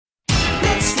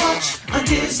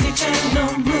Disney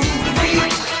Channel movie.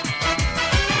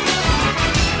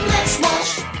 Let's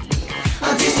watch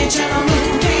a Disney Channel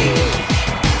movie.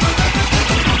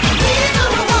 We're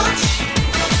gonna watch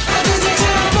a Disney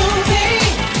Channel movie.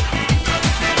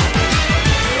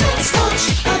 Let's watch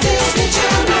a Disney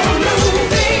Channel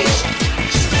movie.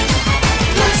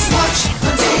 Let's watch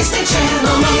a Disney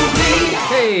Channel movie.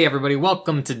 Hey everybody,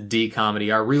 welcome to D-Comedy,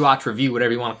 our rewatch review,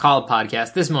 whatever you want to call it,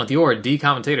 podcast. This month your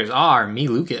D-commentators are me,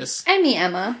 Lucas. And me,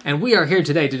 Emma. And we are here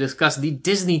today to discuss the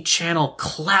Disney Channel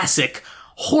classic,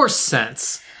 Horse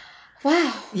Sense.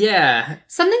 Wow. Yeah.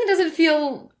 Something that doesn't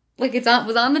feel like was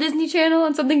on the Disney Channel,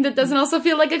 and something that doesn't also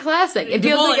feel like a classic. It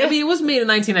feels like it was made in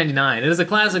 1999. It is a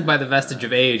classic by the vestige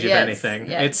of age, Yes, if anything.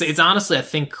 yes. It's honestly, I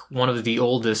think, one of the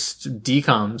oldest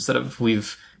DComs that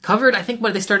we've covered. I think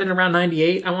when they started around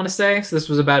 98, I want to say. So this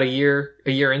was about a year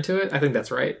into it. I think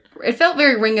that's right. It felt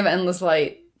very Ring of Endless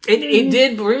Light. It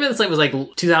did. Ring of Endless Light was like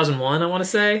 2001, I want to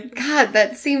say. God,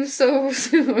 that seems so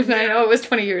soon. I know it was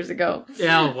 20 years ago.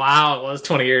 Yeah, wow, it was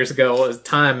 20 years ago. It was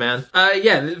time, man.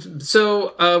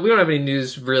 So we don't have any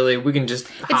news, really. We can just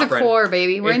It's a core,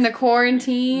 baby. We're in the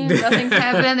quarantine. Nothing's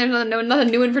happening. There's nothing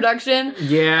new in production.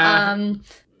 Yeah.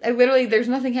 There's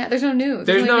nothing. There's no news.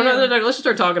 There's no. Let's just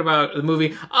start talking about the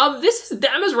movie.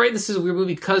 Emma's right. This is a weird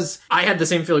movie because I had the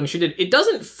same feeling she did. It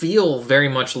doesn't feel very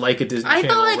much like a Disney I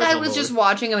Channel felt like I original was movie. just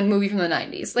watching a movie from the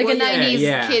 90s, like Well, a 90s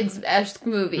yeah. kids-esque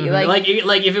movie. Mm-hmm. Like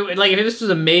if this was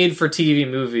a made-for-TV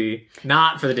movie,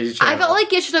 not for the Disney Channel. I felt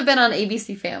like it should have been on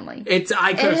ABC Family. I could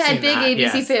have It had seen big that, ABC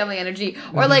yes. Family energy.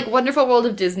 Or like Wonderful World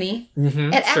of Disney.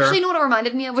 Mm-hmm, It sure. actually, you know what it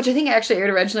reminded me of? Which I think actually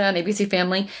aired originally on ABC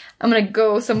Family. I'm gonna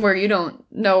go somewhere you don't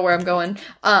know where I'm going.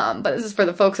 But this is for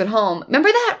the folks at home. Remember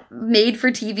that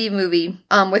made-for-TV movie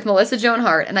with Melissa Joan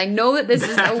Hart? And I know that this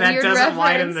is a that weird doesn't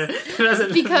reference.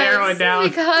 doesn't narrow it down.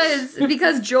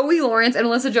 Because Joey Lawrence and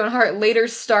Melissa Joan Hart later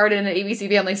starred in an ABC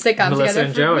Family sitcom Melissa together.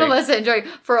 and Joey. Melissa and Joey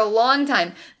for a long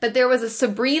time. But there was a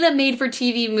Sabrina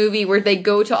made-for-TV movie where they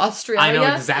go to Australia I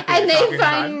know exactly what and you're they talking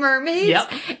find about. mermaids.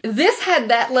 Yep. This had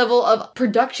that level of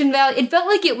production value. It felt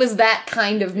like it was that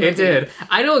kind of movie. It did.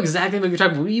 I know exactly what you're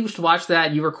talking about. We used to watch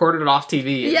that. You recorded it off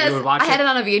TV. And Yes, you would watch I had it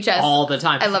on a VHS. all the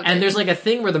time. I loved and it. there's like a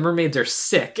thing where the mermaids are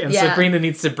sick, and Yeah. Sabrina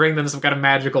needs to bring them some kind of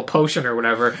magical potion or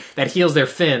whatever that heals their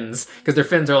fins, because their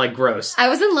fins are like gross. I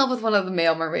was in love with one of the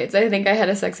male mermaids. I think I had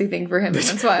a sexy thing for him.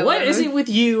 That's why I What loved is him. it with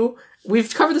you?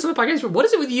 We've covered this on the podcast, but what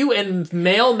is it with you and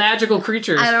male magical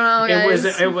creatures? I don't know, guys.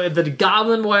 It was the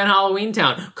Goblin Boy in Halloween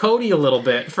Town. Cody a little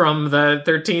bit from the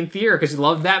 13th year, because you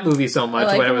loved that movie so much I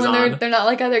like when it was on. they're not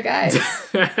like other guys.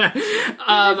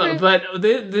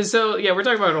 So yeah, we're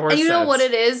talking about horse And you know sense. what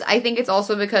it is? I think it's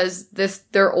also because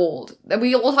they're old.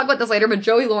 We'll talk about this later, but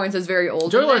Joey Lawrence is very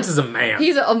old. Joey Lawrence is a man.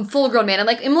 He's a full-grown man. And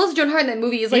like, and Melissa Joan Hart in that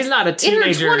movie is like He's not a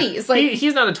teenager. in her 20s. Like,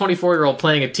 he's not a 24-year-old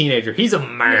playing a teenager. He's a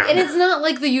man. and it's not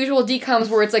like the usual DComs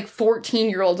where it's like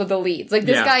 14-year-olds are the leads. Like,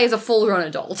 this Yeah. guy is a full-grown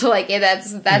adult. So like,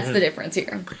 that's the difference here.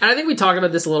 And I think we talked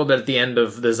about this a little bit at the end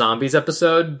of the Zombies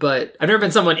episode, but I've never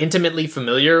been someone intimately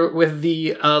familiar with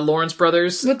the Lawrence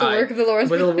brothers. With the work of the Lawrence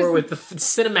brothers. With the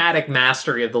cinematic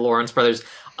mastery of the Lawrence brothers.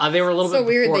 They were a little So bit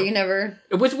weird before. that you never...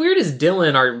 What's weird is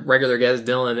Dylan, our regular guest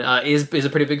Dylan, is a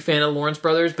pretty big fan of the Lawrence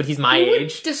brothers, but he's my Who would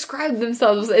age. describe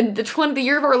themselves in the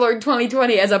year of our Lord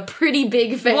 2020 as a pretty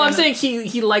big fan. Well, I'm saying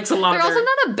he likes a lot They're of also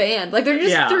not a band. Like, they're just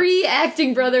Yeah. three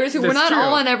acting brothers who were That's not true.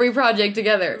 all on every project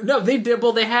together. No, they did.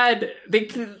 Well,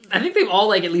 I think they've all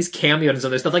like at least cameoed in some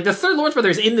of their stuff. Like the third Lawrence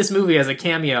brothers in this movie as a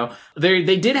cameo. They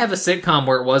did have a sitcom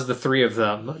where it was the three of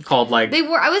them called like. They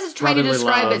were, I was just trying to Brotherly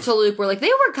describe Love. it to Luke, where like,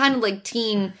 they were kind of like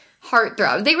teen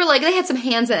heartthrobs. They were like, they had some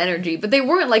hands and energy, but they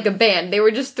weren't like a band. They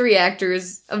were just three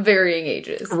actors of varying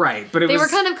ages. Right, but They were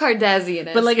kind of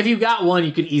Kardashian-esque. But like if you got one,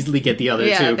 you could easily get the other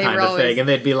Yeah, two they kind were of always- thing, and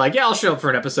they'd be like, "Yeah, I'll show up for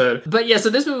an episode." But yeah, so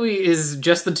this movie is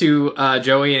just the two,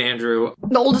 Joey and Andrew.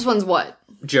 The oldest one's what?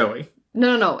 Joey,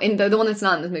 No. In the one that's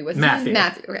not in this movie. What's his Matthew, name?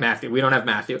 Matthew. Okay. Matthew. We don't have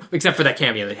Matthew except for that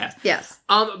cameo they had. Yes.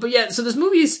 But yeah, so this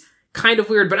movie's kind of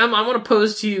weird. But I want to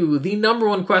pose to you the number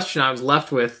one question I was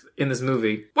left with in this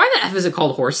movie. Why the F is it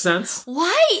called Horse Sense?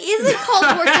 Why is it called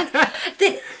Horse Sense?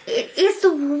 That it is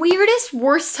the weirdest,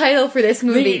 worst title for this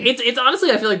movie. It's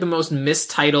honestly, I feel like the most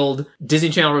mistitled Disney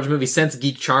Channel original movie since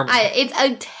Geek Charmer. It's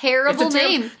a terrible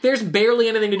name. There's barely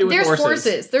anything to do with There's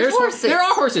horses. There's horses. There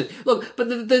are horses. Look, but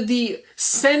the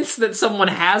sense that someone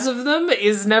has of them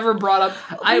is never brought up.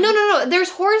 No. There's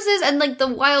horses, and like the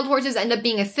wild horses end up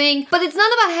being a thing, but it's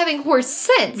not about having horse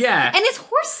sense. Yeah. And is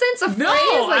horse sense a No,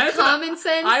 phrase like I was- common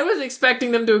sense? I was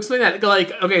expecting them to explain explain that.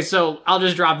 Like, okay, so I'll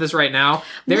just drop this right now.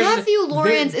 Matthew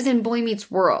Lawrence is in Boy Meets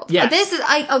World. Yes.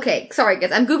 Okay, sorry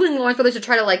guys. I'm Googling Lawrence Brothers to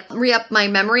try to like re-up my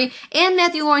memory. And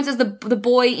Matthew Lawrence is the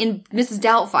boy in Mrs.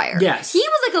 Doubtfire. Yes. He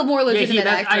was like a more legitimate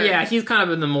actor. Yeah, he's kind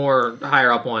of in the more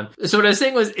higher up one. So what I was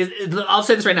saying was, I'll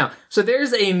say this right now. So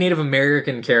there's a Native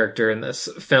American character in this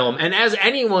film, and as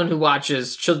anyone who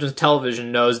watches children's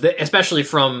television knows, that especially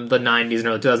from the 90s and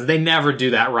early 2000s, they never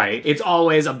do that right. It's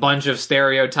always a bunch of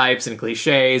stereotypes and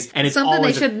cliches, and it's Something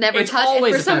always they should never it's touch. And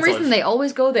always for some offensive. reason, they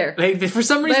always go there. For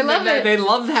some reason, love it. they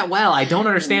love that well. I don't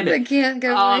understand it. I can't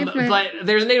go away from it. But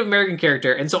there's a Native American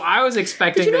character, and so I was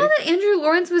expecting. Did you know that Andrew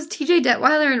Lawrence was T.J.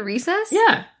 Detweiler in Recess?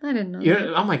 Yeah. I didn't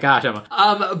know. Oh my gosh, Emma.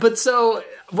 But so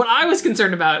what I was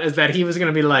concerned about is that he was going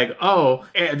to be like, oh,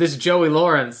 this Joey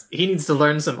Lawrence, he needs to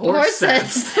learn some horse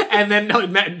sense. And then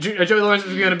Joey Lawrence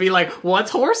was going to be like, what's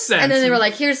horse sense? And then they were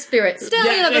like, here's Spirit.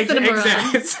 Stallion of the Cinnamon.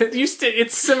 Exactly.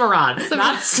 It's Cimarron,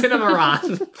 not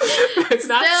Cinnamon. It's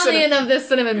not Stallion of the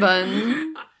Cinnamon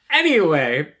Bun.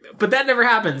 Anyway, but that never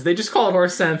happens. They just call it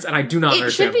horse sense, and I do not It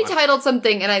understand should be why. titled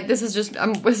something, and this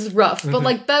is rough, but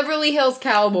like Beverly Hills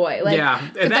Cowboy. Like, Yeah,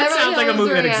 the and that Beverly sounds like a Hills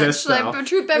movie that Ranch, exists, though. Like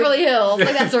True Beverly Hills.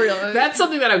 Like, that's a real movie. That's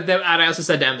something that I also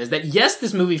said to Em, is that yes,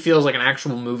 this movie feels like an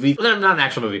actual movie. No, not an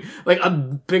actual movie. Like a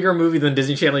bigger movie than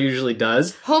Disney Channel usually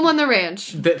does. Home on the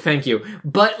Ranch. Thank you.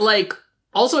 But like,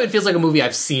 also it feels like a movie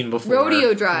I've seen before.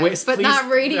 Rodeo Drive, but not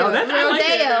radio. No,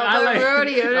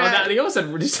 Rodeo Drive. You almost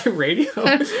said, did you say radio?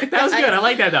 That was good. I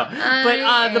like that though.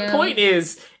 But the point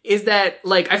is that,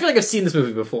 like, I feel like I've seen this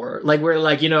movie before. Like, where,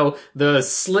 like, you know, the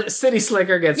city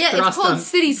slicker gets Yeah, thrust it's called on...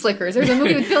 City Slickers. There's a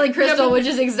movie with Billy Crystal, which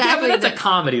is exactly... Yeah, but that's a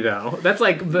comedy, though. That's,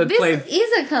 like, the This play...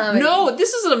 is a comedy. No,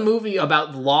 this is a movie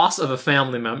about loss of a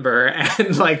family member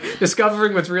and, like,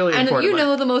 discovering what's really And important. you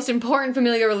know the most important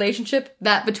familial relationship?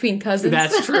 That between cousins.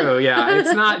 That's true, yeah.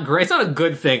 It's not great. It's not a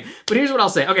good thing. But here's what I'll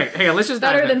say. Okay, hang on, let's just...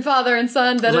 Better dive than in. father and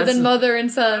son, better than mother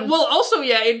and son. Well, also,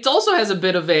 yeah, it also has a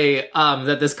bit of a,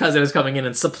 that this cousin is coming in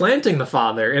and supplanting the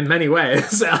father in many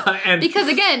ways. And Because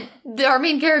again, our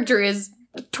main character is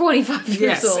 25 years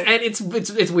yes, old. and it's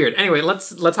weird. Anyway,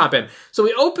 let's hop in. So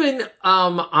we open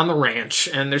on the ranch,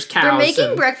 and there's cows. They're making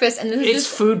and breakfast, and this is it's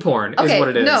just... food porn, is what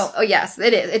it is. No, oh yes,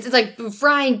 it is. It's like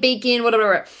frying bacon,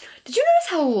 whatever. Did you notice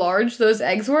how large those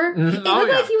eggs were? It looked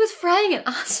like he was frying an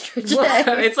ostrich egg.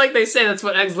 It's like they say that's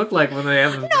what eggs look like when they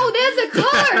have them. No, that's a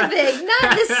car thing,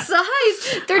 not this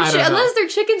size. Unless their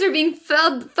chickens are being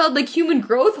fed like human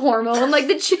growth hormone. Like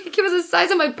the chicken was the size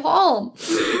of my palm.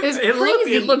 It was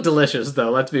crazy. It looked delicious,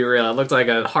 though. Let's be real. It looked like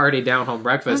a hearty down-home It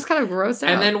breakfast. was kind of gross out.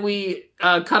 And then we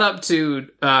cut up to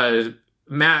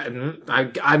Matt.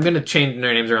 I'm going to change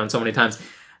their names around so many times.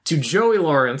 To Joey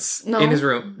Lawrence in his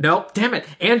room. Nope, damn it.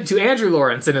 And to Andrew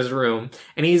Lawrence in his room.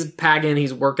 And he's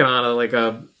he's working on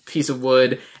a piece of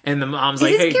wood. And the mom's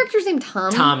like, is his hey, character's name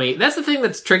Tommy? Tommy. That's the thing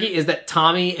that's tricky, is that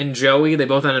Tommy and Joey, they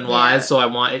both end in Y's, Yeah. so I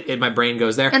want it, my brain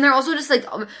goes there. And they're also just like,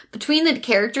 between the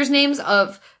characters' names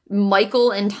of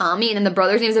Michael and Tommy, and then the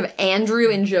brothers' names of Andrew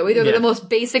and Joey, they're Yeah. the most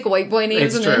basic white boy names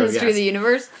It's in the true, history yes. of the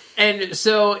universe. And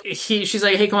so she's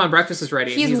like, hey, come on, breakfast is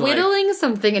ready. And He's like, whittling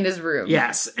something in his room.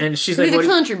 yes. And she's He's like, a what do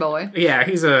you- country boy. Yeah,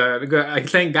 he's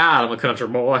thank God I'm a country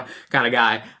boy kind of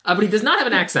guy. But he does not have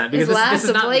an accent because His this last is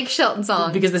a not Blake Shelton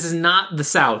song. because this is not the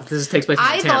South. This takes place in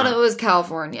I Montana. thought it was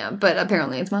California, but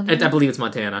apparently it's Montana. I believe it's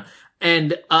Montana.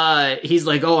 And he's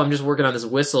like, oh, I'm just working on this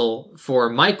whistle for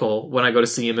Michael when I go to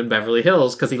see him in Beverly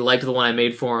Hills because he liked the one I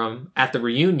made for him at the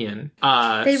reunion.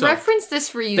 They reference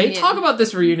this reunion. They talk about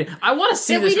this reunion. I want to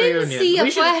see that this we didn't reunion. see a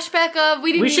We should- flashback of.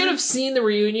 We should have seen the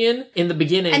reunion in the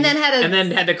beginning, And then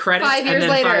had the credits, 5 years and then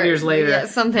later. 5 years later, Yeah,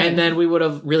 something. and then we would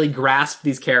have really grasped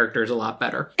these characters a lot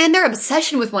better. And their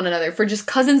obsession with one another for just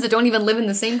cousins that don't even live in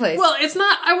the same place. Well, it's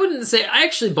not. I wouldn't say. I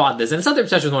actually bought this, and it's not their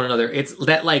obsession with one another. It's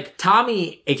that like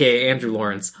Tommy, aka Andrew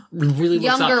Lawrence, really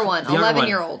looks Younger up, one, the younger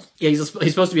 11-year-old. Yeah, he's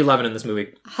supposed to be 11 in this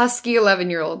movie. Husky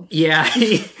 11-year-old. Yeah,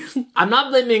 I'm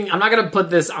not going to put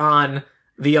this on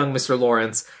the young Mr.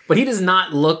 Lawrence, but he does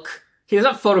not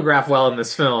photograph well in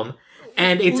this film.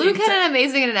 And Luke had an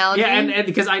amazing analogy. yeah, and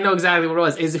because I know exactly what it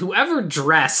was, is whoever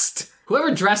dressed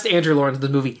Andrew Lawrence in the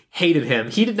movie hated him.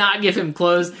 He did not give him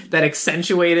clothes that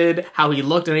accentuated how he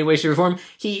looked in any way, shape, or form.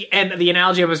 And the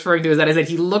analogy I'm referring to is that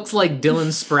he looks like Dylan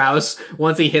Sprouse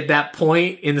once he hit that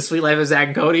point in The Sweet Life of Zack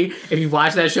and Cody. If you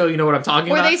watch that show, you know what I'm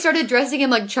talking Where about. they started dressing him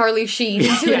like Charlie Sheen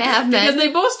in Two and a Half Men. Because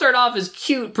they both start off as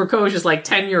cute, precocious, like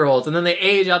 10-year-olds, and then they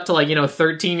age up to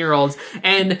 13-year-olds.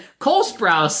 And Cole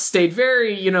Sprouse stayed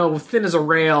very, thin as a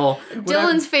rail.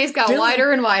 Dylan's face got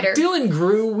wider and wider. Dylan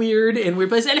grew weird in weird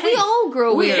places. And hey, We all all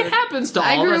grow weird. It happens to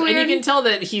I all of grew us, and you weird. can tell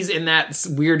that he's in that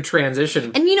weird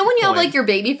transition. And you know when you have point. like your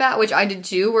baby fat, which I did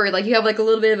too, where like you have like a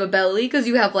little bit of a belly because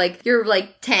you have like you're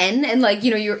like 10 and like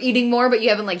you know you're eating more, but you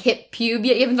haven't like hit pube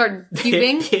yet. You haven't started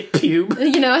pubing. hit pube.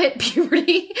 You know, hit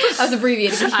puberty. I was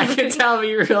abbreviating. I can tell, but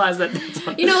you realize that. That's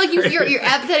what You know, like it your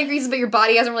appetite increases, but your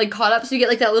body hasn't really caught up, so you get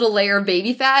like that little layer of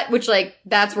baby fat, which like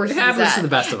that's where he's happens at. to the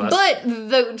best of us. But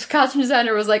the costume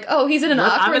designer was like, "Oh, he's in an I'm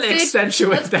awkward gonna stage.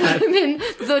 accentuate Let's that." put him in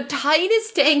the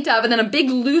tightest tank top and then a big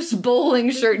loose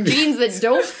bowling shirt, jeans that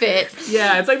don't fit,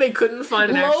 Yeah, it's like they couldn't find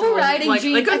an actual low riding like,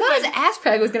 jeans. They I couldn't thought find- his ass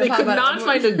crack was going They to pop could out. not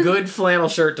find a good flannel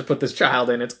shirt to put this child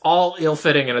in. It's all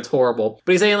ill-fitting and it's horrible.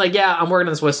 But he's saying like, yeah, I'm working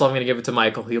on this whistle. I'm going to give it to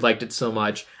Michael. He liked it so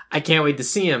much. I can't wait to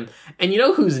see him. And you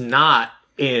know who's not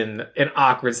in an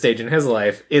awkward stage in his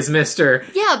life is Mr.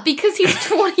 Yeah, because he's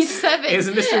 27. is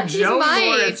Mr. He's Joe my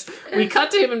Lawrence. age. We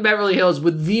cut to him in Beverly Hills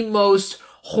with the most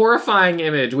horrifying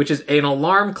image, which is an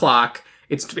alarm clock.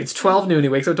 It's 12 noon. He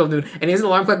wakes up at 12 noon, and he has an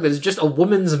alarm clock that is just a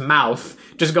woman's mouth,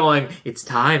 just going, "It's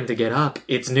time to get up.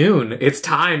 It's noon. It's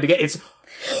time to get." It's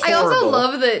I also horrible.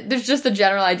 love that there's just the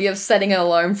general idea of setting an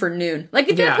alarm for noon. Like,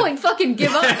 at Yeah. that point, fucking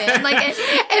give up, man. Like,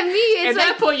 and me, it's At like,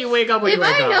 that point, you wake up when if you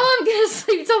wake I up. know I'm gonna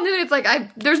sleep till noon, it's like,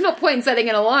 there's no point in setting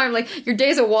an alarm. Like, your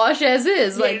day's a wash as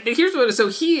is. Like, Here's what. So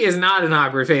he is not an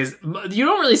awkward phase. You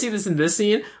don't really see this in this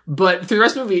scene, but through the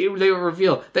rest of the movie, they will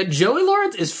reveal that Joey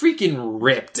Lawrence is freaking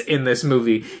ripped in this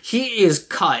movie. He is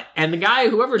cut, and the guy,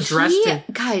 whoever dressed him.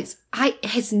 guys, I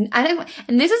don't,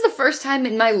 and this is the first time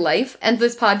in my life and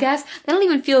this podcast that I don't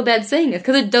even feel bad saying it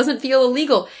because it doesn't feel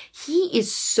illegal. He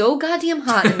is so goddamn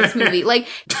hot in this movie. Like,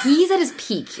 he's at his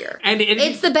peak here. And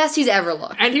It's the best he's ever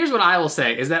looked. And here's what I will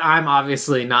say is that I'm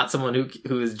obviously not someone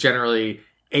who is generally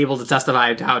able to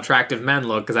testify to how attractive men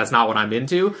look because that's not what I'm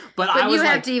into. But I you was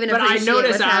have like, to even but I appreciate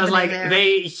noticed what's I was like, happening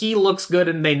there. he looks good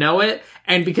and they know it.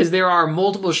 And because there are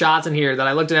multiple shots in here that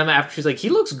I looked at Emma after she's like, he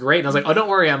looks great. And I was like, oh, don't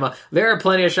worry, Emma. There are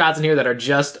plenty of shots in here that are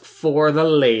just for the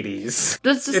ladies.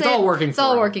 Just to It's say, all working it's for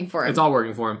all him. working for him. It's all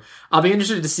working for him. I'll be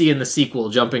interested to see in the sequel,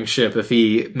 Jumping Ship, if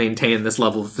he maintained this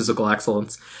level of physical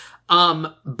excellence.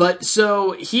 But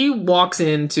so he walks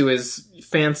into his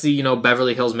fancy,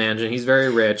 Beverly Hills mansion. He's very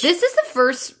rich. This is the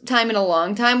first time in a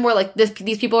long time where like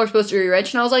these people are supposed to be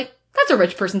rich, and I was like, that's a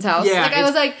rich person's house. Yeah, like I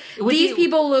was like, with these the-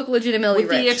 people look legitimately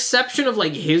With rich. the exception of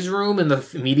like his room and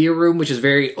the media room, which is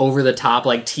very over the top,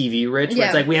 like TV rich, where Yeah.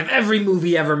 it's like we have every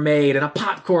movie ever made and a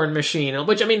popcorn machine,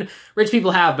 which I mean, rich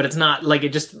people have, but it's not like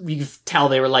it just, you can tell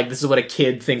they were like, this is what a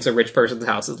kid thinks a rich person's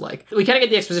house is like. We kind of get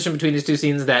the exposition between these two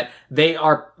scenes that they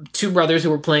are two brothers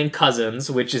who are playing cousins,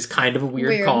 which is kind of a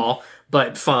weird call,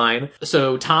 but fine.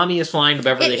 So Tommy is flying to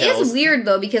Beverly It Hills. is weird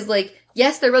though because like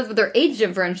yes, they're brothers, but their age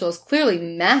differential is clearly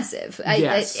massive.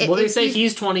 Yes. Well, they say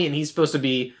he's 20 and he's supposed to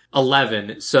be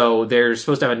 11, so they're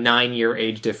supposed to have a 9-year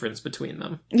age difference between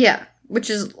them. yeah, which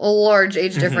is a large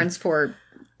age Mm-hmm. difference for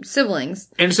siblings.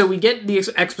 And so we get the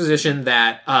exposition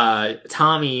that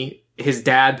Tommy, his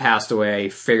dad passed away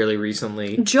fairly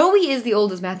recently. Joey is the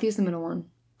oldest. Matthew's the middle one.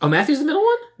 Oh, Matthew's the middle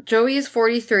one? Joey is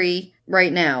 43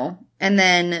 right now, and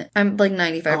then I'm like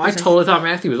 95%. Oh, I totally thought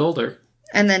Matthew was older.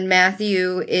 And then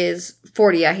Matthew is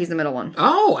 40. Yeah, he's the middle one.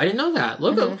 Oh, I didn't know that.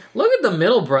 Look at the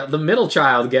middle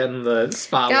child getting the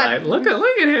spotlight. God. Look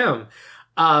at him.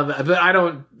 But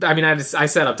I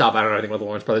said up top I don't know anything about the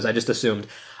Lawrence brothers. I just assumed.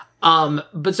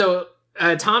 But so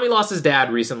Tommy lost his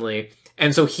dad recently,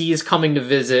 and so he's coming to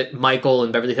visit Michael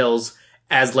in Beverly Hills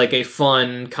as like a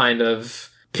fun kind of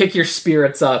pick your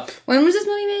spirits up. When was this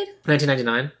movie made?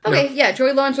 1999. Okay, yeah,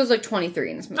 Joey Lawrence was like 23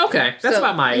 in this movie. Okay, that's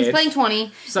about my he's age. playing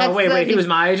 20. So That's wait, he the- was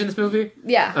my age in this movie?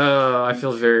 Yeah. Oh, I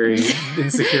feel very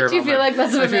insecure. Do you feel like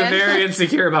less of a I feel man? very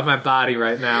insecure about my body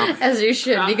right now. As you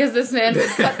should, because this man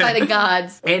was cut by the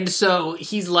gods. And so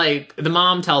he's like, the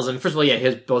mom tells him, first of all,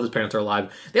 yeah, both his parents are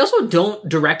alive. They also don't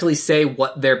directly say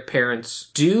what their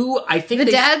parents do. I think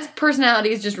The dad's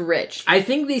personality is just rich. I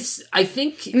think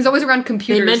He's always around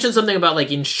computers. they mentioned something about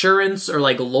like insurance or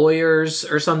like lawyers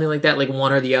or something like that, like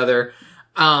one or the other.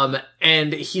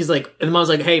 And he's like, and the mom's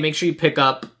like, hey, make sure you pick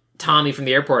up Tommy from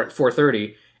the airport at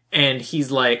 4:30. And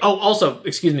he's like, oh, also,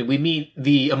 excuse me, we meet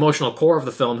the emotional core of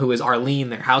the film, who is Arlene,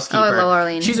 their housekeeper. Oh, I love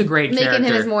Arlene. She's a great Making character.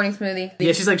 him his morning smoothie.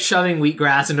 Yeah, she's like shoving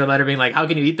wheatgrass into a letter, being like, how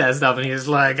can you eat that stuff? And he's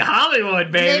like,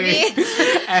 Hollywood, baby. Maybe.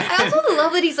 I also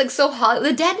love that he's like so hot.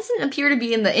 The dad doesn't appear to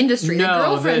be in the industry. The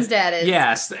girlfriend's dad is.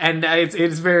 Yes, and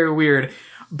it's very weird.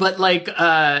 But like,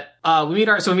 we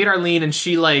meet Arlene, and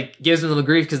she like gives him the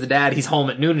grief because the dad, he's home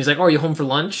at noon, and he's like, "Oh, are you home for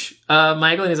lunch,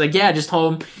 Michael?" And he's like, "Yeah, just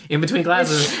home in between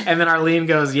classes." And then Arlene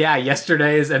goes, "Yeah,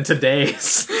 yesterday's and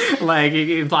today's," like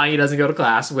implying he doesn't go to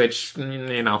class. Which,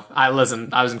 you know, I was in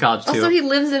college too. Also, he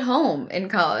lives at home in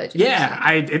college.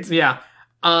 Yeah,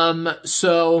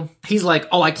 so he's like,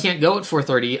 "Oh, I can't go at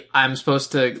 4:30. I'm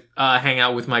supposed to hang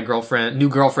out with my new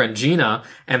girlfriend Gina."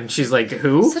 And she's like,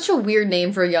 "Who?" Such a weird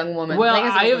name for a young woman. Well, I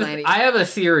guess I it's the 90s. have a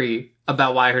theory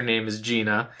about why her name is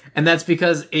Gina, and that's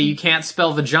because you can't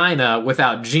spell vagina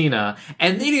without Gina,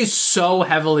 and it is so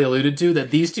heavily alluded to that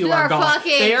these two are going.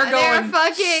 They are going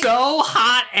so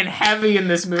hot and heavy in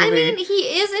this movie. I mean,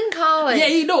 he is in college. Yeah,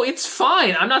 you know, it's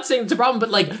fine. I'm not saying it's a problem, but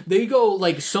like they go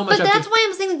like so much. But that's why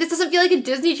I'm saying this doesn't feel like a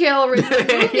Disney Channel original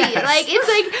movie. Yes. Like it's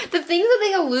like the things that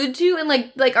they allude to and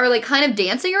like are like kind of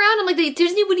dancing around. I'm like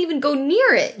Disney wouldn't even go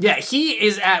near it. Yeah, he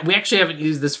is at. We actually haven't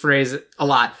used this phrase a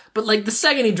lot, but like the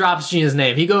second he drops Gina's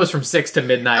name, he goes from 6 to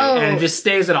midnight and just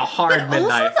stays at a hard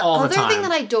midnight all the time. The other thing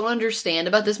that I don't understand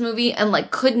about this movie and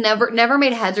like could never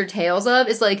made heads or tails of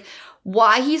is like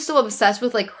why he's so obsessed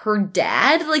with like her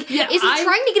dad. Like, is he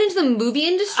trying to get into the movie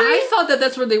industry? I thought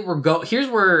that's where they were going. Here's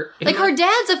where like her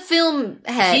dad's a film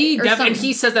head. And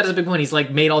he says that as a big point. He's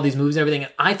like made all these movies and everything.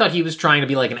 And I thought he was trying to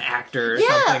be like an actor or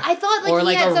something. I thought like or he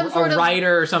like had some sort a of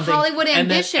writer or something. Hollywood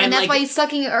ambition, and that's why he's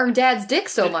sucking her dad's dick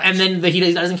so much. And then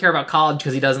he doesn't care about college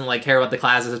because he doesn't like care about the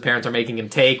classes his parents are making him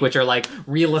take, which are like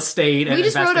real estate. And we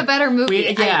just wrote a better movie.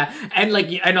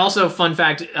 And also fun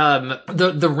fact,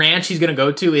 the ranch he's gonna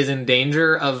go to is in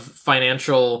danger of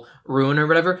financial ruin or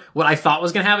whatever. What I thought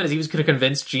was going to happen is he was going to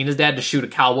convince Gina's dad to shoot a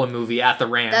cowboy movie at the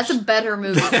ranch. That's a better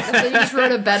movie. You just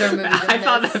wrote a better movie than I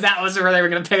thought that was where they were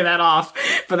going to pay that off,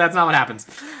 but that's not what happens.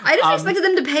 I just expected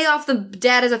them to pay off the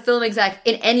dad as a film exec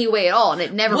in any way at all, and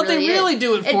it never what really they really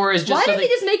do it for is just why didn't they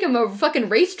just make him a fucking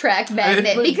racetrack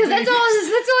magnet? Because that's all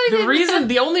he did.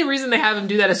 The only reason they have him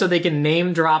do that is so they can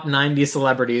name drop 90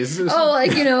 celebrities. Oh,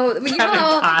 like, you know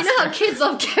how kids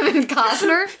love Kevin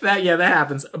Costner? That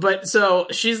happens. But so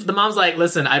the mom's like,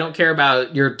 "Listen, I don't care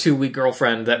about your 2-week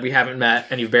girlfriend that we haven't met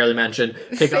and you've barely mentioned.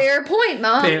 Fair point,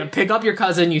 Mom. Pick up your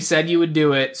cousin. You said you would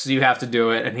do it, so you have to do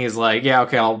it." And he's like, "Yeah,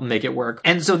 okay, I'll make it work."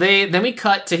 And so then we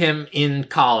cut to him in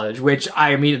college, which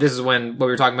this is when what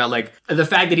we were talking about, like the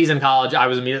fact that he's in college, I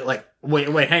was immediately like,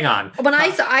 Wait, hang on. When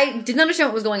I didn't understand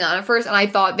what was going on at first, and I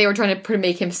thought they were trying to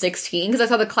make him 16, because I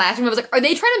saw the classroom, I was like, are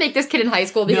they trying to make this kid in high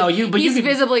school? Because he's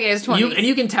visibly in his 20s. And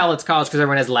you can tell it's college because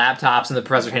everyone has laptops and the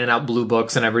professor's handing out blue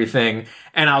books and everything.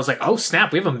 And I was like, oh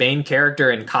snap, we have a main character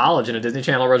in college in a Disney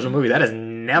Channel original movie. That has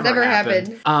never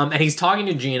happened. And he's talking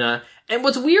to Gina. And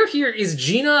what's weird here is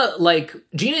Gina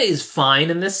is fine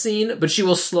in this scene, but she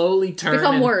will slowly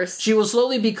become worse. She will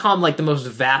slowly become like the most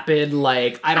vapid,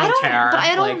 like, I don't care. But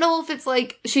I don't know if it's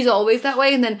like she's always that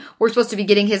way, and then we're supposed to be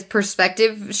getting his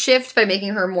perspective shift by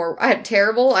making her more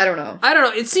terrible. I don't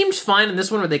know. It seems fine in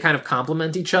this one where they kind of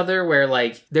complement each other, where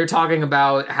like they're talking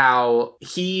about how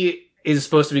he is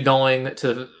supposed to be going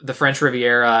to the French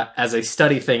Riviera as a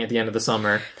study thing at the end of the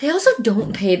summer. They also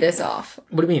don't pay this off.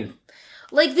 What do you mean?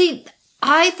 Like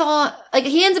I thought, like,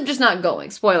 he ends up just not going.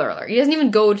 Spoiler alert. He doesn't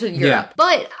even go to Europe. Yeah.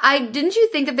 But didn't you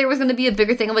think that there was going to be a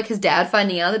bigger thing of, like, his dad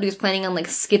finding out that he was planning on, like,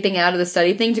 skipping out of the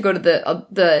study thing to go to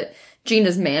the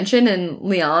Gina's mansion in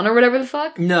Leon or whatever the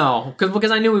fuck? No, because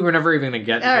I knew we were never even going to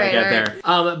get there.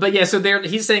 But yeah, so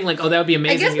he's saying like, oh, that would be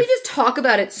amazing. I guess we just talk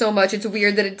about it so much. It's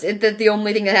weird that that the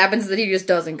only thing that happens is that he just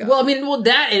doesn't go. Well, I mean,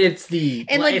 that and it's the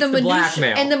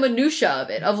blackmail and the minutia of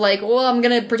it of like, well, I'm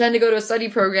going to pretend to go to a study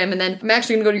program and then I'm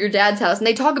actually going to go to your dad's house, and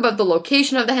they talk about the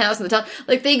location of the house and the town.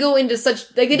 Like they go into such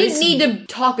like they didn't need to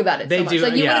talk about it. They so much. do.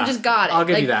 Like you would have just got it. I'll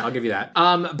give you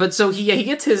that. But so he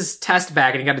gets his test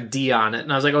back and he got a D on it,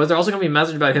 and I was like, oh, is there also going to be a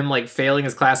message about him like failing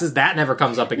his classes? That never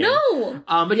comes up again. No.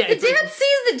 But yeah, the dad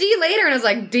sees the D later and is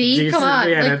like, D, come on.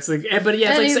 Yeah,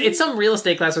 it's some real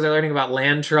estate class where they're learning about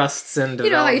land trusts and you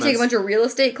know how you take a bunch of real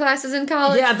estate classes in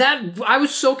college? Yeah, I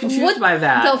was so confused by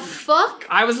that. The fuck?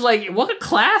 I was like, what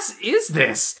class is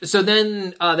this? So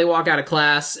then they walk out of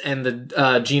class and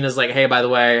the Gina's like, hey, by the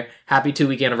way, happy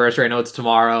 2-week anniversary. I know it's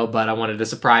tomorrow, but I wanted to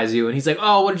surprise you. And he's like,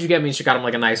 oh, what did you get me? And she got him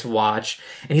like a nice watch.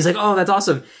 And he's like, oh, that's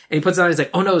awesome. And he puts it on. He's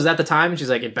like, oh no, is that the time? And she's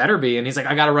like, it better be. And he's like,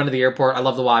 I gotta run to the airport. I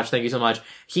love the watch. Thank you so much.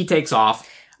 He takes off.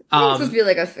 It's supposed to be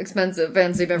like a expensive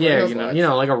fancy Beverly Hills watch. you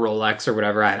know, like a Rolex or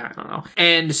whatever. I don't know.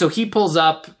 And so he pulls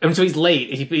up, and so he's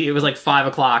late. It was like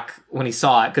 5:00 when he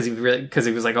saw it because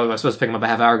he was like, oh, I was supposed to pick him up a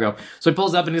half hour ago. So he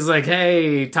pulls up and he's like,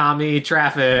 hey, Tommy,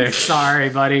 traffic, sorry,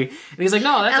 buddy. And he's like,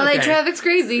 no, that's okay. LA traffic's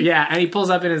crazy. Yeah, and he pulls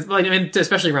up in his, like, I mean,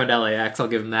 especially around LAX, I'll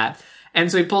give him that.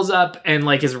 And so he pulls up and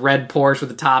like his red Porsche with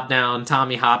the top down,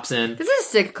 Tommy hops in. This is a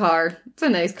sick car. It's a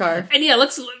nice car. And yeah,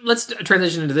 let's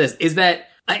transition into this. Is that,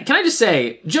 can I just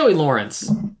say, Joey Lawrence,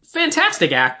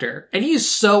 fantastic actor. And he is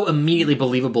so immediately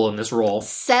believable in this role.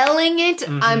 Selling it.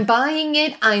 I'm buying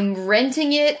it. I'm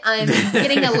renting it. I'm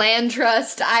getting a land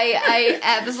trust. I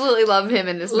absolutely love him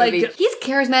in this movie. Like, he's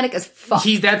charismatic as fuck.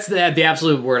 That's the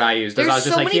absolute word I used. I There's was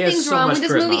just so like, many he has things so wrong much with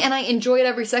this charisma. movie, and I enjoyed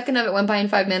every second of it. Went by in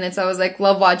 5 minutes. I was like,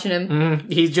 love watching him.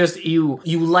 He's just, you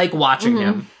like watching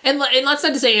him. And let's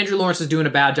not to say Andrew Lawrence is doing a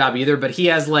bad job either, but he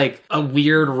has like a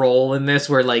weird role in this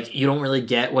where like you don't really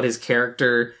get what his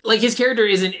character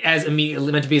isn't as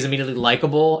immediately meant to be as immediately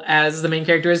likable as the main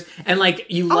character is. And like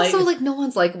you Also, like, no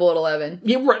one's likable at 11.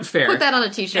 yeah, right, fair. Put that on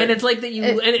a t-shirt. And it's like that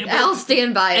you I'll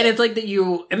stand by it. and it's like that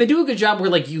and they do a good job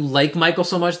where like you like Michael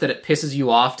so much that it pisses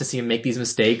you off to see him make these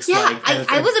mistakes. Yeah, like, and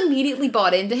it's I like- was immediately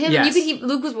bought into him. Yes.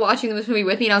 Luke was watching this movie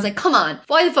with me, and I was like, come on,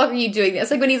 why the fuck are you doing this?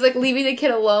 Like, when he's, like, leaving the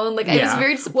kid alone, like, I was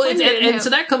very disappointed in him. And so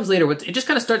that comes later. It just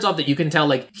kind of starts off that you can tell,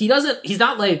 like, he's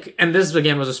not like, and this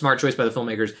again was a smart choice by the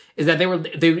filmmakers, is that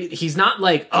he's not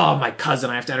like, oh, my cousin,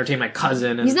 I have to entertain my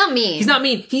cousin. And He's not mean. He's not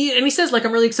mean. He says, like,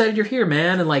 I'm really excited you're here,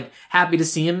 man, and like, happy to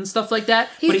see him and stuff like that.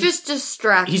 He's But just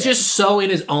distracted. he's just so in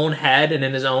his own head and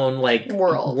in his own, like,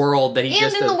 world that he and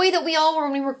just in the way that we all were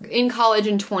when we were in college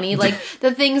and 20, like,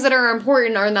 the things that are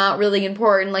important are not really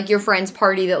important. Like, your friend's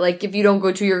party that, like, if you don't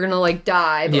go to, you're gonna, like,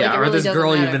 die. But, yeah, like, it or really this doesn't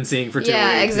girl matter. you've been seeing for 2 weeks.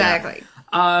 Yeah, exactly.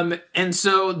 And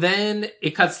so then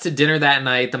it cuts to dinner that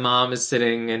night. The mom is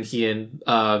sitting and he and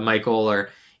Michael are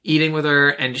eating with her,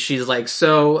 and she's like,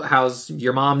 so how's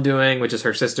your mom doing, which is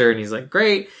her sister? And he's like,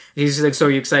 great. And he's like, so are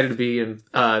you excited to be in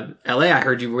LA? I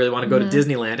heard you really want to go to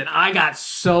Disneyland. And I got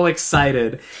so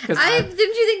excited. Didn't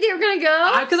you think they were gonna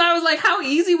go? Because I was like, how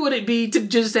easy would it be to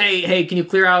just say, hey, can you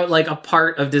clear out like a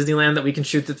part of Disneyland that we can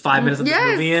shoot the 5 minutes of this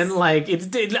movie in? Like,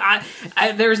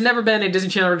 there's never been a Disney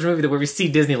Channel original movie where we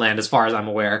see Disneyland, as far as I'm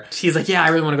aware. She's like, yeah, I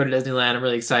really want to go to Disneyland. I'm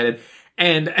really excited.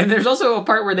 And there's also a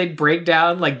part where they break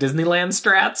down like Disneyland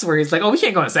strats where he's like, oh, we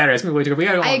can't go on Saturday. It's gonna be way too good. We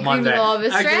gotta go I on agree Monday. with all of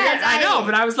his strats. I know,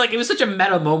 but I was like, it was such a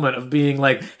meta moment of being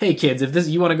like, hey kids, if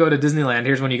you want to go to Disneyland,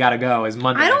 here's when you gotta go, is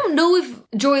Monday. I don't know if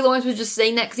Joey Lawrence was just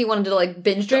saying that because he wanted to, like,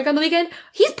 binge drink on the weekend.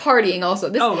 He's partying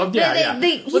also. Yeah.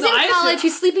 He's in college,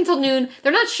 he's sleeping till noon.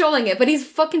 They're not showing it, but he's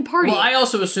fucking partying. Well, I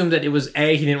also assumed that it was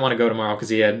he didn't want to go tomorrow because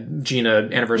he had Gina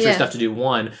anniversary stuff to do.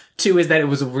 1, 2 is that it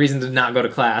was a reason to not go to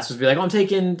class. Was be like, oh, I'm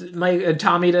taking my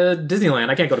Tommy to Disneyland.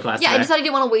 I can't go to class. Yeah, today. I decided I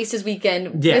didn't want to waste his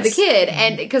weekend with Yes. the kid,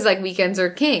 and because, like, weekends are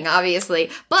king, obviously.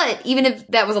 But even if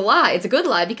that was a lie, it's a good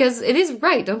lie because it is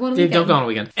right. Don't go on a weekend. Don't go on a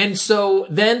weekend. And so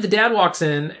then the dad walks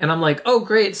in, and I'm like, oh,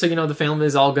 great. So, the family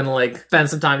is all gonna, like, spend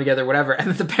some time together, whatever.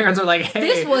 And the parents are like, hey.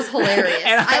 This was hilarious.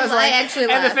 And I actually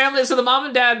laughed. And the family, so the mom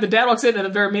and dad, the dad walks in,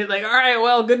 and they're immediately like, all right,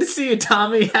 well, good to see you,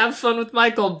 Tommy. Have fun with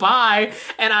Michael. Bye.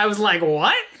 And I was like,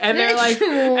 what? And they're like,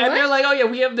 oh, yeah,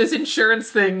 we have this insurance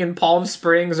thing in Palm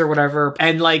Springs or whatever.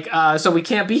 And, like, so we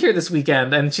can't be here this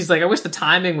weekend. And she's like, I wish the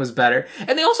timing was better.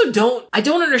 And they also I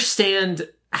don't understand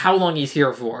how long he's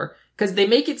here for. Because they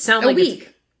make it sound A like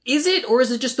week. Is it, or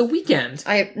is it just the weekend?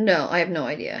 I have no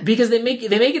idea. Because they make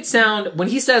it sound, when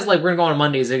he says, like, we're gonna go on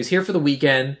Mondays, he's here for the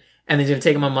weekend, and he's gonna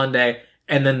take him on Monday,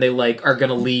 and then they, like, are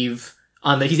gonna leave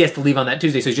he has to leave on that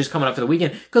Tuesday, so he's just coming up for the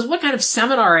weekend. Because what kind of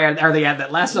seminar are they at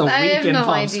that lasts a week in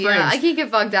Palm Springs? I can't get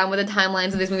bogged down with the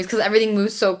timelines of these movies because everything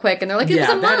moves so quick, and they're like, it was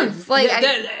a month.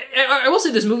 I will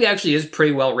say this movie actually is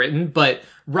pretty well written, but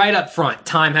right up front,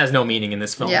 time has no meaning in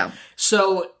this film. Yeah.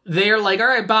 So they're like, all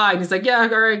right, bye. And he's like, yeah,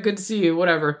 all right, good to see you,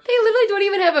 whatever. They literally don't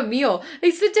even have a meal. They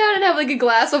sit down and have, like, a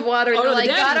glass of water, and they're like,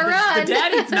 gotta run. The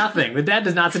dad eats nothing. The dad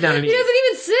does not sit down and eat. He doesn't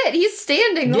even sit. He's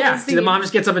standing. Yeah, the mom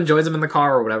just gets up and joins him in the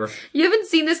car or whatever. You haven't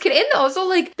seen this kid. And also,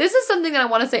 like, this is something that I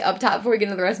want to say up top before we get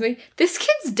into the rest of me. This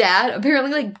kid's dad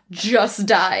apparently, like, just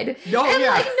died. Oh, and,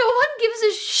 yeah. like, no one gives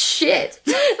a shit.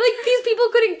 Like, these people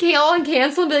couldn't call and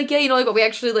cancel and be like, yeah, but we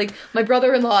actually, like, my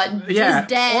brother-in-law is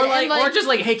dead. Or, like, and, like, or just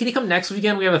like, hey, can you come next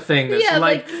weekend? We have a thing that's Yeah,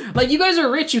 like, you guys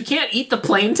are rich, you can't eat the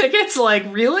plane tickets? Like,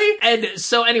 really? And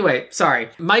so anyway, sorry.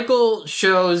 Michael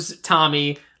shows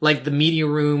Tommy, like, the media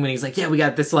room, and he's like, yeah, we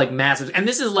got this, like, massive, and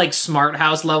this is, like, smart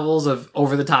house levels of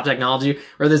over-the-top technology,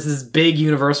 where there's this big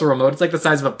universal remote. It's, like, the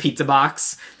size of a pizza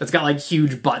box that's got, like,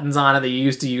 huge buttons on it that you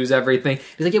use to use everything.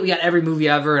 He's like, yeah, we got every movie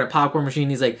ever and a popcorn machine.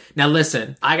 He's like, now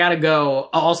listen, I gotta go.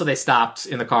 Oh, also, they stopped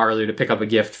in the car earlier to pick up a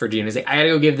gift for Gina. He's like, I gotta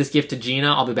go give this gift to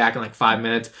Gina. I'll be back in, like, 5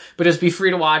 minutes. But just be free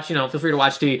to watch, feel free to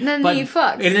watch TV. And then he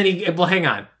fucks. And then well, hang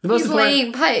on. he's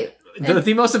laying pipe.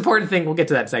 the most important thing, we'll get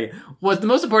to that in a second. What the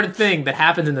most important thing that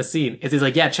happens in the scene is he's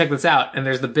like, yeah, check this out. And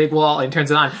there's the big wall and he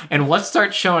turns it on. And what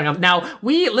starts showing up? Now,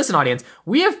 listen, audience,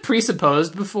 we have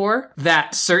presupposed before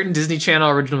that certain Disney Channel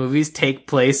original movies take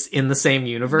place in the same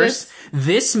universe.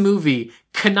 This movie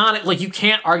you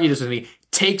can't argue this with me,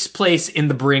 takes place in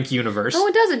the Brink universe. No,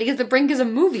 it doesn't, because The Brink is a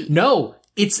movie. No.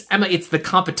 Emma, it's the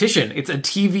competition. It's a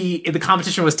TV, the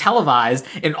competition was televised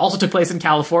and it also took place in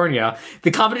California.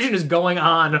 The competition is going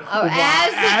on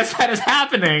as that is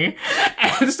happening.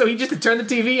 And so he just turned the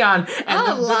TV on.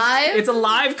 And live? It's a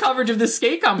live coverage of this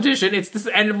skate competition. It's this,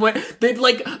 and when they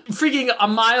freaking a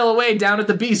mile away down at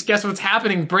the beach, guess what's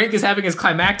happening? Brink is having his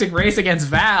climactic race against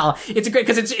Val. It's a great,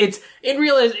 cause it's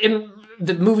in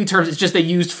the movie terms, it's just they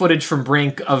used footage from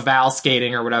Brink of Val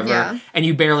skating or whatever, and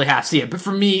you barely have to see it. But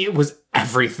for me, it was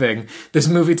everything. This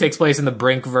movie takes place in the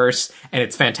Brink-verse, and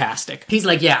it's fantastic. He's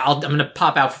like, yeah, I'm gonna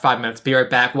pop out for 5 minutes, be right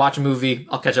back, watch a movie,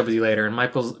 I'll catch up with you later. And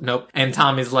Michael's, nope. And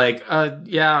Tommy's like,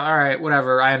 yeah, alright,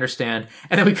 whatever, I understand.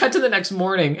 And then we cut to the next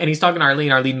morning, and he's talking to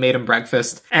Arlene. Arlene made him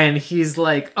breakfast, and he's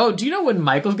like, oh, do you know when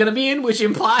Michael's gonna be in? Which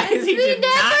implies he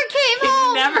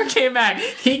never came back.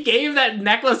 He gave that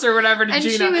necklace or whatever to and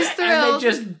Gina, she was thrilled. and they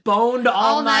just boned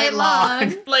all night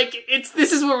long.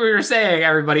 This is what we were saying,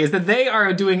 everybody, is that they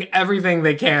are doing everything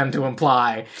they can to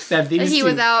imply that he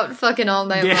was out fucking all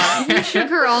night long. He shook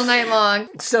her all night long.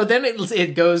 So then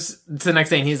it goes to the next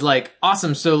day, and he's like,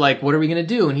 awesome, so what are we gonna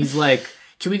do? And he's like,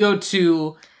 can we go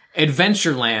to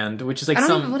Adventureland, which is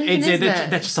what is that?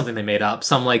 That's just something they made up.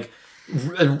 Some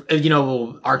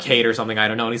arcade or something, I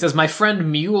don't know. And he says, my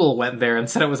friend Mule went there and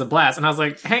said it was a blast. And I was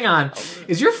like, hang on,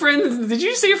 did you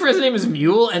say your friend's name is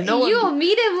Mule? And you'll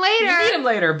meet him later. You meet him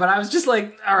later. But I was just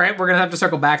like, all right, we're gonna have to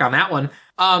circle back on that one.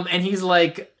 And he's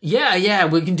like, yeah,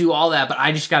 we can do all that, but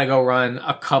I just gotta go run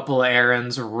a couple of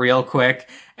errands real quick,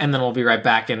 and then we'll be right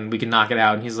back and we can knock it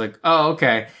out. And he's like, oh,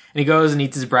 okay. And he goes and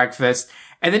eats his breakfast.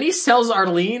 And then he tells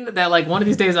Arlene that, one of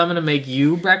these days I'm gonna make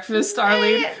you breakfast,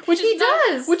 Arlene. Which he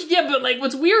does. But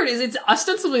what's weird is it's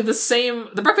ostensibly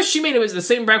the breakfast she made, it was the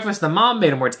same breakfast the mom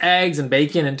made him, where it's eggs and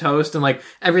bacon and toast and,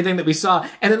 everything that we saw.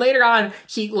 And then later on,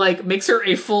 he, makes her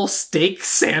a full steak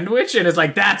sandwich and is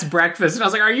like, that's breakfast. And I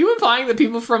was like, are you implying that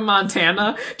people from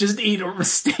Montana just eat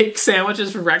steak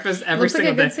sandwiches for breakfast every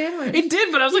single day? Looks like a good sandwich. It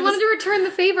did, but I was he wanted to return the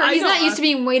favor. He's not used to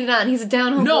being waited on. He's a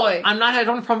down-home boy. I don't have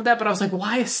a problem with that, but I was like,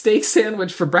 why a steak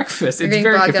sandwich for breakfast? It's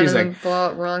very confusing.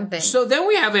 Wrong thing. So then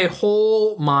we have a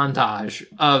whole montage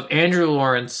of Andrew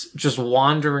Lawrence just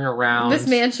wandering around this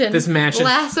mansion,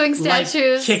 lassoing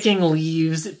statues, kicking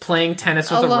leaves, playing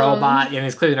tennis with a robot. And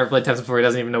he's clearly never played tennis before. He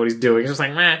doesn't even know what he's doing. He's just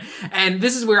like, meh. And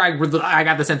this is where I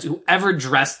got the sense whoever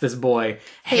dressed this boy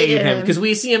hated him, because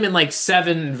we see him in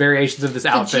 7 variations of this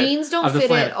outfit. The jeans don't fit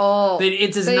at all.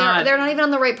 They're not even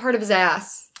on the right part of his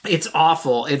ass. It's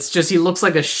awful. It's just, he looks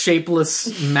like a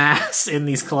shapeless mass in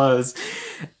these clothes.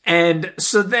 And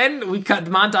so then the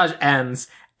montage ends,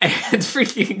 and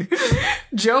freaking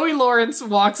Joey Lawrence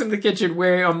walks in the kitchen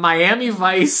wearing a Miami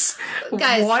Vice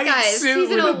white suit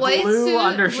he's in with a white blue suit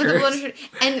undershirt. with a blue undershirt.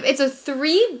 And it's a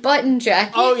 3-button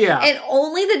jacket. Oh, yeah. And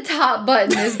only the top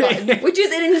button is buttoned, which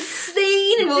is an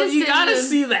insane decision. You gotta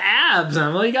see the abs,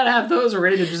 Emma. You gotta have those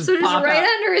ready to just so just pop right out.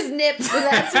 under his nips, so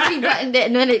that's where he buttoned it,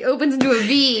 and then it opens into a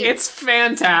V. It's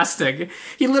fantastic.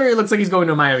 He literally looks like he's going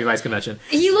to a Miami Vice convention.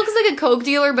 He looks like a Coke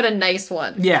dealer, but a nice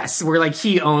one. Yes, where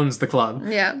he owns the club.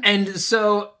 Yeah. And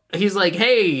so he's like,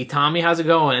 hey, Tommy, how's it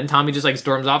going? And Tommy just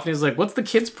storms off, and he's like, what's the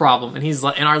kid's problem? And he's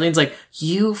like, and Arlene's like,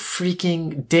 you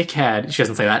freaking dickhead. She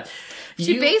doesn't say that.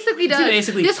 She basically does.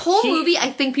 This whole movie,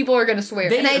 I think people are going to swear.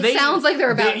 It sounds like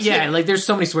they're about to. Yeah, there's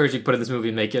so many swears you can put in this movie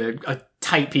and make it a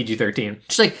tight PG-13.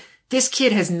 She's like, this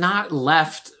kid has not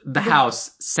left the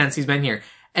house since he's been here.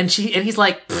 And he's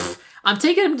like, I'm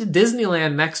taking him to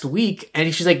Disneyland next week.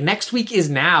 And she's like, next week is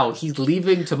now. He's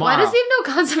leaving tomorrow. Why does he have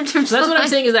no concept of time? So that's what I'm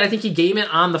saying, is that I think he gave it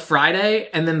on the Friday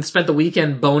and then spent the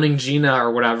weekend boning Gina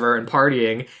or whatever and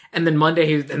partying. And then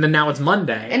now it's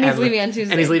Monday. And he's leaving on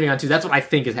Tuesday. That's what I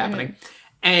think is happening. Mm-hmm.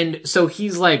 And so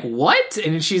he's like, what?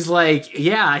 And she's like,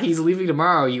 yeah, he's leaving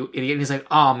tomorrow, you idiot. And he's like,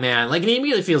 oh man. And he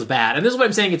immediately feels bad. And this is what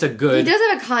I'm saying, it's a good... He does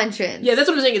have a conscience. Yeah, that's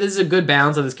what I'm saying. This is a good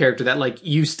balance of this character that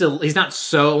he's not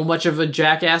so much of a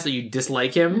jackass that you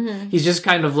dislike him. Mm-hmm. He's just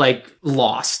kind of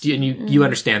lost. And you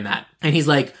understand that. And he's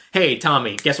like, hey,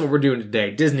 Tommy, guess what we're doing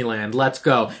today? Disneyland, let's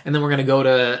go. And then we're going to go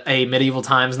to a Medieval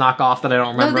Times knockoff that I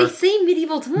don't remember. No, they say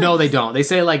medieval times. No, they don't. They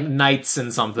say like Knights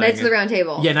and something. Knights of the Round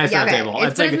Table. Yeah, Knights of the Round okay. Table.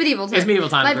 It's medieval times. It's medieval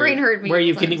times. My brain heard medieval where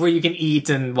you times. can eat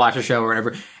and watch a show or whatever.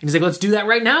 And he's like, let's do that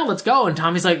right now. Let's go. And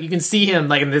Tommy's like, you can see him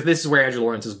like, and this is where Andrew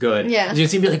Lawrence is good. Yeah. And you can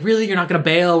see him be like, really, you're not going to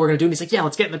bail? We're going to do it. And he's like, yeah,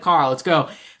 let's get in the car. Let's go.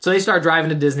 So they start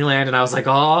driving to Disneyland, and I was like,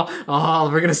 oh,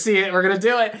 we're gonna see it, we're gonna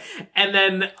do it. And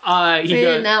then They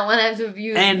did not want to have to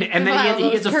abuse. and then he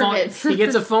gets a phone. He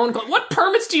gets a phone call. What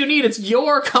permits do you need? It's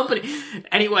your company.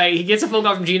 Anyway, he gets a phone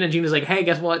call from Gina, and Gina's like, hey,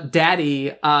 guess what?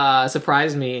 Daddy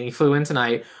surprised me, and he flew in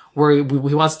tonight. Where he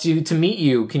wants to meet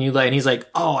you. Can you and he's like,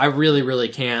 oh, I really, really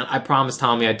can't. I promised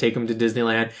Tommy I'd take him to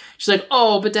Disneyland. She's like,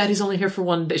 oh, but Daddy's only here for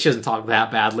one day. She doesn't talk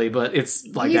that badly, but it's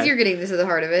like You're getting this to the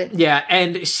heart of it. yeah,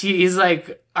 and he's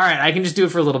like, all right, I can just do it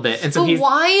for a little bit. And so But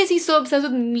why is he so obsessed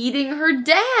with meeting her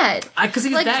dad? because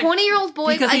he's Like that 20-year-old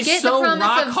boys, because I he's get so the promise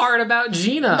rock of hard about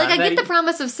Gina. like I that get the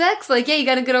promise of sex. Like, yeah, you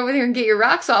got to get over there and get your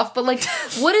rocks off. But like,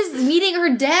 what is meeting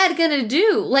her dad gonna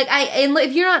do? Like,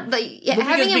 if you're not like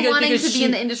having him wanting to be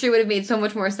in the industry would have made so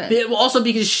much more sense. Well, also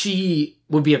because she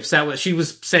would be upset with. She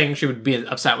was saying she would be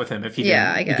upset with him if he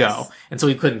Yeah, didn't I guess. go, and so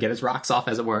he couldn't get his rocks off,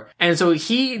 as it were. And so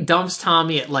he dumps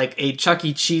Tommy at like a Chuck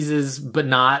E. Cheese's, but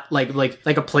not like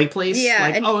a play place. Yeah,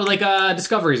 like and- like a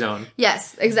Discovery Zone,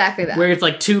 Yes, exactly that. where it's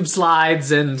like tube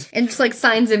slides and just like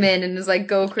signs him in and is like,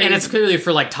 go crazy. And it's clearly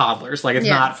for like toddlers, like it's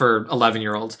Yeah. not for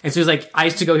 11-year-olds. And so he's like, I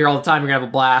used to go here all the time. We're gonna have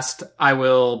a blast. I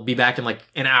will be back in like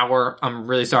an hour. I'm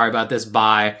really sorry about this.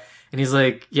 Bye. And he's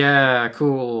like, yeah,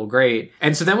 cool, great.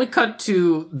 And so then we cut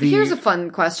to the. Here's a fun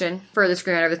question for the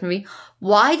screenwriter of this movie.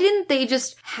 Why didn't they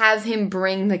just have him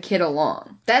bring the kid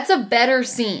along? That's a better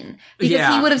scene. Because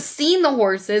Yeah. he would have seen the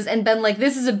horses and been like,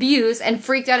 this is abuse, and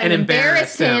freaked out and, And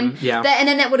embarrassed him. Yeah. And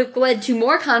then that would have led to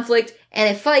more conflict and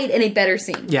a fight and a better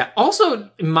scene. Yeah. Also,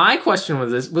 my question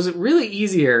was this: was it really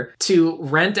easier to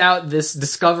rent out this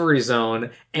Discovery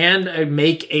Zone and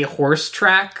make a horse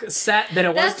track set than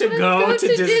it was That's to what go to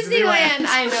Disneyland?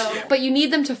 I know. But you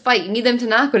need them to fight. You need them to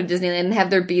not go to Disneyland and have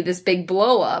there be this big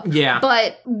blow up. Yeah.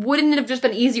 But wouldn't it have just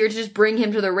been easier to just bring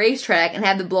him to the racetrack and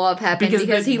have the blow up happen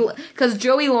because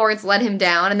Joey Lawrence let him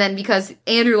down, and then because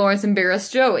Andrew Lawrence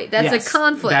embarrassed Joey? That's Yes. a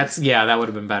conflict. That would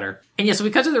have been better. And yeah, so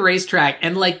we cut to the racetrack,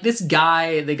 and like this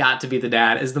guy they got to be the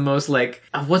dad is the most like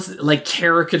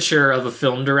caricature of a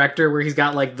film director, where he's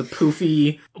got like the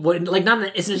poofy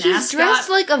is it an He's ascot? dressed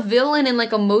like a villain in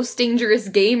like a Most Dangerous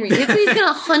Game. It's like he's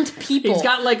gonna hunt people. He's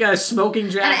got like a smoking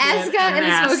jacket, ascot and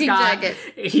a smoking jacket.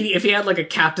 If he had like a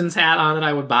captain's hat on it,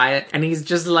 I would buy it. And he's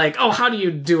just like, oh, how do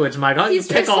you do it, Michael? How do you He's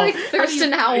pick just all? like how do you-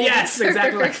 Thurston Howell. Yes,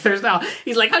 exactly like Thurston Howell.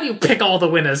 He's like, how do you pick all the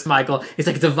winners, Michael? He's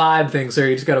like, it's a vibe thing, sir.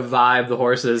 You just gotta vibe the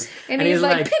horses. and he's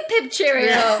like, pip pip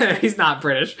cheerio. He's not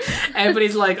British. But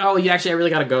he's like, oh, I really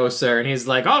gotta go, sir. And he's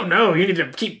like, oh no, you need to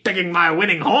keep picking my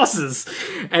winning horses.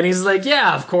 And he's like,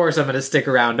 yeah, of course I'm gonna stick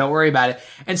around. Don't worry about it.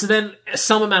 And so then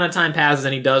some amount of time passes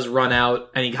and he does run out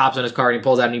and he hops on his car and he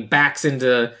pulls out and he backs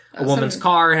into a woman's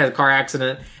car, has a car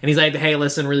accident. And he's like, hey,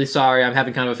 listen, really sorry. I'm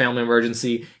having kind of a family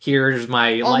emergency. Here's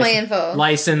my, All my info.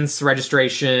 license,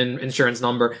 registration, insurance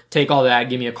number. Take all that.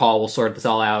 Give me a call. We'll sort this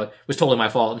all out. It was totally my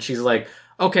fault. And she's like,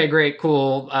 okay, great,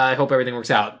 cool. I hope everything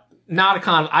works out. Not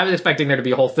a I was expecting there to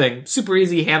be a whole thing. Super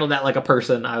easy. He handled that like a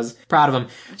person. I was proud of him.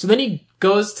 So then he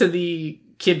goes to the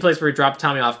kid place where he dropped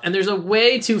Tommy off, and there's a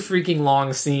way too freaking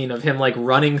long scene of him like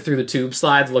running through the tube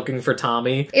slides looking for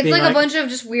Tommy. It's being like a bunch of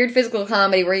just weird physical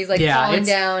comedy where he's like falling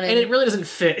down. And it really doesn't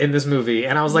fit in this movie.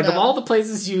 And I was like, No. of all the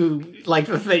places you like,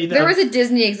 there was a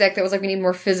Disney exec that was like, we need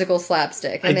more physical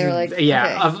slapstick. And they were like,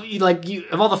 yeah, okay.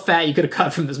 of all the fat you could have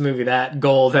cut from this movie, that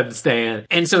gold had to stay in.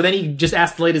 And so then he just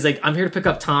asked the ladies, like, I'm here to pick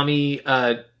up Tommy,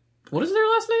 what is their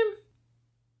last name?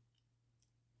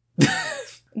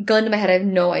 Gun to my head, I have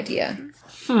no idea.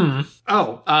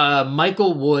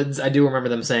 Michael Woods, I do remember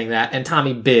them saying that, and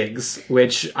Tommy Biggs,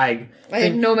 which I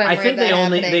have no memory I think of that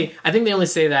happening. I think they only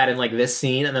say that in like this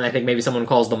scene, and then I think maybe someone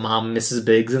calls the mom Mrs.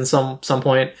 Biggs in some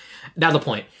point. Not the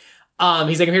point.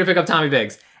 He's like, I'm here to pick up Tommy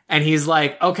Biggs. And he's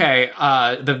like, okay,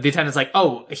 the attendant's like,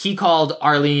 oh, he called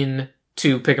Arlene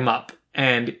to pick him up.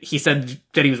 And he said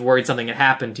that he was worried something had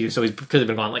happened to you, so he could have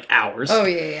been gone like hours. Oh,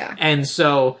 yeah. And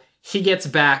so he gets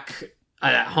back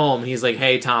at home. He's like,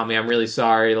 hey, Tommy, I'm really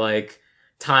sorry. Like,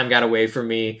 time got away from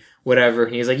me, whatever.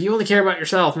 And he's like, you only care about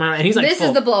yourself, man. And he's like, This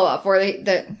is the blow up where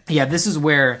yeah, this is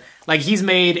where, like, he's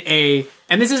made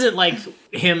and this isn't like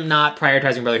him not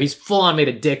prioritizing brother. He's full on made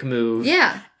a dick move.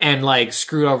 Yeah. And like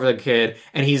screwed over the kid.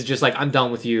 And he's just like, I'm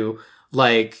done with you.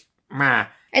 Like, meh.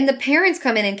 And the parents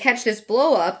come in and catch this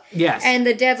blow up. Yes. And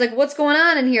the dad's like, what's going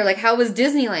on in here? Like, how was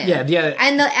Disneyland? Yeah.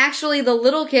 And the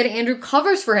little kid, Andrew,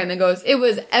 covers for him and goes, it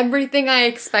was everything I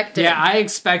expected. Yeah, I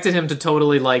expected him to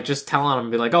totally, like, just tell on him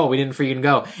and be like, oh, we didn't freaking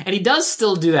go. And he does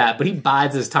still do that, but he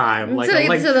bides his time. Like,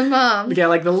 to the mom. Yeah,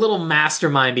 like the little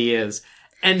mastermind he is.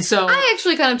 And so... I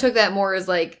actually kind of took that more as,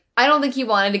 like, I don't think he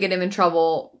wanted to get him in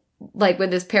trouble, like,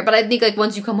 with his parent. But I think, like,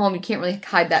 once you come home, you can't really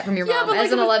hide that from your mom. but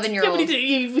As an 11-year-old. Yeah, but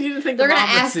he didn't think they're the going mom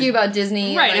to would ask see- you about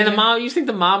Disney. Right, and the like, mom... You think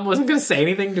the mom wasn't going to say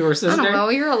anything to her sister? I don't know,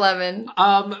 you're 11.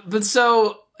 But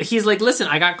so... He's like, listen,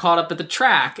 I got caught up at the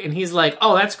track. And he's like,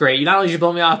 oh, that's great. You not only did you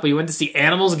blow me off, but you went to see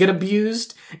animals get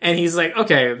abused. And he's like,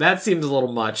 okay, that seems a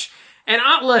little much. And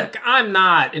look, I'm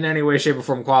not in any way, shape, or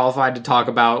form qualified to talk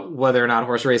about whether or not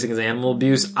horse racing is animal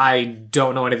abuse. I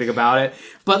don't know anything about it.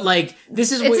 But, like,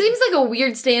 this is It seems like a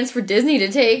weird stance for Disney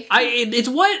to take.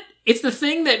 It's the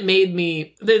thing that made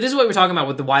me... This is what we're talking about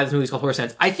with why this movie's called Horse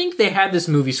Sense. I think they had this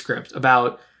movie script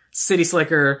about City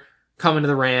Slicker coming to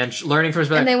the ranch, learning from his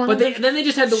brother. And then they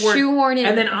just had the word shoehorn in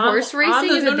and then horse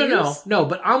racing is abuse? No.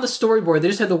 But on the storyboard, they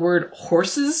just had the word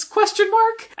horses ?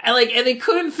 And they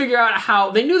couldn't figure out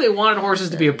how. They knew they wanted horses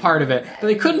to be a part of it, but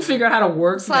they couldn't figure out how to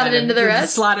work Slot that it into the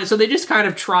rest? Slot it. So they just kind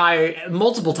of try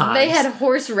multiple times. They had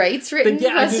horse rights written,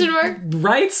 question mark?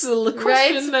 Rights?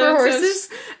 Rights for horses?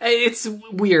 It's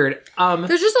weird.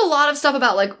 There's just a lot of stuff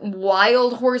about, like,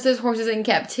 wild horses in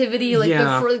captivity, like,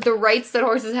 the rights that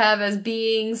horses have as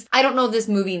beings. I don't know if this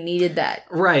movie needed that.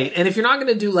 Right, and if you're not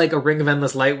going to do, like, a Ring of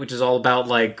Endless Light, which is all about,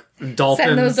 like, dolphins...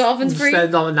 Setting those dolphins free?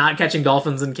 Not catching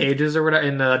dolphins in cages or whatever,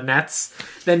 in nets,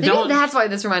 then Maybe don't... that's why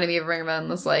this reminded me of Ring of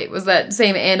Endless Light, was that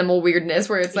same animal weirdness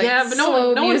where it's, like, yeah, but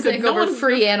slow music over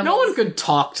free animals. No one could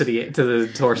talk to the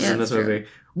horses in this that's true. movie.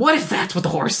 What if that's what the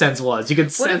horse sense was? You could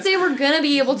What sense... if they were gonna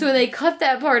be able to and they cut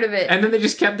that part of it? And then they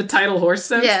just kept the title horse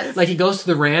sense? Yes. Like, he goes to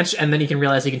the ranch, and then he can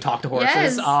realize he can talk to horses?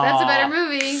 Yes, that's a better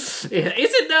movie. Is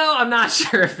it, though? I'm not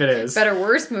sure if it is. Better,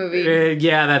 worse movie.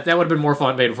 Yeah, that would have been more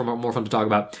fun to talk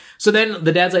about. So then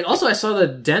the dad's like, also, I saw the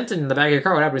dent in the back of your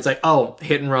car. What happened? He's like, oh,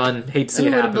 hit and run. Hate to see it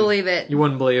You happen. wouldn't believe it. You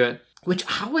wouldn't believe it. Which,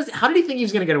 how did he think he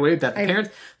was going to get away with that?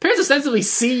 Parents ostensibly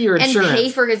see your And insurance.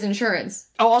 pay for his insurance.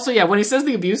 Oh, also, yeah, when he says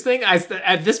the abuse thing,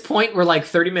 at this point, we're like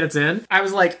 30 minutes in, I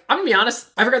was like, I'm gonna be honest,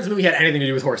 I forgot this movie had anything to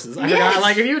do with horses. I forgot,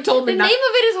 like, if you had told me The name of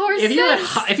it is Horse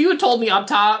Sense. if you had told me up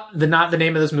top not the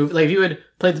name of this movie, like, if you had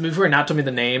played the movie before and not told me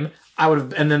the name, I would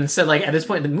have, and then said, like, at this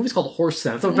point, the movie's called Horse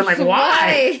Sense. I would have been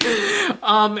like,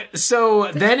 why?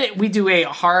 So then we do a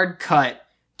hard cut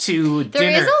to There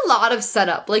dinner. is a lot of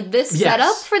setup. Like, this Yes.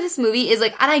 setup for this movie is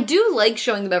like, and I do like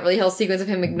showing the Beverly Hills sequence of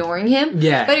him ignoring him.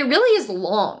 Yeah. But it really is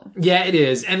long. Yeah, it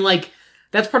is. And, like,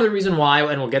 that's part of the reason why,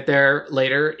 and we'll get there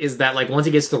later, is that, like, once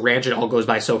he gets to the ranch, it all goes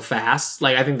by so fast.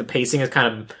 Like, I think the pacing is kind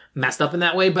of messed up in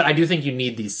that way, but I do think you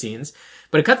need these scenes.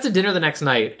 But it cuts to dinner the next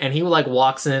night, and he, like,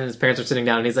 walks in, and his parents are sitting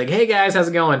down, and he's like, hey, guys, how's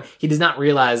it going? He does not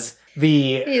realize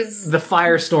the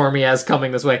firestorm he has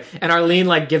coming this way. And Arlene,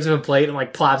 like, gives him a plate and,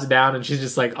 like, plops it down, and she's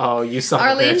just like, oh, you son of a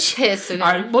Arlene's bitch. pissed at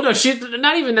him. Well, no, she's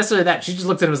not even necessarily that. She just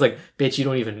looks at him and was like, bitch, you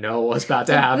don't even know what's about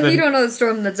to happen. You don't know the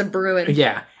storm that's a brewing.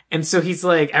 Yeah. And so he's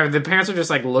like, the parents are just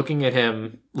like looking at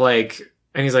him like,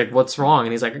 and he's like, what's wrong?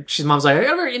 And he's like, mom's like, I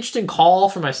got a very interesting call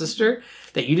from my sister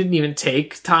that you didn't even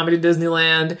take Tommy to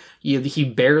Disneyland. He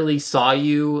barely saw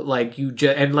you. Like,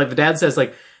 and like the dad says,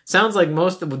 like, sounds like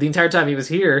the entire time he was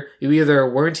here, you either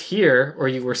weren't here or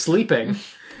you were sleeping.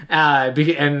 Or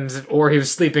he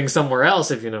was sleeping somewhere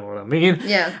else, if you know what I mean.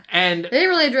 Yeah. And They didn't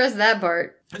really address that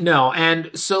part. no,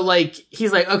 and so like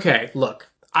he's like, okay,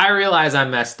 look, I realize I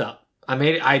messed up.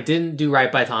 I didn't do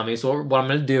right by Tommy, so what I'm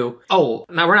gonna do... Oh,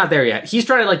 now we're not there yet. He's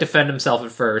trying to, like, defend himself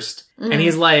at first. Mm-hmm. And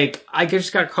he's like, I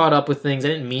just got caught up with things. I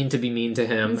didn't mean to be mean to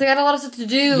him. He's like, I got a lot of stuff to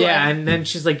do. Yeah, and then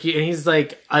she's like, and he's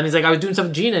like, I was doing stuff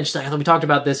with Gina, and she's like, I thought we talked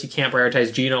about this. You can't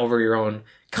prioritize Gina over your own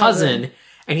cousin. Mm-hmm.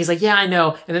 And he's like, yeah, I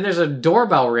know. And then there's a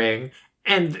doorbell ring.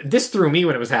 And this threw me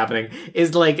when it was happening.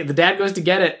 Is like, the dad goes to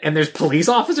get it, and there's police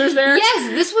officers there.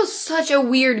 Yes, this was such a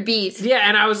weird beat. Yeah,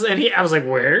 and I was like,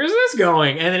 where is this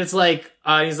going? And then it's like,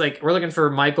 he's like, we're looking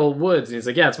for Michael Woods. And he's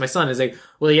like, yeah, it's my son. He's like,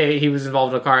 well, yeah, he was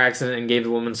involved in a car accident and gave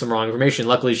the woman some wrong information.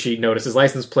 Luckily, she noticed his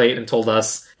license plate and told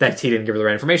us that he didn't give her the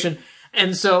right information.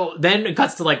 And so then it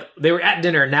cuts to like, they were at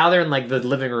dinner, now they're in like the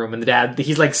living room, and the dad,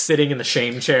 he's like sitting in the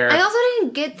shame chair. I also didn't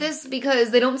didn't get this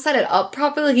because they don't set it up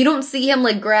properly. Like, you don't see him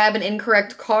like grab an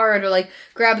incorrect card or like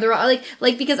grab the wrong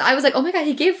like because I was like, oh my god,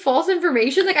 he gave false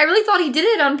information. Like I really thought he did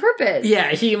it on purpose.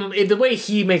 Yeah, the way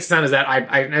he makes it sound is that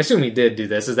I assume he did do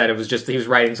this, is that it was just he was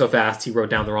writing so fast he wrote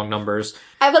down the wrong numbers.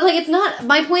 But like it's not.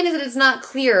 My point is that it's not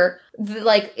clear.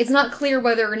 Like it's not clear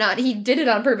whether or not he did it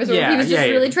on purpose or if he was just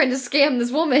really trying to scam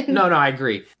this woman. No, I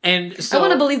agree. And so I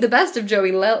want to believe the best of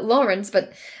Joey Lawrence,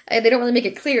 but they don't really make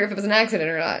it clear if it was an accident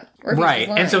or not. Or if he's right, just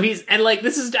lying. and so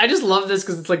this is. I just love this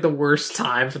because it's like the worst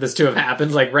time for this to have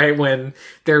happened. Like right when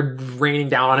they're raining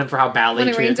down on him for how badly when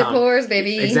he it treated rains, it Tom. pours,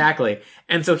 baby. Exactly,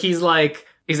 and so he's like,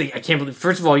 I can't believe.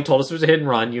 First of all, you told us it was a hit and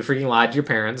run. You freaking lied to your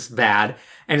parents. Bad.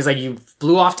 And he's like, you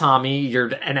blew off Tommy. You're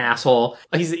an asshole.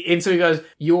 And so he goes,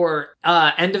 your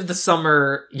end of the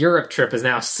summer Europe trip is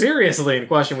now seriously in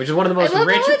question, which is one of the most I love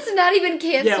rich. how it's not even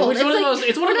canceled. Yeah, which is one of the most.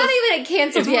 It's one we're of the not most, even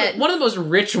canceled yet. One of the most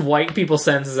rich white people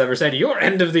sentences ever said. Your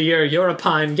end of the year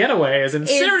European getaway is in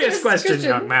serious question,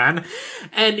 young man.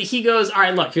 And he goes, all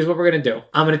right, look, here's what we're gonna do.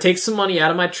 I'm gonna take some money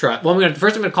out of my trust. Well, I'm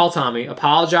gonna call Tommy,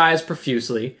 apologize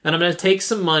profusely, and I'm gonna take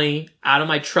some money out of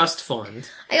my trust fund.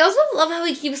 I also love how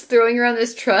he keeps throwing around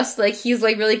this trust like he's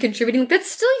like really contributing. Like, that's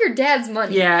still your dad's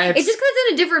money. Yeah, it's just because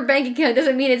it's in a different bank account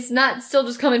doesn't mean it's not still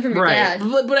just coming from your dad.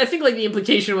 But I think like the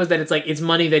implication was that it's like it's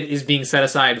money that is being set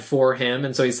aside for him,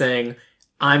 and so he's saying,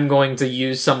 I'm going to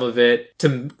use some of it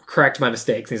to correct my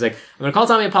mistakes. And he's like, I'm going to call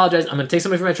Tommy, apologize. I'm going to take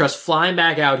somebody from my trust, flying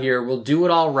back out here. We'll do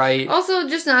it all right. Also,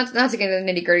 just not to get into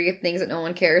the nitty gritty of things that no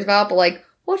one cares about, but like,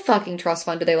 what fucking trust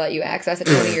fund do they let you access at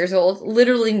 20 years old?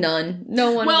 Literally none.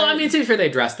 No one. Well, I mean, to be fair, they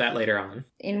addressed that later on.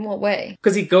 In what way?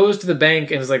 Because he goes to the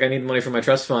bank and is like, I need money for my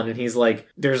trust fund. And he's like,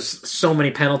 there's so many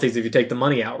penalties if you take the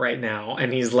money out right now.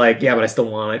 And he's like, yeah, but I still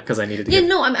want it because I needed to get...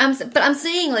 No, but I'm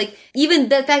saying, like, even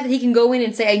the fact that he can go in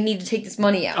and say, I need to take this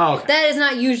money out. Oh, okay. That is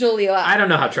not usually allowed. I don't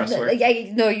know how trusts work.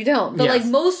 No, you don't. But, like,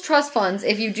 most trust funds,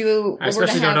 if you do... I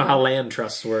especially don't know how land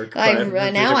trusts work. Now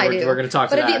I do. We're going to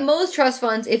talk about that. Most trust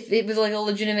funds, if it was, like, a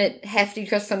legitimate, hefty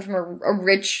trust fund from a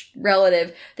rich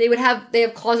relative, they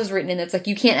have clauses written in that's like,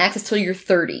 you can't access till you're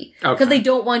 30. Okay. They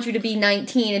don't want you to be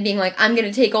 19 and being like, I'm going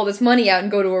to take all this money out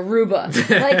and go to Aruba.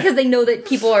 Like, because they know that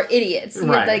people are idiots.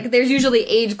 Right. Like, there's usually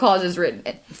age clauses written.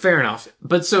 Fair enough.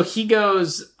 But so he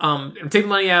goes, take the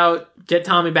money out, get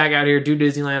Tommy back out here, do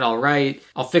Disneyland, all right.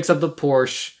 I'll fix up the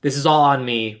Porsche. This is all on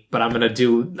me, but I'm gonna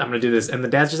do this. And the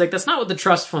dad's just like, that's not what the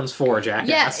trust fund's for,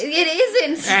 jackass. Yeah,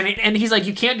 it isn't. And he's like,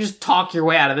 you can't just talk your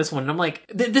way out of this one. And I'm like,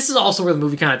 this is also where the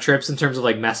movie kind of trips in terms of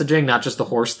like messaging, not just the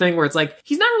horse thing, where it's like,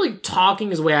 he's not really talking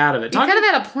his way out of it. He kind of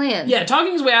had a plan. Yeah,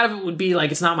 talking his way out of it would be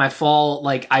like, it's not my fault,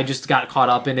 like, I just got caught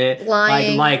up in it.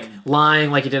 Lying. Like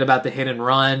lying like he did about the hit and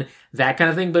run, that kind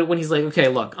of thing. But when he's like, okay,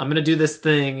 look, I'm gonna do this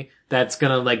thing that's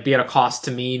gonna, like, be at a cost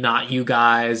to me, not you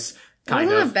guys. It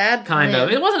wasn't a bad plan.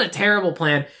 It wasn't a terrible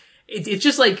plan. It's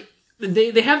just like,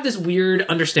 they have this weird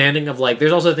understanding of, like,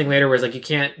 there's also a thing later where it's like, you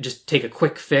can't just take a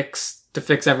quick fix to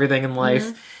fix everything in life.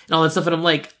 And all that stuff. And I'm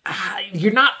like,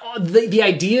 you're not, the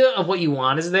idea of what you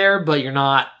want is there, but you're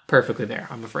not perfectly there,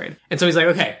 I'm afraid. And so he's like,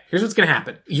 okay, here's what's gonna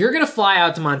happen. You're gonna fly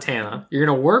out to Montana. You're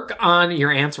gonna work on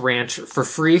your aunt's ranch for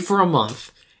free for a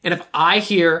month. And if I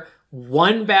hear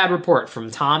one bad report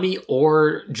from Tommy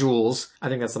or Jules, I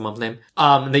think that's the mom's name,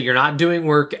 that you're not doing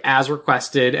work as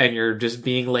requested and you're just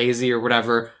being lazy or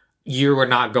whatever, you are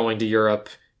not going to Europe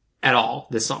at all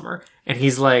this summer. And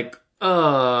he's like,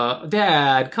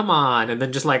 Dad, come on. And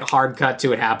then just like hard cut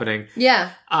to it happening.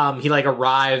 Yeah. He like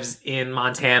arrives in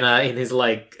Montana in his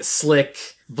like slick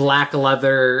black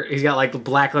leather. He's got like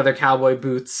black leather cowboy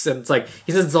boots, and it's like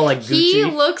he says it's all like Gucci. He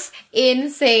looks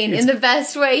insane in the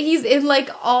best way. He's in like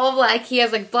all black. He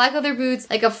has like black leather boots,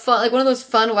 like a fun, like one of those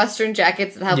fun Western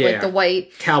jackets that have like the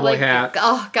white cowboy hat.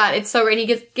 Oh god, it's so great. And he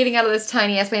gets getting out of this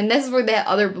tiny ass man. This is where the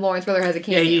other Lawrence brother has a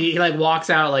cameo. Yeah, he like walks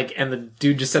out like, and the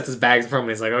dude just sets his bags in front of him.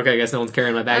 He's like, okay, I guess no one's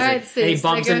carrying my bags. Right, and he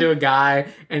bumps into a guy,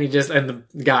 and the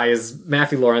guy is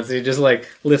Matthew Lawrence, and he just like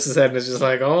lifts his head and is just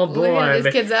like, oh boy, look at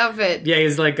this kid's outfit. Yeah,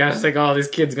 he's like, gosh, like, oh, this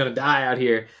kid's gonna die out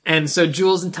here. And so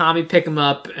Jules and Tommy pick him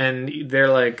up, and they're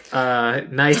like,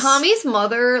 nice. Tommy's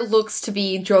mother looks to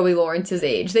be Joey Lawrence's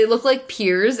age. They look like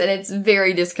peers, and it's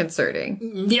very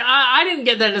disconcerting. Yeah, I didn't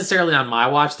get that necessarily on my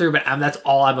watch through, but that's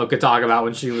all Emma could talk about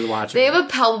when she was watching. They have a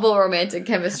palpable romantic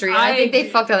chemistry, and I think they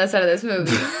fucked on the set of this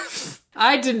movie.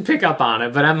 I didn't pick up on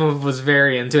it, but Emma was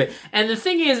very into it. And the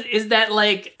thing is that,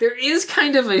 like, there is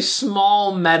kind of a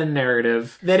small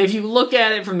meta-narrative that if you look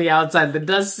at it from the outside, that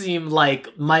does seem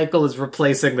like Michael is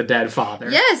replacing the dead father.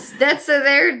 Yes, that's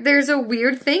there's a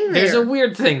weird thing there. There's a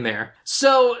weird thing there.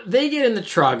 So they get in the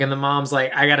truck and the mom's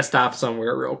like, I gotta stop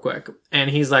somewhere real quick. And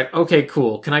he's like, okay,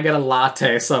 cool. Can I get a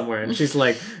latte somewhere? And she's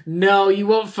like, no, you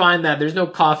won't find that. There's no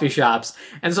coffee shops.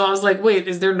 And so I was like, wait,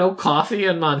 is there no coffee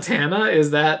in Montana?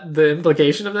 Is that the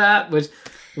implication of that? Which,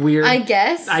 weird. I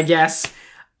guess.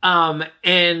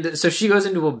 And so she goes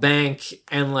into a bank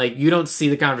and, like, you don't see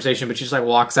the conversation, but she just, like,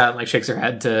 walks out and, like, shakes her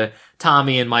head to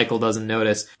Tommy, and Michael doesn't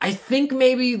notice. I think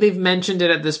maybe they've mentioned it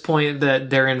at this point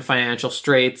that they're in financial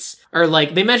straits. Or,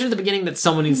 like, they mentioned at the beginning that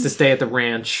someone needs to stay at the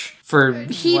ranch for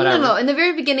whatever. No. In the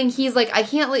very beginning, he's like, I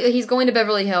can't leave. He's going to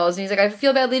Beverly Hills, and he's like, I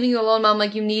feel bad leaving you alone, Mom.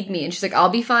 Like, you need me. And she's like, I'll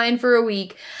be fine for a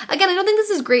week. Again, I don't think this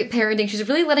is great parenting. She's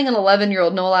really letting an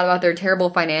 11-year-old know a lot about their terrible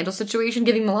financial situation,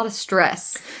 giving him a lot of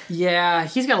stress. Yeah,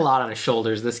 he's got a lot on his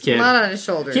shoulders, this kid. A lot on his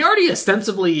shoulders. He already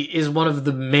ostensibly is one of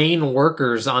the main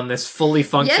workers on this fully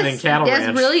functioning cattle ranch.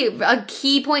 That's really a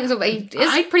key point. So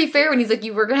it's pretty fair when he's like,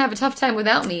 you were going to have a tough time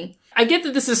without me. I get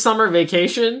that this is summer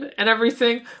vacation and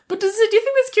everything, but do you think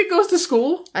this kid goes to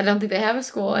school? I don't think they have a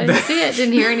school. I didn't see it.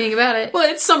 Didn't hear anything about it. Well,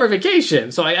 it's summer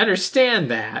vacation, so I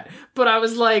understand that. But I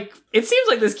was like, it seems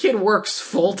like this kid works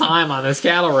full time on this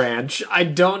cattle ranch. I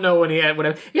don't know when he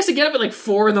has to get up at like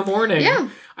 4 a.m. Yeah.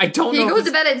 I don't know. He goes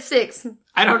to bed at 6.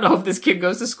 I don't know if this kid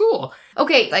goes to school.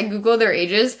 Okay, I Googled their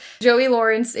ages. Joey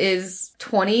Lawrence is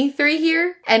 23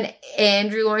 here, and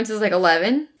Andrew Lawrence is like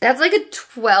 11. That's like a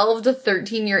 12 to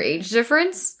 13 year age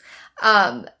difference,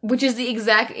 which is the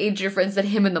exact age difference that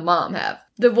him and the mom have.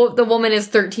 The woman is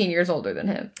 13 years older than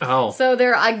him. Oh. So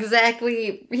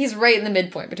he's right in the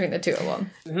midpoint between the two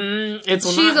of them.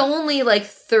 She's only like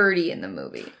 30 in the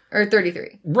movie. Or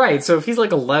 33. Right, so if he's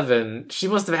like 11, she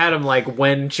must have had him like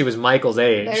when she was Michael's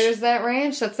age. There's that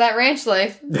ranch. That's that ranch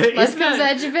life. Life comes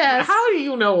at you fast. How do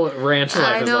you know what ranch life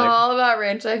is like? I know all about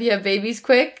ranch life. You have babies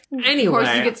quick. Anyway.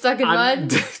 Horses get stuck in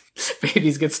mud.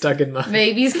 Babies get stuck in mud.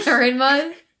 Babies are in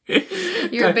mud.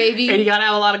 You're a baby. And you gotta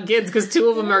have a lot of kids because 2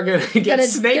 of them are gonna get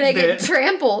snake bit. Get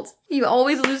trampled. You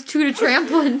always lose 2 to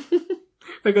trampling.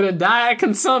 They're gonna die of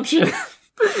consumption.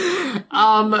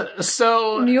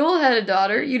 So Mule had a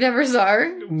daughter. You never saw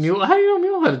her. Mule? How do you know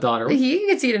Mule had a daughter? You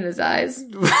could see it in his eyes.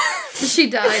 She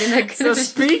died in that. So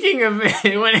speaking of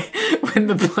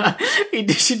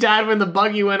she died when the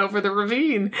buggy went over the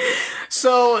ravine.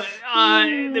 So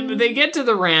they get to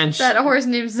the ranch. That horse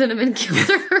named Cinnamon killed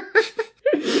her.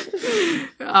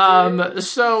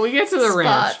 So we get to the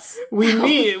ranch. We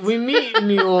meet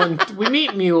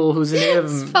Mule, who's a native.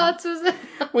 Spots was it?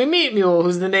 We meet Mule,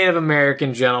 who's the Native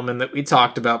American gentleman that we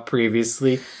talked about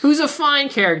previously, who's a fine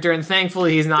character, and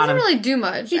thankfully he's not. Doesn't really do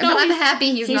much. I'm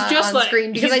happy he's not just on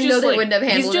screen because I know they wouldn't have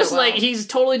handled it well. He's just like he's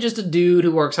totally just a dude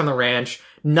who works on the ranch.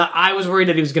 I was worried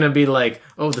that he was going to be like,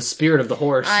 oh, the spirit of the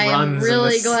horse runs. I'm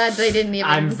really glad they didn't even.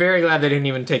 I'm very glad they didn't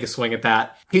even take a swing at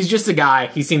that. He's just a guy.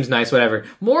 He seems nice, whatever.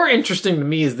 More interesting to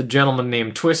me is the gentleman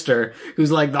named Twister,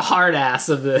 who's like the hard ass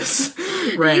of this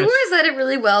ranch. You said it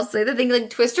really well. Say the thing,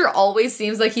 like, Twister always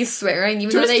seems like he's swearing,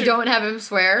 even though they don't have him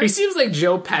swear. He seems like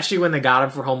Joe Pesci when they got him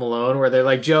for Home Alone, where they're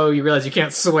like, Joe, you realize you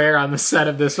can't swear on the set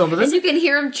of this film. But and you can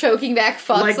hear him choking back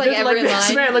fucks every line.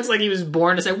 This man looks like he was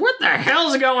born to say, what the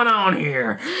hell's going on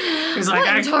here? He's like,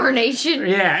 what tarnation?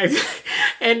 Yeah.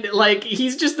 And, like,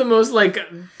 he's just the most, like,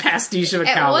 pastiche of a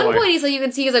cowboy. At one point, he's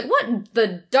like, what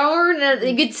the darn? And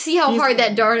you can see how hard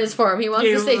that darn is for him. He wants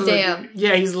to say damn.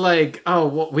 Yeah, he's like, oh,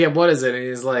 what is it? And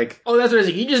he's like, oh, that's what it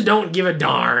is. You just don't give a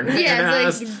darn. Yeah,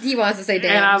 it's like, he wants to say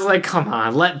damn. And I was like, come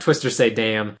on, let Twister say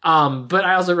damn. But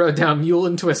I also wrote down Mule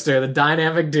and Twister, the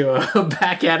dynamic duo,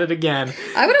 back at it again.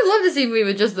 I would have loved to see a movie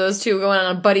with just those two going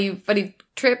on a buddy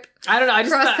trip. I don't know. I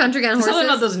just cross country on horses. Something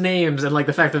about those names and like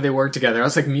the fact that they work together. I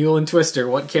was like, Mule and Twister,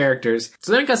 what characters?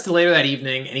 So then it cuts to later that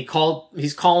evening, and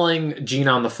he's calling Gina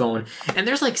on the phone, and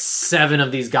there's like 7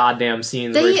 of these goddamn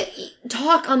scenes. They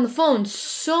talk on the phone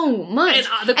so much,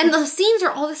 and the scenes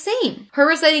are all the same. Her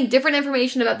reciting different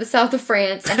information about the south of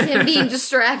France, and him being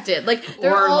distracted. Like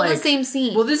they're all the same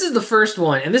scene. Well, this is the first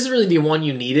one, and this is really the one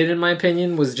you needed, in my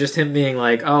opinion, was just him being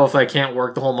like, "Oh, if I can't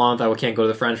work the whole month, I can't go to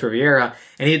the French Riviera."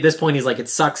 And at this point, he's like, "It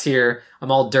sucks here.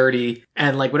 I'm all dirty,"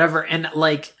 and like whatever. And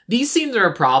like these scenes are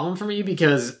a problem for me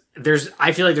because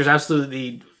I feel like there's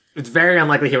absolutely it's very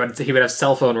unlikely he would have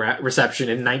cell phone reception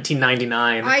in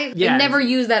 1999. I never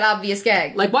use that obvious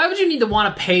gag. Like, why would you need to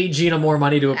want to pay Gina more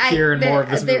money to appear in more of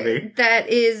this movie? That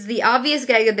is the obvious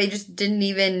gag that they just didn't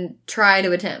even try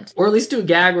to attempt. Or at least do a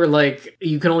gag where, like,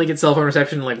 you can only get cell phone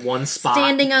reception in, like, one spot.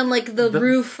 Standing on, like, the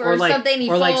roof or like, something, and he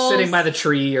or, like, falls. sitting by the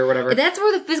tree or whatever. That's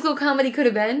where the physical comedy could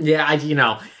have been. Yeah, you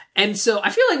know. And so I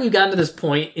feel like we've gotten to this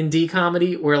point in D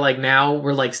comedy where, like, now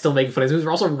we're, like, still making funny movies.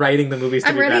 We're also writing the movies to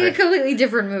I'm be better. writing a completely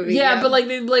different movie. Yeah, but like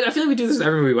I feel like we do this with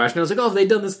every movie we watch. And I was like, oh, if they'd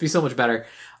done this, it'd be so much better.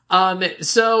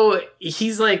 So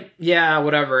he's like, yeah,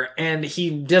 whatever. And he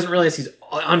doesn't realize he's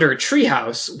under a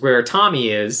treehouse where Tommy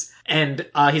is. And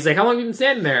he's like, how long have you been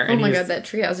standing there? Oh And my god, that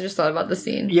treehouse! I just thought about the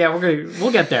scene. yeah,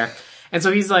 we'll get there. And so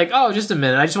he's like, oh, just a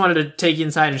minute. I just wanted to take you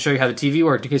inside and show you how the TV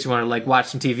worked in case you want to, like, watch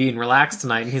some TV and relax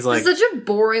tonight. And he's like... It's such a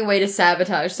boring way to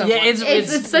sabotage someone. Yeah,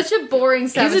 it's such a boring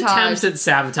sabotage. His attempts at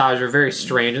sabotage are very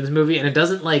strange in this movie, and it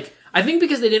doesn't, like... I think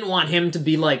because they didn't want him to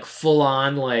be, like,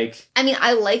 full-on, like... I mean,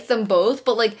 I like them both,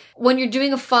 but, like, when you're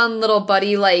doing a fun little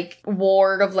buddy, like,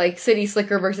 war of, like, City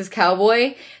Slicker versus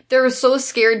Cowboy, they're so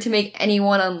scared to make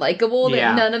anyone unlikable that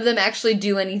Yeah. none of them actually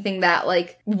do anything that,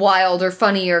 like, wild or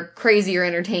funny or crazy or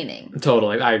entertaining.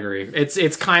 Totally, I agree.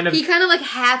 It's kind of... He kind of, like,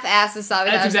 half-asses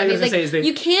sabotage. That's exactly He's what I was like, gonna say, is they-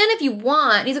 you can if you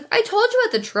want. And he's like, I told you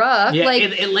at the truck. Yeah, like,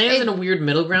 it lands in a weird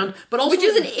middle ground, but also... which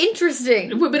isn't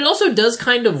interesting. But it also does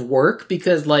kind of work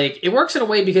because, like, it works in a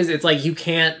way because it's like you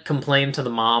can't complain to the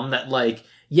mom that, like,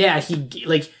 yeah, he,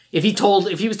 like, if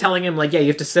he was telling him, like, yeah, you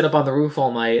have to sit up on the roof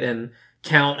all night and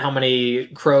count how many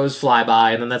crows fly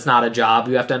by, and then that's not a job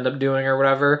you have to end up doing or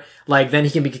whatever, like, then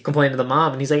he can be complaining to the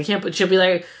mom, and he's like, she'll be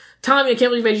like, Tommy, I can't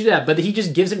believe you made you do that, but he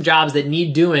just gives him jobs that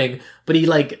need doing, but he,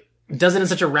 like, does it in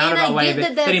such a roundabout way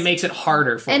that he makes it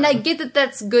harder for him. And I get that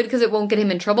that's good because it won't get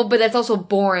him in trouble, but that's also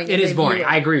boring. It is boring.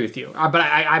 I agree with you. But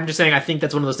I'm just saying I think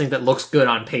that's one of those things that looks good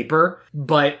on paper,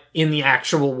 but in the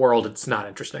actual world, it's not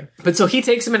interesting. But so he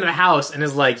takes him into the house and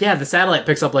is like, yeah, the satellite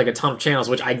picks up like a ton of channels,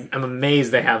 which I'm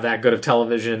amazed they have that good of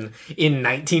television in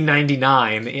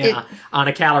 1999 on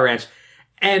a cattle ranch.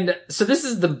 And so this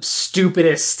is the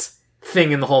stupidest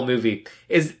thing in the whole movie.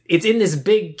 It's in this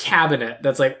big cabinet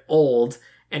that's like old.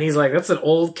 And he's like, that's an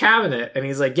old cabinet. And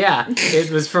he's like, yeah,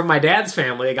 it was from my dad's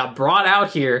family. It got brought out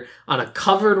here on a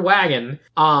covered wagon.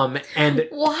 And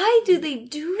why do they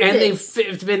do and this?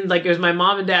 it's been like, it was my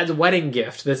mom and dad's wedding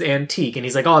gift, this antique. And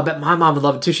he's like, oh, I bet my mom would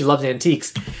love it too. She loves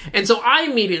antiques. And so I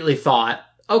immediately thought,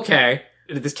 okay,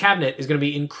 this cabinet is going to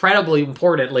be incredibly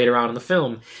important later on in the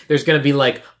film. There's going to be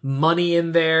like money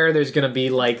in there. There's going to be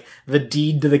like the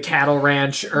deed to the cattle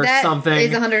ranch or something. That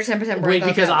is 110% Wait,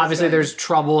 because obviously there's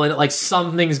trouble and like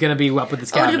something's going to be up with this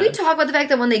cabinet. Oh, did we talk about the fact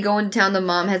that when they go into town, the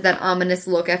mom has that ominous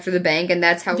look after the bank, and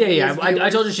that's how? Yeah. I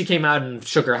told you she came out and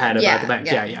shook her head about the bank.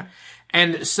 Yeah.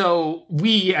 And so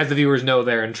we, as the viewers, know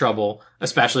they're in trouble,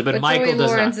 especially. But Michael Joey does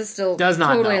Lawrence not. is still does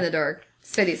not totally know. in the dark.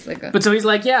 City Slicker. But so he's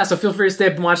like, yeah, so feel free to stay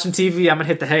up and watch some TV. I'm gonna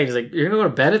hit the hay. He's like, you're gonna go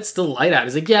to bed? It's still light out.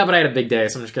 He's like, yeah, but I had a big day,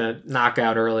 so I'm just gonna knock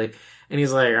out early. And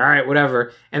he's like, all right,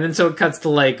 whatever. And then so it cuts to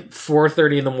like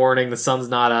 4:30 in the morning. The sun's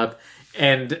not up.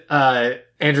 And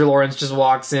Andrew Lawrence just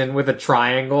walks in with a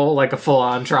triangle, like a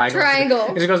full-on triangle.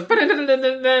 And she goes,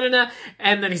 "Ba-da-da-da-da-da-da-da."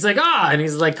 And then he's like, and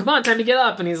he's like, come on, time to get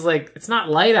up. And he's like, it's not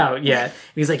light out yet. And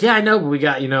he's like, yeah, I know, but we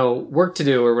got, work to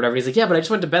do or whatever. He's like, yeah, but I just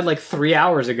went to bed like 3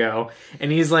 hours ago.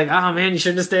 And he's like, oh man, you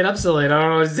shouldn't have stayed up so late. I don't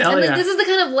know what to tell And you. like, this is the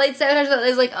kind of light sabotage that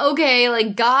is like, okay,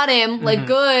 like got him, like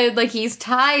good, like he's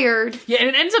tired. Yeah, and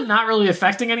it ends up not really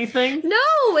affecting anything.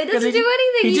 No, it doesn't he- do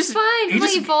anything. he He's just- fine. he Like,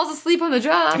 he just- falls asleep on the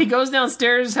job. He goes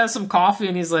downstairs, has some coffee,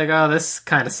 and he's like, oh, this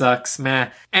kind of sucks, meh.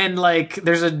 And, like,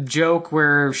 there's a joke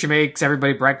where she makes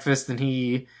everybody breakfast, and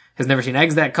he has never seen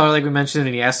eggs that color, like we mentioned,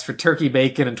 and he asks for turkey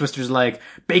bacon, and Twister's like,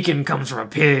 bacon comes from a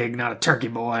pig, not a turkey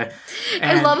boy. I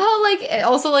And- love how, like,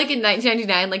 also, like, in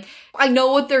 1999, like, I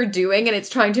know what they're doing, and it's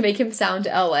trying to make him sound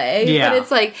LA. Yeah. But it's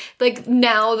like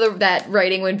now that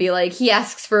writing would be like, he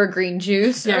asks for a green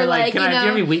juice, Yeah, or like, like, do you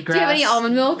have any wheatgrass? do you have any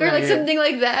almond milk, or Yeah, like yeah. something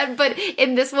like that. But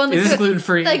in this one, Is this the-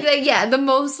 gluten-free? Like, the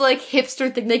most, like,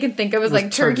 hipster thing they can think of is, like,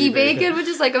 turkey turkey bacon. bacon, which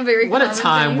is, like, a very What a common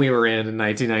time thing. we were in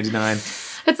 1999.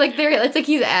 It's like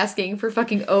he's asking for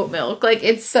fucking oat milk. Like,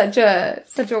 it's such a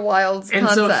wild And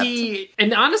concept. so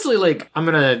and honestly, like, I'm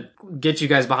gonna get you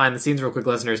guys behind the scenes real quick,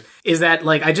 listeners, is that,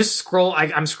 like, I just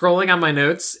I'm scrolling on my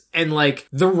notes, and, like,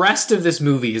 the rest of this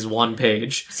movie is one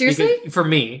page. Seriously? For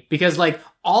me. Because, like,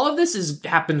 all of this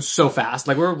happens so fast.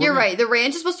 Like, You're right. The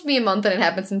ranch is supposed to be a month, and it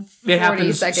happens in 40 it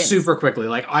happens seconds. super quickly.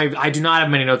 Like, I do not have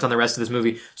many notes on the rest of this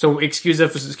movie, so excuse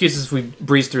us if we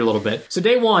breeze through a little bit. So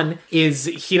day one is,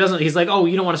 he's like, oh,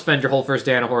 you don't want to spend your whole first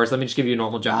day on a horse, let me just give you a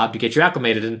normal job to get you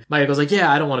acclimated. And Michael's like,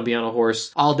 yeah, I don't want to be on a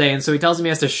horse all day. And so he tells him he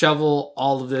has to shovel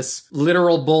all of this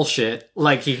literal bullshit.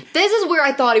 Like, This is where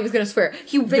I thought he was going to swear.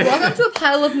 They walk up to a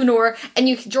pile of manure, and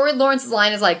Jordan Lawrence's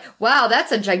line is like, wow,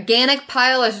 that's a gigantic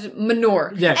pile of manure.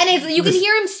 Yeah. And you can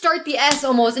hear him start the S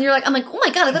almost, and you're like, I'm like, oh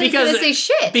my god, I thought he was going to say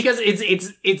shit. Because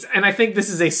it's, and I think this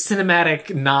is a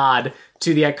cinematic nod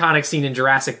to the iconic scene in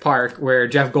Jurassic Park where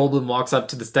Jeff Goldblum walks up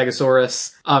to the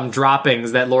Stegosaurus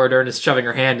droppings that Laura Dern is shoving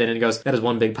her hand in, and he goes, that is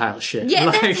one big pile of shit. Yeah,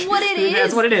 Like, that's what it is.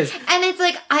 That's what it is. And it's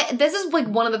like, this is like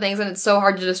one of the things, and it's so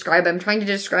hard to describe. I'm trying to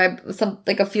describe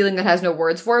like a feeling that has no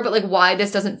words for it, but like why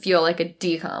this doesn't feel like a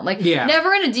decom. Like, Yeah.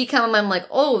 never in a decom I'm like,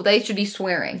 oh, they should be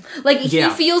swearing. Like, he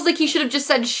feels like he should have just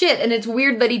said shit, and it's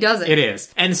weird that he doesn't. It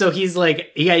is. And so he's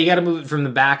like, yeah, you gotta move it from the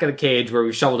back of the cage where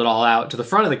we've shoveled it all out to the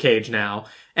front of the cage now.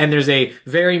 And there's a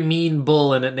very mean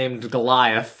bull in it named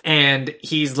Goliath. And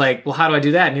he's like, well, how do I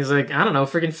do that? And he's like, I don't know,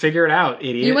 freaking figure it out,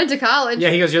 idiot. You went to college.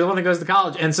 Yeah, he goes, you're the one that goes to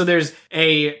college. And so there's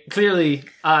clearly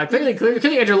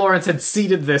Andrew Lawrence had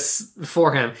seeded this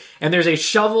for him. And there's a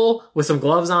shovel with some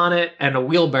gloves on it and a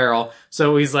wheelbarrow.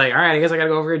 So he's like, all right, I guess I gotta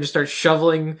go over here and just start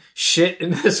shoveling shit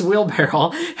in this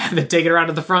wheelbarrow and then take it around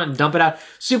to the front and dump it out.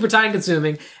 Super time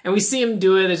consuming. And we see him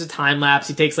do it. There's a time lapse.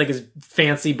 He takes like his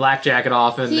fancy black jacket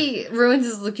off and he ruins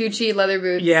his Gucci leather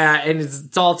boots. yeah, and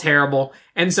it's all terrible.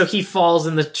 And so he falls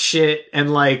in the shit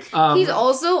and like he's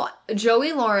also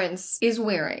Joey Lawrence is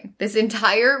wearing this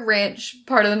entire ranch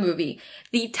part of the movie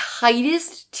the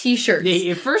tightest t-shirts.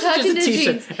 Yeah, at first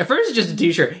it's just a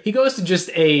t-shirt. He goes to just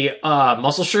a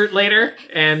muscle shirt later,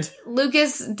 and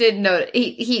Lucas did note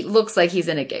he looks like he's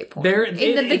in a gay porn.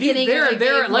 in the beginning,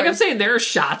 like I'm saying, there are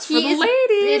shots for the ladies.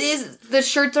 It is the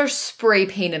shirts are spray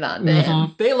painted on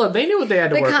them. They knew what they had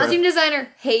to work The costume with. designer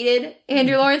hated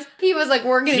Andrew Lawrence. He was like,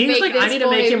 we're gonna He was make like, this I need to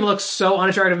boy- make him look so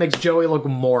unattractive, makes Joey look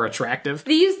more attractive.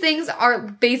 These things are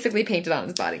basically painted on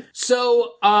his body.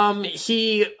 So,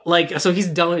 he's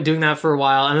done doing that for a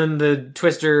while, and then the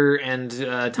Twister and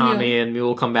Tommy and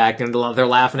Mule come back, and they're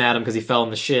laughing at him because he fell in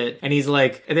the shit. And he's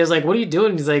like, and they're like, what are you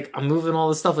doing? And he's like, I'm moving all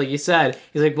this stuff like you said.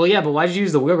 He's like, well, yeah, but why'd you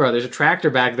use the wheelbarrow? There's a tractor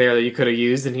back there that you could have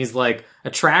used. And he's like, a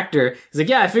tractor? He's like,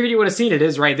 yeah, I figured you would have seen it. It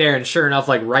is right there. And sure enough,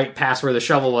 like right past where the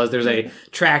shovel was, there's a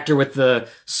tractor with the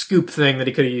scoop thing that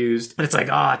he could have used. And it's like,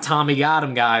 Tommy got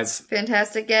him, guys.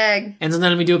 Fantastic gag. And so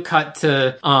then we do a cut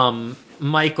to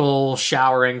Michael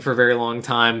showering for a very long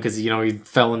time because, he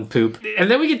fell in poop. And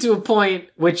then we get to a point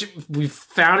which we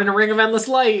found in A Ring of Endless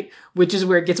Light, which is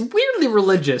where it gets weirdly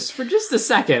religious for just a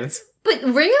second. But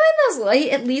Ring of Endless Light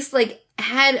at least, like,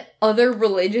 had other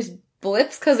religious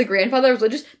blips because the grandfather was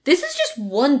religious. This is just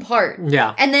one part.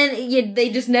 Yeah. And then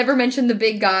they just never mentioned the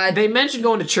big god. They mentioned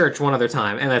going to church one other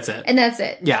time, and that's it. And that's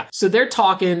it. Yeah. So they're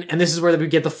talking, and this is where we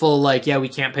get the full, like, yeah, we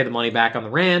can't pay the money back on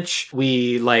the ranch.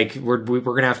 We're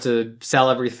gonna have to sell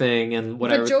everything and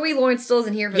whatever. But Joey Lawrence still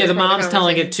isn't here for yeah, this the part of mom's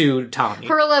telling it conversation. to Tommy.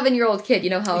 Her 11-year-old kid,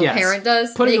 you know how a parent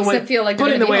does? Putting Makes them feel like they're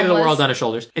the gonna be weight of the homeless. world on his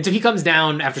shoulders. And so he comes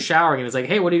down after showering and is like,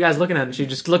 hey, what are you guys looking at? And she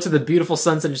just looks at the beautiful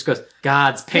sunset and just goes,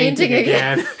 God's painting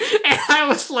again. And I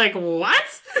was like, what?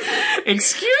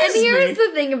 Excuse me. And here's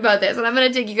the thing about this, and I'm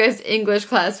going to take you guys to English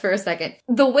class for a second.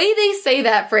 The way they say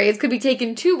that phrase could be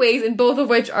taken two ways, and both of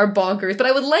which are bonkers, but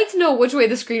I would like to know which way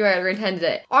the screenwriter intended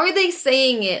it. Are they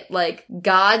saying it like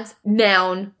God's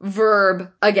noun,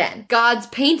 verb, again? God's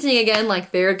painting again,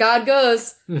 like there God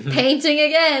goes, painting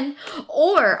again?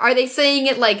 Or are they saying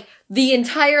it like the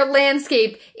entire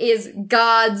landscape is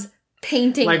God's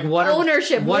painting like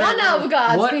ownership? What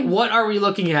are we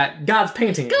looking at? God's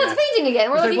painting again. God's painting again.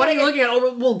 We're looking what at are you looking at?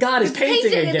 Oh, well, God is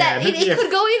painting painted again. It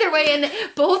could go either way, and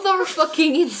both are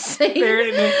fucking insane.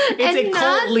 It's And a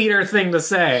cult leader thing to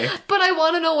say. But I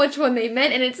want to know which one they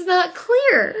meant, and it's not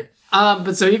clear.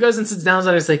 But so he goes and sits down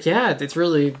and he's like, yeah, looks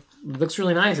really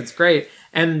nice. It's great.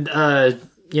 And,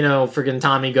 freaking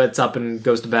Tommy gets up and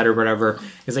goes to bed or whatever.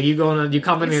 He's like, you come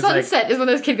in and he's like, Sunset is when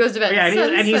this kid goes to bed. yeah,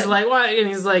 and he's like, what? And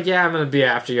he's like, yeah, I'm going to be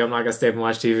after you. I'm not going to stay up and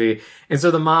watch TV. And so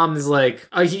the mom is like,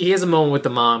 he has a moment with the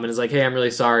mom and is like, hey, I'm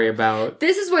really sorry about.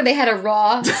 This is where they had a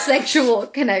raw sexual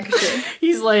connection.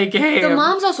 He's like, hey. The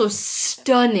mom's also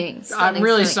stunning. I'm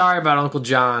really sorry about Uncle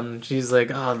John. She's like,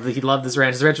 he loved this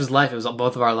ranch. This ranch was his life. It was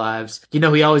both of our lives. He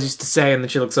always used to say, and then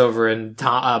she looks over and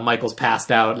Michael's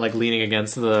passed out, like leaning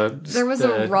against the. There was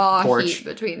a the raw porch. heat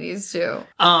between these two.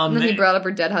 And then he brought up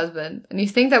her dead husband, and you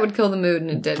think that would kill the mood,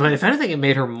 and it didn't. But if anything, it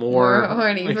made her more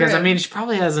horny for because I him. mean she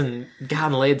probably hasn't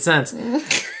gotten laid since.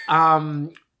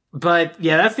 But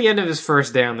yeah, that's the end of his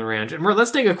first day on the ranch. And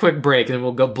let's take a quick break and then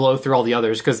we'll go blow through all the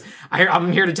others because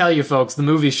I'm here to tell you folks, the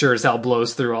movie sure as hell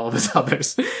blows through all of his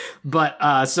others.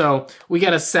 But, so we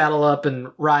gotta saddle up and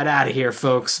ride out of here,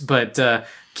 folks. But,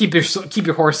 keep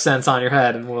your horse sense on your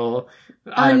head and we'll...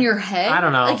 On your head? I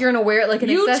don't know. Like you're gonna wear it like an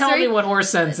You accessory? tell me what horse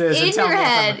sense is. In and tell your me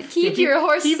head. something. Keep your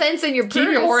horse sense in your purse. Keep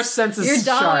your horse senses your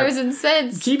sharp. dollars and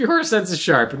cents. Keep your horse senses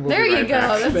sharp and we'll There be you right go.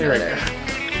 back. That's There we better. go.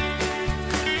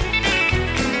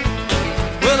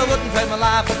 Well, I wouldn't trade my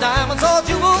life for diamonds or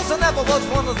jewels. I never was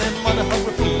one of them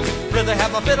money-hungry fools. Rather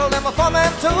have my fiddle and my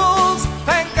farming tools.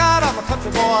 Thank God I'm a country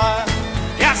boy.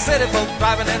 Yeah, city folk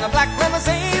driving in a black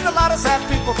limousine. A lot of sad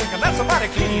people thinking that's somebody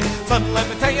clean. Son, let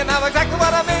me tell you now exactly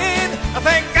what I mean.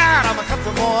 Thank God I'm a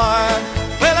country boy.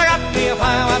 Well, I got me a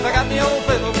fire wife, I got me old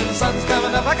fiddle. When the sun's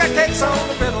coming up, I got cakes on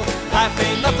the fiddle. Life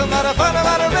ain't nothing but a fun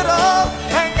about a riddle.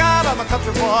 Thank God I'm a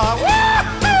country boy.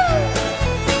 Woo-hoo!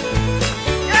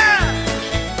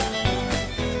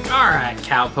 All right,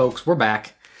 cowpokes, we're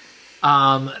back.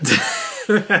 No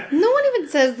one even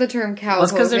says the term cowboy.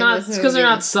 It's because they're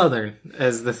not Southern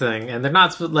is the thing, and they're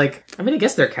not like. I mean, I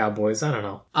guess they're cowboys. I don't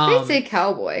know. They say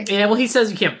cowboy. Yeah, well, he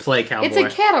says you can't play cowboy. It's a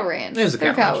cattle ranch. It is a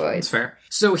They're cattle ranch. cowboys. It's fair.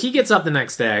 So he gets up the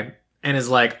next day and is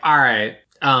like, "All right,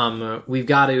 we've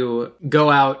got to go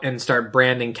out and start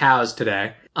branding cows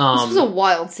today." This was a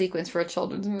wild sequence for a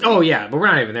children's movie. Oh yeah, but we're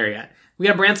not even there yet. We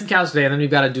got to brand some cows today, and then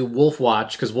we've got to do wolf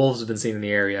watch because wolves have been seen in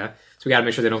the area. So we got to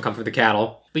make sure they don't come for the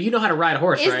cattle. But you know how to ride a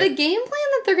horse, Is right? the game plan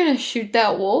that they're gonna shoot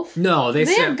that wolf? No, Do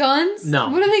they have guns? No.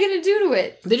 What are they gonna do to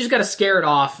it? They just got to scare it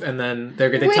off, and then they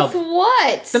With tell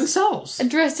what? themselves.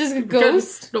 Dressed as a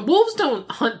ghost? No, wolves don't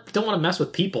want to mess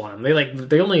with people on them.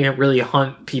 They only really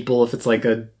hunt people if it's like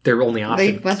their only They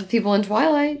option. mess with people in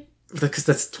Twilight. Because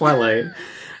that's Twilight.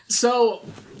 So,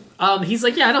 he's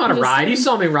like, yeah, I know how to ride. You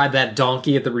saw me ride that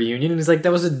donkey at the reunion. And he's like,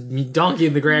 that was a donkey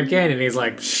in the Grand Canyon. And he's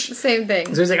like, shh. Same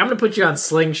thing. So he's like, I'm going to put you on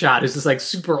Slingshot, who's this like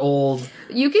super old.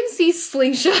 You can see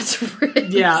Slingshot's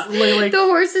ribs. Yeah, like the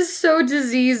horse is so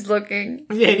diseased looking.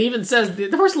 yeah, and he even says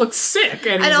the horse looks sick.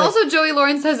 And, And he's also Joey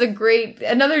Lawrence has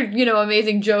another,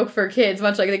 amazing joke for kids,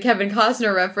 much like the Kevin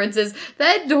Costner reference, is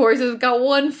that horse has got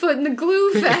one foot in the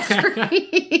glue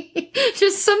factory.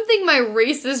 Just something my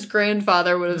racist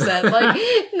grandfather would have said. Like,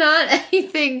 not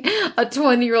anything a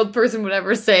 20-year-old person would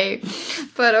ever say.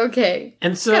 But okay.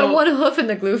 And so Got one hoof in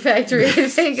the glue factory, I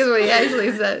think is what he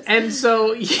actually says. And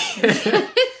so,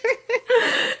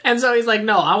 and so he's like,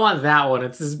 no, I want that one.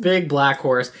 It's this big black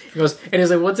horse. He goes, and he's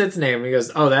like, what's its name? And he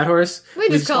goes, oh, that horse? We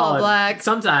just call it Black.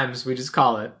 Sometimes we just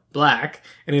call it Black.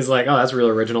 And he's like, oh, that's real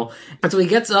original. And so he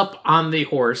gets up on the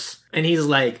horse and he's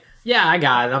like, yeah, I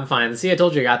got it. I'm fine. See, I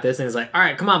told you I got this. And he's like, all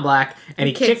right, come on, Black. And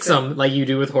he kicks him like you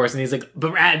do with horse. And he's like,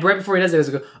 but right before he does it, he's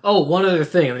like, oh, one other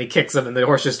thing. And then he kicks him and the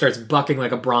horse just starts bucking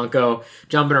like a bronco,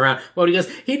 jumping around. Well, he goes,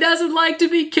 he doesn't like to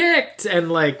be kicked.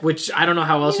 And like, which I don't know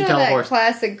how else you tell a that horse.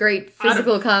 classic great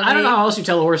physical comedy. I don't know how else you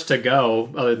tell a horse to go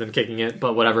other than kicking it,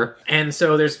 but whatever. And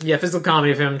so there's, physical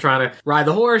comedy of him trying to ride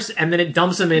the horse, and then it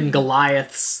dumps him in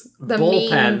Goliath's The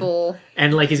bullpen. mean bull.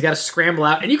 And like he's got to scramble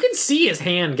out, and you can see his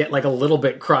hand get like a little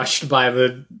bit crushed by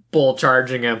the bull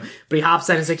charging him. But he hops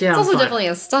in and he's like, yeah, It's I'm also fine. definitely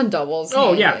a stunt double.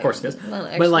 Oh, yeah, of course it is.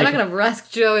 But But, like- we're not going to risk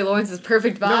Joey Lawrence's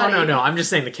perfect body. No. I'm just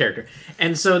saying the character.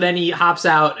 And so then he hops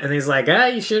out and he's like,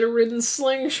 you should have ridden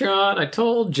Slingshot. I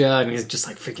told ya. And he's just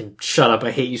like, freaking shut up.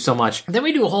 I hate you so much. Then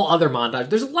we do a whole other montage.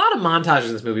 There's a lot of montages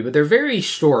in this movie, but they're very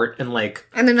short and like,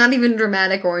 And they're not even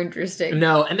dramatic or interesting.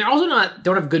 no. And they're also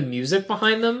don't have good music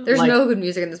behind them. There's Like, no good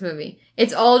music in this movie.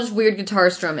 It's all just weird guitar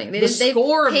strumming. They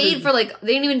score of paid the- for they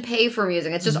didn't even pay for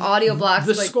music. It's just audio blocks.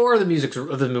 The score of the music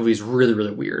of the movie is really,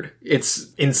 really weird.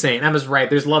 It's insane. Emma's right.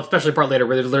 There's love, especially part later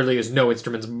where there literally is no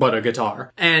instruments but a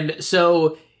guitar. And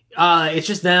so, it's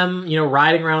just them,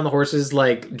 riding around on the horses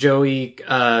like Joey,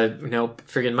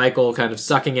 friggin' Michael kind of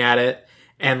sucking at it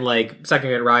and like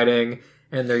sucking at riding.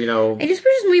 And they're, I just wish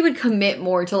this movie would commit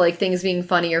more to like things being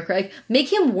funny or like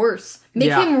make him worse. Make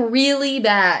Yeah. him really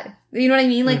bad. You know what I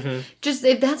mean? Like, just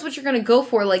if that's what you're gonna go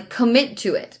for, like, commit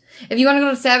to it. If you want to go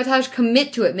to sabotage,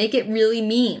 commit to it. Make it really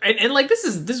mean. And like this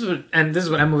is what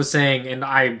Emma was saying, and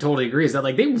I totally agree, is that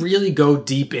like they really go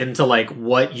deep into like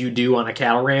what you do on a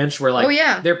cattle ranch where like Oh,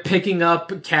 yeah. they're picking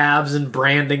up calves and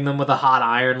branding them with a hot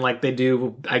iron like they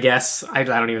do, I guess. I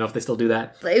don't even know if they still do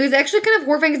that. It was actually kind of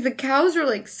horrifying because the cows were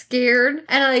like scared,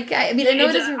 and like I know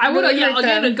it doesn't. I would really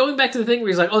again them. going back to the thing where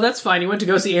he's like, oh, that's fine. You went to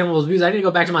go see Animals Views. I need to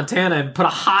go back to Montana and put a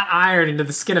hot iron into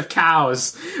the skin of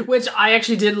cows, which I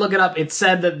actually did look it up. It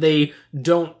said that they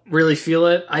don't really feel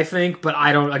it, I think, but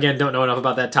I don't know enough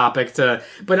about that topic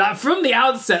but from the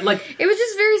outset, like... It was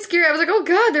just very scary. I was like, oh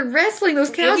god, they're wrestling those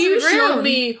cows if to you the ground. showed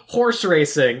me horse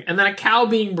racing, and then a cow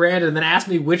being branded, and then asked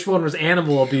me which one was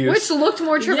animal abuse... Which looked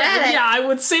more traumatic. Yeah, I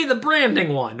would say the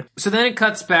branding one. So then it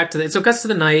cuts back to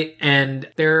the night, and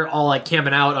they're all, like,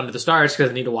 camping out under the stars because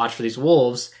they need to watch for these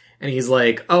wolves, and he's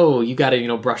like, oh, you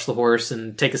gotta, brush the horse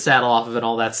and take the saddle off of it and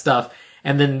all that stuff.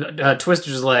 And then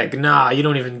Twister's like, nah, you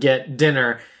don't even get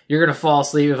dinner. You're gonna fall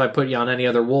asleep if I put you on any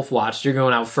other wolf watch. You're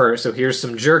going out first. So here's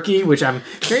some jerky, which I'm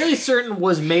fairly certain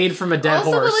was made from a dead horse.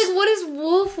 Also, but, like, what is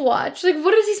wolf watch? Like,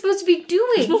 what is he supposed to be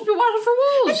doing? He's supposed to be watching for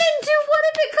wolves. And then do what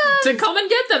if it comes? To come and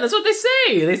get them. That's what they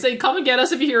say. They say, come and get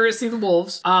us if you see the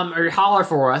wolves. Or holler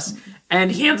for us. And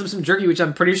he hands him some jerky, which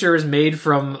I'm pretty sure is made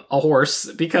from a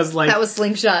horse, because, like... That was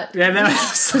Slingshot. Yeah, that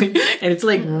was and it's,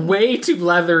 like, way too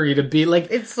leathery to be, like...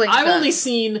 It's Slingshot. I've only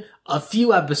seen a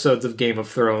few episodes of Game of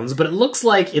Thrones, but it looks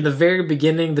like in the very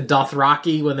beginning, the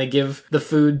Dothraki, when they give the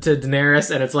food to Daenerys,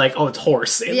 and it's like, oh, it's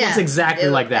horse. It looks exactly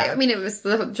like that. I mean,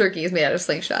 the jerky is made out of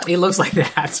Slingshot. It looks like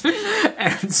that.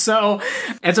 and so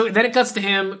then it cuts to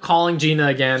him calling Gina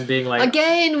again, being like...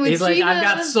 Again with He's Gina. like, I've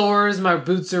got sores, my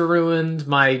boots are ruined,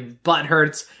 my butt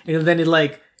hurts. And then he's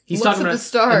Looks talking at about the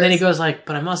stars. And then he goes like,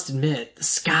 but I must admit, the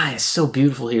sky is so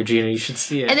beautiful here, Gina, you should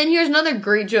see it. And then here's another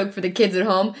great joke for the kids at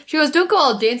home. She goes, don't go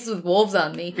all Dances with Wolves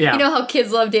on me. Yeah. You know how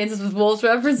kids love Dances with Wolves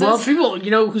references? Well, people,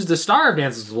 who's the star of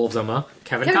Dances with Wolves, Emma?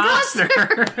 Kevin Costner.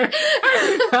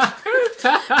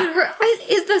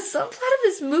 Is the subplot of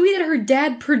this movie that her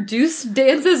dad produced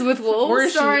Dances with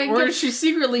Wolves? Or is she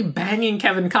secretly banging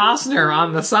Kevin Costner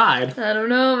on the side? I don't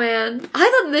know, man.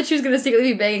 I thought that she was going to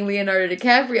secretly be banging Leonardo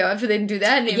DiCaprio after they didn't do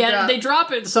that name drop. They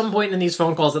drop it at some point in these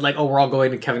phone calls that, like, oh, we're all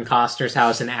going to Kevin Costner's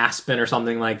house in Aspen or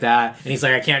something like that. And he's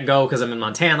like, I can't go because I'm in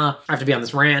Montana. I have to be on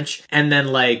this ranch. And then,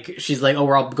 like, she's like, oh,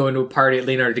 we're all going to a party at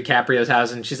Leonardo DiCaprio's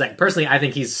house. And she's like, personally, I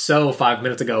think he's so 5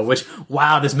 minutes ago, which,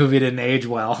 wow, this movie didn't age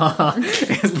well.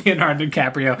 Is Leonardo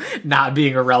DiCaprio not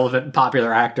being a relevant,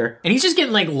 popular actor. And he's just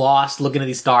getting, like, lost looking at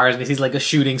these stars, and he sees, like, a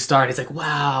shooting star, and he's like,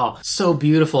 wow, so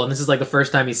beautiful. And this is, like, the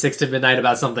first time he's 6 to midnight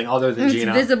about something other than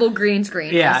Gina. It's visible green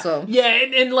screen. Yeah. Also. Yeah,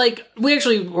 and, like, we're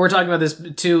talking about this,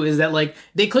 too, is that, like,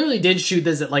 they clearly did shoot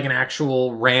this at, like, an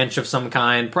actual ranch of some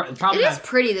kind. Probably it is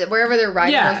pretty that wherever they're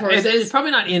riding those horses. It's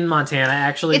probably not in Montana,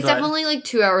 actually. It's definitely, like,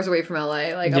 2 hours away from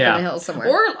LA, like, up in the hills somewhere.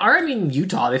 Or, I mean,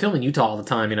 Utah. They film in Utah all the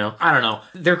time, I don't know.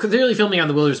 They're clearly filming on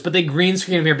the wilderness, but they green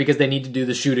screen him here because they need to do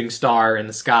the shooting star in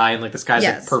the sky, and, like, the sky's,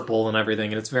 like, purple and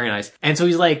everything, and it's very nice. And so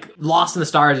he's, like, lost in the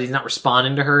stars, he's not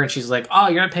responding to her, and she's like, oh,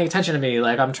 you're not paying attention to me,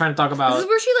 like, I'm trying to talk about... This is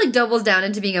where she, like, doubles down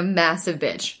into being a massive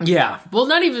bitch. Yeah. Well,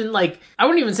 not even, like, I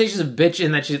wouldn't even say she's a bitch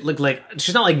in that she's, like,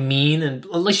 she's not, like, mean, and,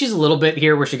 like, she's a little bit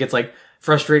here where she gets, like,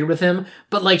 frustrated with him,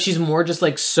 but, like, she's more just,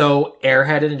 like, so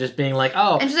airheaded and just being like,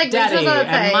 oh, and she's like, daddy,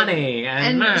 and money,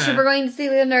 and we're going to see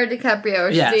Leonardo DiCaprio,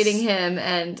 she's dating him,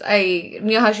 and you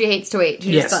know how she hates to wait,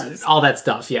 she just buns. All that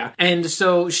stuff, yeah. And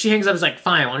so she hangs up and is like,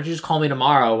 fine, why don't you just call me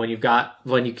tomorrow when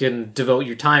you can devote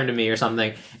your time to me or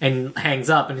something, and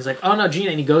hangs up, and he's like, oh no, Gina,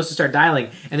 and he goes to start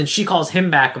dialing, and then she calls him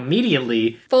back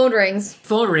immediately. Phone rings,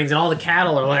 and all the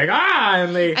cattle are like,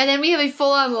 and then we have a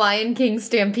full-on Lion King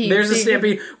stampede. There's a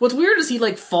stampede. What's weird is he,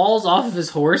 like, falls off of his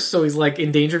horse, so he's, like,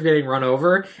 in danger of getting run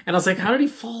over. And I was like, how did he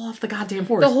fall off the goddamn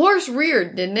horse? The horse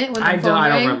reared, didn't it? When I don't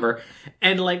remember.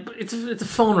 And, like, it's a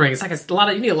phone ring. It's like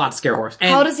you need a lot to scare a horse.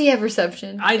 And how does he have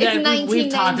reception? It's 1999.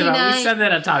 We've talked about it. We said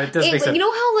that at top. It doesn't make sense. You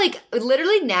know how, like,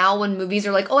 literally now when movies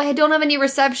are like, oh, I don't have any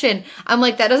reception, I'm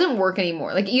like, that doesn't work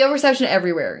anymore. Like, you have reception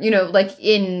everywhere. Like,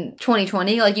 in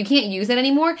 2020, like, you can't use it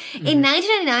anymore. Mm-hmm. In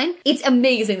 1999, it's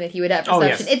amazing that he would have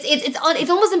reception. Oh, yes. It's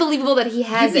almost unbelievable that he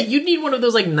has it. You'd need one of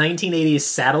those, like, 1980s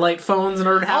satellite phones in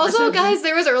order to have Also, reception. guys,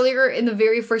 there was earlier in the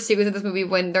very first sequence of this movie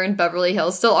when they're in Beverly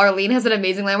Hills, still Arlene has an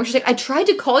amazing line where she's like, I tried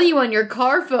to call you on your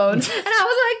car phone. And I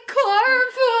was like, car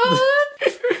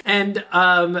phone?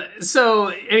 And, so,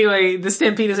 anyway, the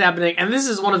stampede is happening, and this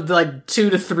is one of the, like, 2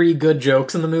 to 3 good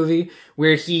jokes in the movie,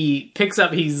 where he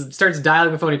starts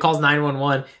dialing the phone, he calls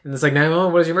 911, and it's like,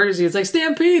 911, what is your emergency? It's like,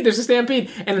 stampede, there's a stampede.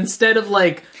 And instead of,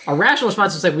 like, a rational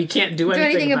response, it's like, we can't do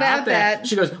anything about that.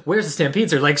 She goes, where's the stampede,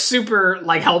 sir? Like, super,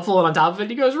 like, helpful and on top of it.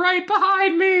 He goes, right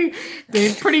behind me.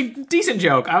 Pretty decent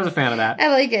joke. I was a fan of that. I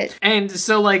like it. And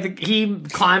so, like, he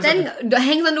climbs then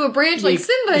hangs onto a branch like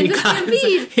Simba in the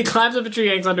stampede. He climbs up a tree,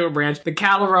 hangs onto a branch. The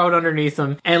cattle rode underneath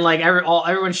him. And, like,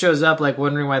 everyone shows up, like,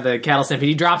 wondering why the cattle stampede.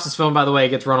 He drops his phone, by the way,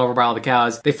 gets run over by all the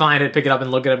cows. They find it, pick it up,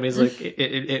 and look at him, and he's like,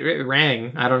 it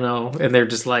rang. I don't know. And they're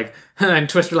just like, and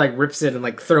Twister, like, rips it and,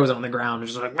 like, throws it on the ground. And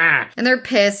just like, like, "Meh." And they're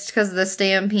pissed because the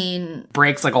Stampede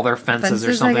Breaks like all their fences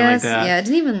or something I like guess. that.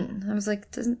 Yeah, I was like,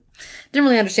 didn't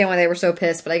really understand why they were so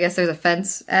pissed, but I guess there's a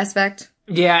fence aspect.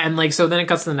 Yeah, and like, so then it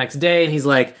cuts to the next day, and he's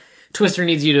like, Twister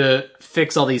needs you to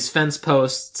fix all these fence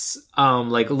posts,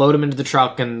 like load them into the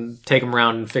truck and take them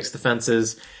around and fix the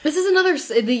fences. This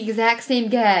is the exact same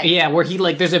gag. Yeah, where he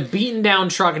like, there's a beaten down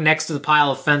truck next to the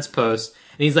pile of fence posts,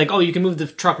 and he's like, oh, you can move the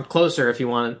truck closer if you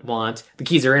want. The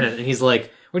keys are in it. And he's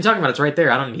like, what are you talking about? It's right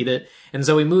there. I don't need it. And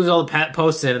so he moves all the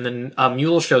posts in, and then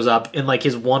Mule shows up in like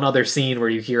his one other scene where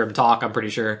you hear him talk, I'm pretty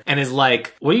sure, and is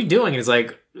like, what are you doing? And he's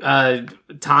like,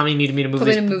 Tommy needed me to move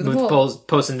the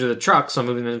posts into the truck, so I'm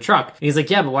moving them in the truck. And he's like,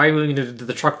 yeah, but why are you moving into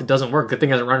the truck that doesn't work? The thing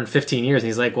hasn't run in 15 years. And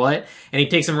he's like, what? And he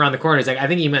takes him around the corner. He's like, I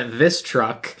think he meant this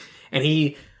truck. And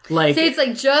he like... See, it's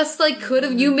like, just like, could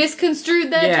have you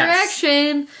misconstrued that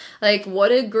direction? Like,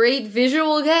 what a great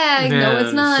visual gag. No,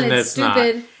 it's not. It's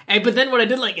stupid. Not. Hey, but then what I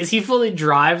did like is he fully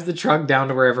drives the truck down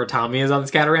to wherever Tommy is on the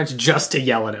Scatter Ranch just to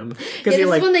yell at him. Yeah, this is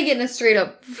when they get in a straight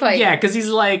up fight. Yeah, because he's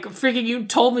like, freaking, you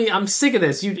told me I'm sick of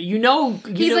this. He's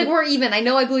like, we're even. I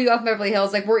know I blew you off Beverly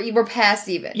Hills. Like, we're past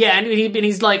even. Yeah, and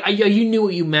he's like, you knew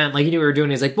what you meant. Like, you knew what you were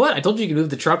doing. He's like, what? I told you could move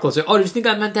the truck closer. Oh, did you think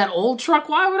I meant that old truck?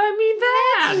 Why would I mean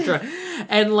that?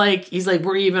 And like, he's like,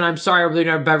 we're even. I'm sorry, we're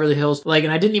bleeding out of Beverly Hills. Like,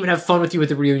 and I didn't even have fun with you at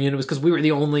the reunion. It was because we were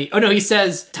the only. Oh no,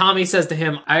 Tommy says to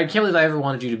him, I can't believe I ever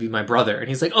wanted you to be my brother. And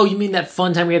he's like, oh, you mean that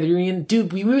fun time we had the reunion?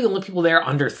 Dude, we were the only people there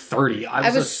under 30.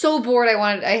 I was so bored.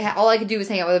 All I could do was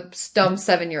hang out with a dumb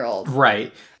 7-year-old.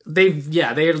 Right.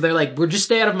 They're like, we're just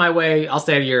stay out of my way. I'll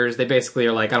stay out of yours. They basically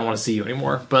are like, I don't want to see you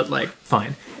anymore. But like,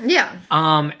 fine. Yeah.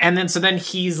 And then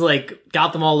he's like,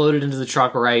 got them all loaded into the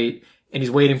truck, right? And he's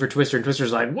waiting for Twister, and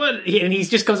Twister's like, what? And he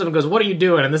just comes up and goes, what are you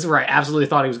doing? And this is where I absolutely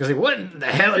thought he was going to say, what the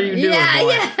hell are you doing,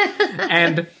 boy? Yeah.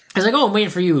 And he's like, oh, I'm waiting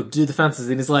for you to do the fences.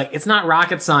 And he's like, it's not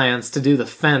rocket science to do the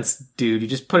fence, dude. You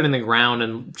just put it in the ground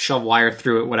and shove wire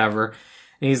through it, whatever.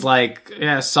 And he's like,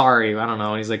 yeah, sorry, I don't know.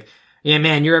 And he's like, yeah,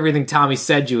 man, you're everything Tommy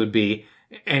said you would be.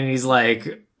 And he's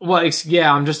like, what?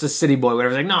 Yeah, I'm just a city boy,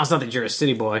 whatever. He's like, no, it's not that you're a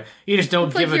city boy. You just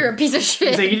don't give you're a piece of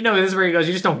shit. He's like, this is where he goes,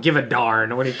 you just don't give a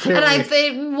darn. When he clearly... And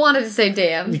they wanted to say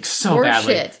damn. So or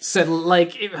badly. Shit. Said,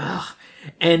 like,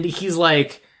 and he's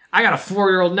like, I got a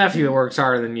 4-year-old nephew that works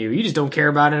harder than you. You just don't care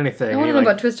about anything. I want to know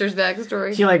about Twister's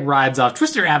backstory. He, like, rides off.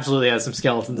 Twister absolutely has some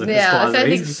skeletons in his closet. Yeah,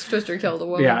 I think Twister killed a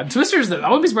woman. Yeah, I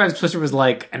wouldn't be surprised if Twister was,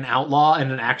 like, an outlaw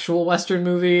in an actual Western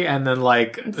movie, and then,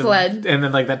 like... Fled. And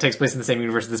then, like, that takes place in the same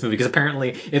universe as this movie. Because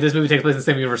apparently, if this movie takes place in the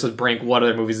same universe as Brink, what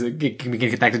other movies can be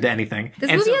connected to anything? This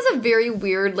movie has a very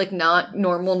weird, like, not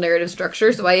normal narrative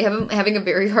structure, so I am having a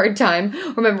very hard time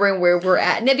remembering where we're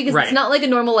at. Because it's not, like, a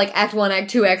normal, like, Act 1,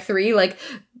 Act 2, Act 3, like...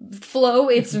 flow.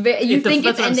 It's you think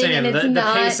it's ending and it's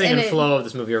not. The pacing and flow of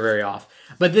this movie are very off.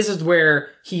 But this is where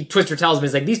Twister tells me,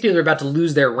 he's like, these people are about to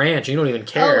lose their ranch. You don't even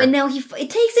care. Oh, and now it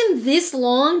takes him this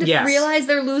long to realize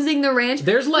they're losing the ranch.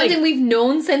 There's like something we've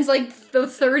known since like the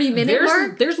 30-minute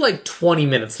mark. There's like 20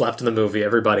 minutes left in the movie,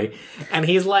 everybody. And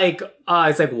he's like,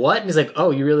 it's like, what? And he's like,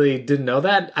 oh, you really didn't know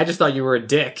that? I just thought you were a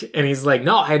dick. And he's like,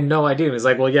 no, I had no idea. And he's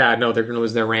like, well, yeah, no, they're going to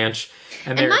lose their ranch.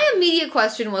 And my immediate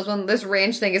question was, when this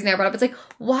ranch thing is now brought up, it's like,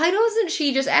 why doesn't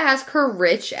she just ask her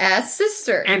rich-ass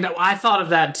sister? And I thought of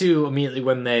that, too, immediately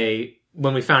when the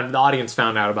audience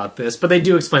found out about this. But they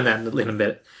do explain that in a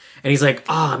bit. And he's like,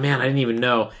 oh, man, I didn't even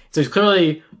know. So he's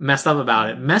clearly messed up about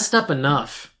it. Messed up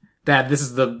enough that this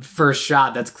is the first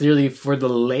shot that's clearly for the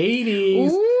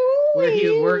ladies. Ooh. Where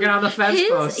he's working on the fence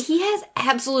post. He has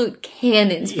absolute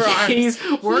cannons for arms. He's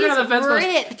working on the fence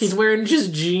post. He's wearing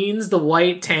just jeans, the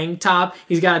white tank top.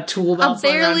 He's got a tool belt. A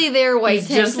barely there white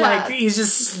tank top.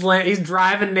 He's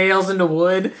driving nails into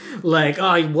wood. Like,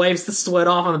 he wipes the sweat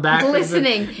off on the back.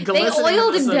 Glistening. They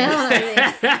oiled him down, I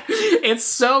think. It's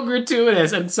so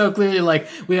gratuitous and so clearly like,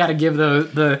 we gotta give we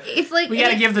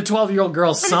gotta give the 12-year-old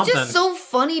girl something. It's just so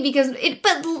funny because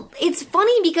it's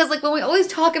funny because like when we always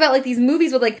talk about like these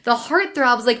movies with like the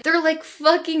heartthrobs, like they're like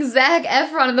fucking Zac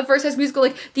Efron in the First High School Musical,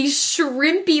 like these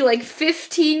shrimpy like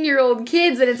 15-year-old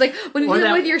kids, and it's like when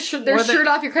you're with their shirt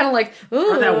off, you're kind of like,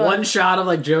 ooh. Or that one shot of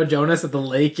like Joe Jonas at the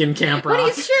lake in Camp Rock. When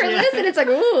he's shirtless, and it's like,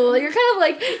 ooh, you're kind of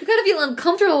like, you kind of feel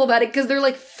uncomfortable about it because they're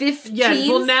like 15. Yeah,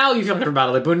 well now you feel comfortable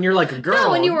about it, but when you're like a girl.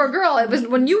 No, when you were a girl, it was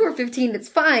when you were 15, it's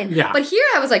fine. Yeah. But here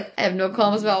I was like, I have no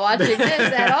qualms about watching this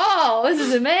at all. This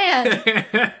is a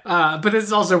man. But this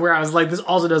is also where I was like, this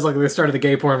also does like the start of the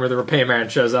gay porn where the repairman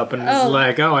shows up and is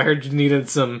like, oh, I heard you needed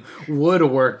some wood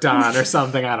worked on or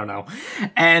something. I don't know.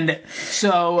 And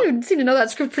so... You seem to know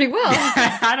that script pretty well.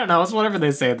 I don't know. It's whatever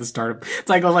they say at the start. It's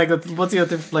like what's the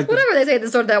other... like Whatever they say at the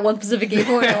start of that one specific game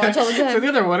point I watch all the time. So the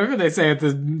other, whatever they say at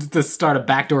the start of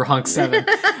Backdoor Hunk 7.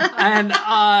 And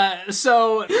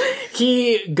so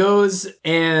he goes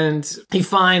and he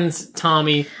finds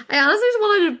Tommy. I honestly just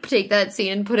wanted to take that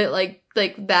scene and put it like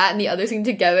that and the other scene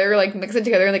together, like mix it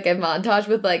together in like a montage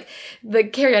with like the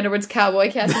Carrie Underwood's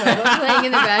Cowboy Casanova playing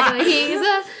in the back, and like, he's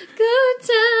a good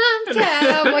time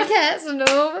Cowboy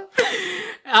Casanova.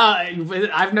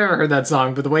 I've never heard that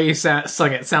song, but the way you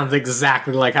sung it sounds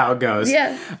exactly like how it goes.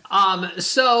 Yeah.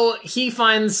 So he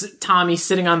finds Tommy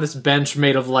sitting on this bench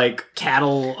made of like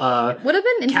cattle. Would have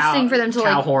been interesting for them to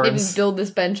like horns. maybe build this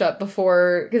bench up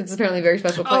before, because it's apparently a very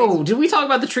special place. Oh, did we talk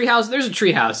about the treehouse? There's a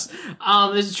treehouse.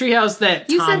 There's a treehouse that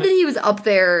you said that he was up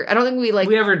there. I don't think we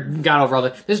never got over all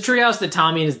that. There's a treehouse that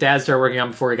Tommy and his dad started working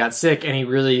on before he got sick, and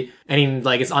he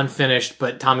it's unfinished,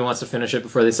 but Tommy wants to finish it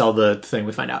before they sell the thing.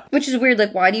 We find out, which is weird.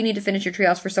 Like, why do you need to finish your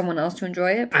treehouse for someone else to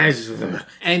enjoy it?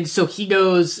 And so he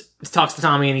goes, talks to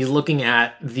Tommy, and he's looking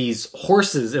at these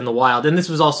horses in the wild. And this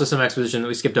was also some exposition that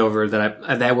we skipped over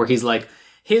where he's like,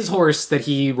 his horse that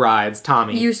he rides,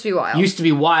 Tommy, used to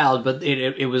be wild, but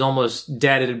it was almost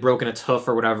dead. It had broken its hoof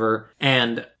or whatever,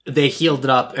 and they healed it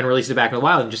up and released it back in the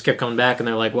wild and just kept coming back. And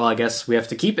they're like, well, I guess we have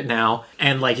to keep it now.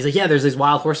 And like, he's like, yeah, there's these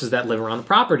wild horses that live around the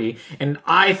property. And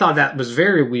I thought that was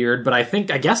very weird, but I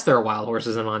guess there are wild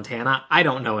horses in Montana. I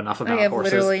don't know enough about horses. I have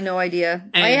literally no idea.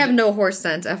 And I have no horse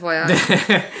sense,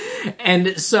 FYI.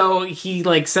 And so he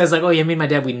like says like, oh yeah, me and my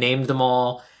dad, we named them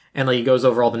all. And like he goes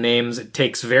over all the names. It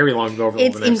takes very long to go over all the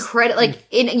names. It's incredible. Like,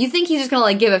 you think he's just gonna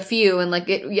like give a few and like,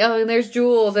 and there's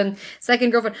Jules and second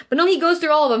girlfriend, but no, he goes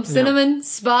through all of them. Cinnamon,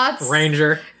 Spots,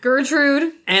 Ranger,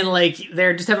 Gertrude, and like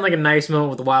they're just having like a nice moment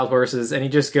with the wild horses. And he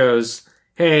just goes,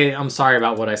 "Hey, I'm sorry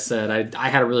about what I said. I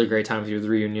had a really great time with you at the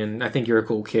reunion. I think you're a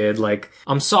cool kid. Like,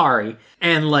 I'm sorry."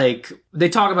 And like they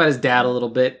talk about his dad a little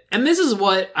bit. And this is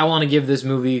what I want to give this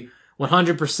movie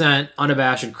 100%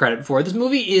 unabashed credit for. This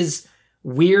movie is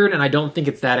weird, and I don't think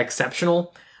it's that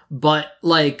exceptional, but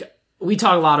like we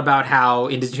talk a lot about how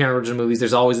in Disney Channel original movies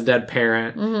there's always a dead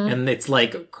parent, and it's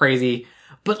like crazy,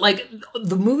 but like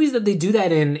the movies that they do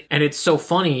that in, and it's so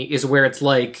funny, is where it's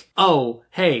like, oh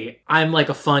hey, I'm like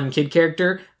a fun kid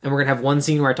character, and we're gonna have one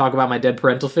scene where I talk about my dead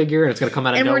parental figure, and it's gonna come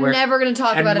out of nowhere, and we're never gonna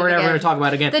talk about it again. We're never gonna talk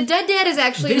about it again. The dead dad is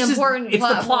actually an important it's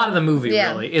the plot of the movie,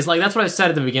 yeah. Really. Is like, that's what I said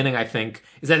at the beginning, I think,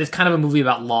 is that it's kind of a movie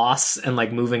about loss and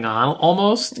like moving on,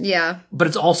 almost. Yeah. But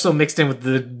it's also mixed in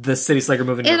with the City Slicker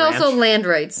moving to and ranch. also land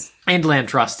rights. And land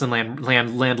trusts and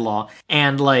land law.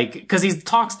 And like, because he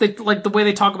talks, like the way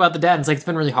they talk about the dad, it's like, it's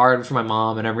been really hard for my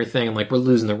mom and everything, and like we're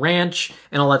losing the ranch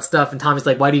and all that stuff. And Tommy's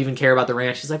like, why do you even care about the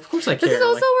ranch? He's like, of course I care. This is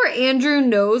also where Andrew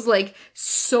knows like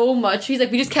so much. He's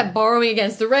like, we just kept borrowing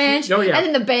against the ranch. Oh, yeah. And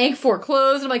then the bank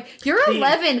foreclosed. I'm like, you're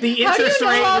 11. The How do you interest know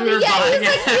rate all we the were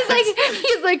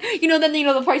he's like,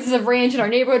 the prices of ranch in our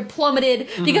neighborhood plummeted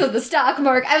because of the stock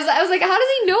market. I was like, how does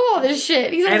he know all this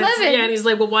shit? He's 11. And he's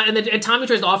like, well, why? And Tommy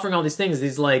tries offering all these things.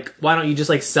 He's like, why don't you just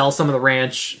like sell some of the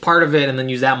ranch, part of it, and then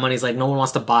use that money? He's like, no one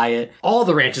wants to buy it. All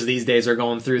the ranches these days are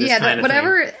going through this kind of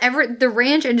thing. The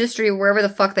ranch industry, wherever the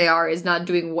fuck they are, is not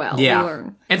doing well. Yeah. We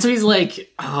learn. And so he's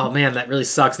like, oh man, that really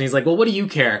sucks. And he's like, well, what do you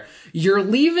care? You're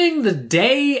leaving the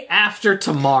day after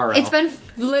tomorrow. It's been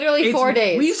literally 4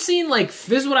 days. We've seen like,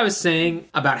 this is what I was saying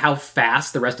about how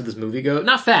fast the rest of this movie goes.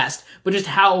 Not fast, but just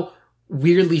how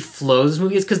weirdly flows this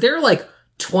movie is. Because there are like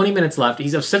 20 minutes left.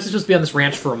 He's supposed to be on this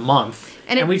ranch for a month.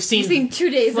 And we've seen 2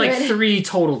 days, like 3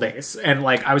 total days, and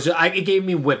like it gave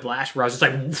me whiplash where I was just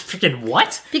like, freaking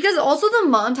what? Because also the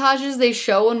montages they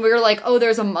show, when we're like, oh,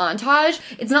 there's a montage.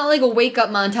 It's not like a wake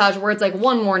up montage where it's like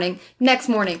one morning, next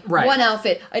morning, right. One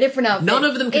outfit, a different outfit. None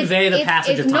of them convey the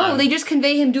passage of time. No, they just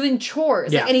convey him doing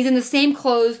chores, yeah. And he's in the same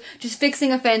clothes, just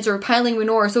fixing a fence or piling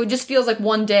manure. So it just feels like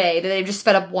one day that they've just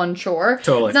fed up one chore.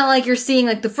 Totally, it's not like you're seeing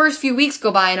like the first few weeks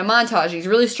go by in a montage. He's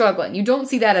really struggling. You don't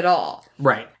see that at all.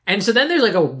 Right. And so then there's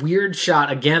like a weird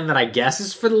shot again that I guess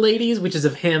is for the ladies, which is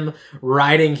of him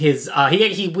riding his.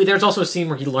 There's also a scene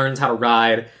where he learns how to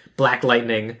ride Black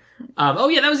Lightning. Oh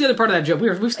yeah, that was the other part of that joke.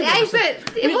 We've skipped it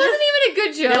wasn't even a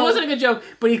good joke. It wasn't a good joke,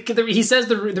 but he says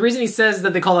the reason he says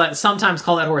that they sometimes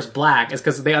call that horse Black is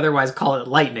because they otherwise call it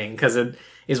Lightning, because it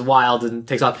is wild and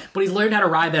takes off. But he's learned how to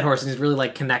ride that horse, and he's really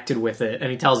like connected with it.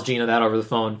 And he tells Gina that over the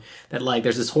phone, that like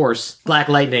there's this horse, Black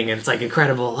Lightning, and it's like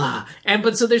incredible.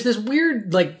 But so there's this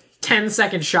weird like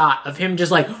 10-second shot of him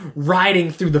just like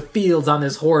riding through the fields on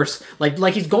this horse,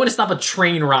 like he's going to stop a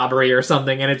train robbery or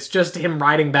something, and it's just him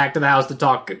riding back to the house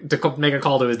to make a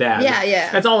call to his dad.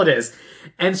 Yeah. That's all it is.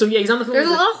 And so, yeah, he's on the phone. There's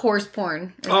a lot of horse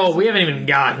porn. Oh, we haven't even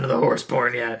gotten to the horse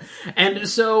porn yet. And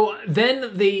so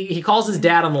then he calls his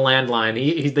dad on the landline.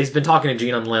 He's been talking to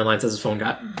Gene on the landline, says his phone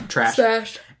got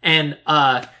trashed. And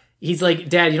he's like,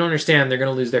 Dad, you don't understand. They're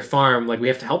going to lose their farm. Like, we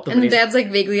have to help them. And the dad's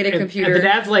like vaguely at a computer. And the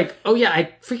dad's like, oh yeah,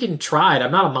 I freaking tried. I'm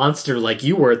not a monster like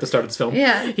you were at the start of this film.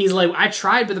 Yeah. He's like, I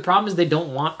tried, but the problem is they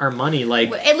don't want our money.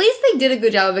 Like, at least they did a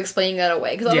good job of explaining that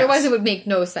away, because otherwise it would make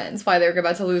no sense why they're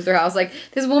about to lose their house. Like,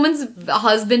 this woman's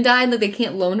husband died, like they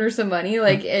can't loan her some money.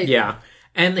 Like, yeah.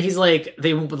 And he's like,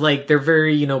 they're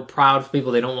very, proud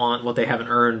people. They don't want what they haven't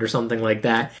earned or something like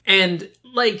that. And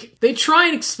like, they try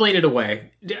and explain it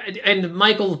away. And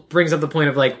Michael brings up the point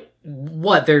of like,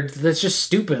 what? That's just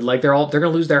stupid. Like, they're gonna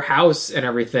lose their house and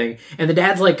everything. And the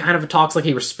dad's like, kind of talks like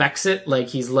he respects it. Like,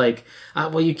 he's like,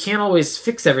 well, you can't always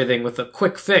fix everything with a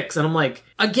quick fix. And I'm like,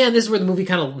 again, this is where the movie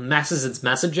kind of messes its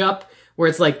message up. Where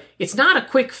it's like, it's not a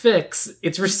quick fix.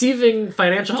 It's receiving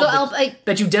financial help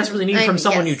that you desperately need from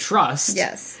someone you trust.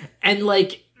 Yes. And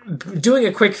like, doing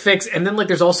a quick fix, and then like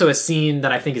there's also a scene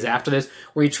that I think is after this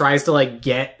where he tries to like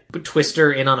get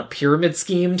Twister in on a pyramid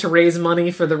scheme to raise money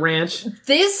for the ranch.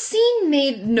 This scene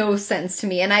made no sense to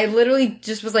me, and I literally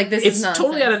just was like, this is nonsense. It's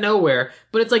totally out of nowhere,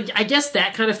 but it's like, I guess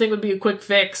that kind of thing would be a quick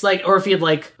fix, like, or if he had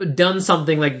like done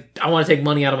something like, I want to take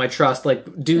money out of my trust,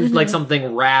 like do like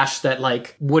something rash that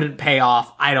like wouldn't pay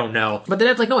off, I don't know. But then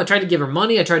it's like, no, I tried to give her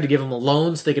money, I tried to give him a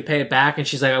loan so they could pay it back, and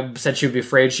she's like, I said she would be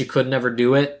afraid she could never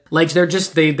do it. Like, they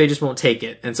just won't take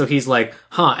it. And so he's like,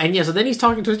 huh. And yeah, so then he's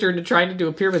talking Twister into trying to do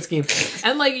a pyramid scheme.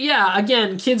 And like, yeah,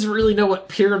 again, kids really know what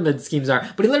pyramid schemes are.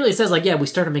 But he literally says like, yeah, we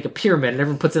start to make a pyramid and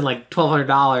everyone puts in like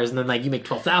 $1,200 and then like you make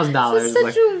 $12,000. This is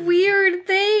such a weird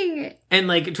thing. And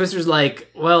like, Twister's like,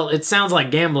 well, it sounds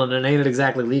like gambling and ain't it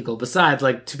exactly legal. Besides,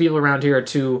 like, two people around here work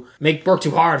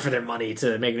too hard for their money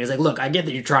to make it. He's like, look, I get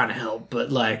that you're trying to help,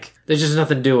 but like, there's just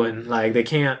nothing doing. Like, they've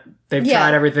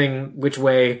tried everything which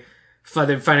way for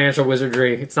the financial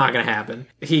wizardry. It's not gonna happen.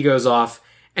 He goes off.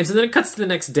 And so then it cuts to the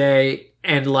next day,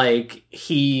 and like,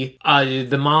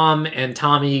 the mom and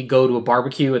Tommy go to a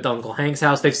barbecue at the Uncle Hank's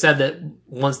house. They've said that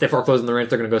once they foreclose on the ranch,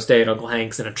 they're gonna go stay at Uncle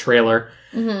Hank's in a trailer.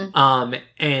 Mm-hmm.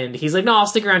 And he's like, no, I'll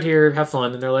stick around here, have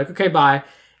fun. And they're like, okay, bye.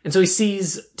 And so he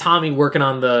sees Tommy had been working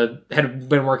on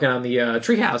the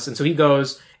treehouse, and so he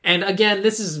goes. And again,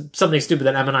 this is something stupid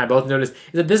that Em and I both noticed, is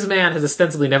that this man has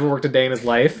ostensibly never worked a day in his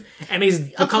life, and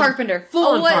he's a carpenter.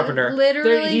 Full-on carpenter.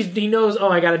 Literally. He knows,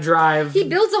 I gotta drive. He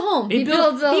builds a home. He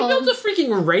builds a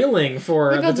freaking railing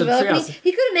for the treehouse.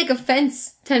 He couldn't make a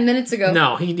fence 10 minutes ago.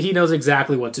 No, he knows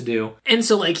exactly what to do. And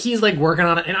so, like, he's, like, working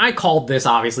on it, and I called this,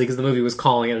 obviously, because the movie was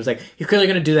calling it. It was like, he's clearly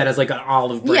gonna do that as, like, an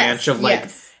olive branch of, like,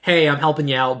 hey, I'm helping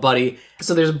you out, buddy.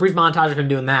 So there's a brief montage of him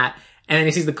doing that. And then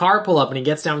he sees the car pull up, and he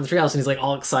gets down to the treehouse, and he's like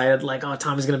all excited, like, "Oh,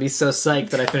 Tommy's gonna be so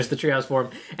psyched that I finished the treehouse for him."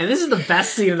 And this is the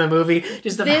best scene in the movie,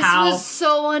 just of this was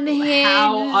so unhinged.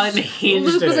 How unhinged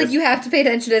Luke was it like, is. "You have to pay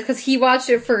attention to this," because he watched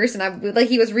it first, and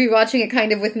he was rewatching it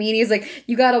kind of with me, and he's like,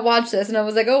 "You gotta watch this," and I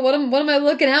was like, "Oh, what am I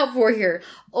looking out for here?"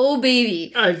 Oh,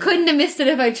 baby, couldn't have missed it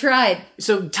if I tried.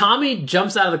 So Tommy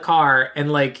jumps out of the car,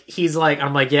 and like he's like,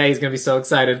 I'm like, yeah, he's gonna be so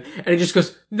excited, and he just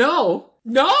goes, "No."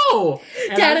 No!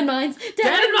 Dad and mine.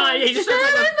 Dad and mine. He just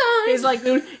he's like,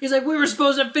 dude, he's like, we were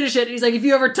supposed to finish it. And he's like, if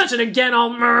you ever touch it again,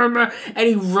 I'll murmur. And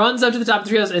he runs up to the top of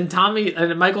the treehouse,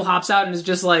 and Michael hops out and is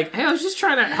just like, hey, I was just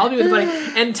trying to help you with the buddy.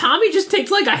 And Tommy just takes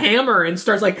like a hammer and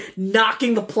starts like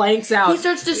knocking the planks out. He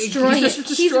starts destroying it.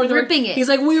 He's ripping it. He's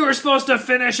like, we were supposed to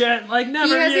finish it. Like,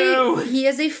 never knew. He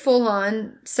has a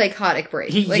full-on psychotic break.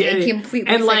 A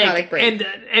completely psychotic break.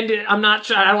 And I'm not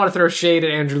sure, I don't want to throw shade at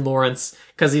Andrew Lawrence,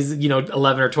 because he's,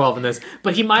 11 or 12 in this.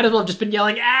 But he might as well have just been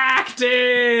yelling,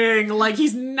 acting! Like,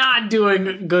 he's not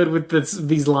doing good with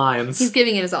these lines. He's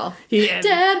giving it his all.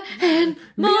 Dad and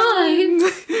mine!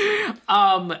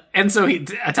 And so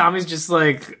Tommy's just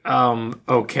like,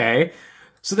 okay.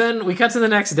 So then we cut to the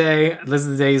next day. This is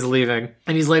the day he's leaving.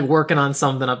 And he's like working on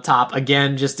something up top.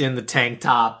 Again, just in the tank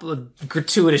top. A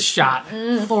gratuitous shot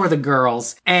for the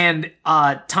girls. And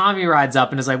Tommy rides up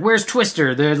and is like, where's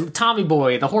Twister? The Tommy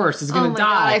boy, the horse, is going to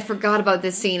die. God, I forgot about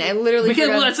this scene. I literally forgot.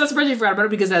 Well, it's not surprising you forgot about it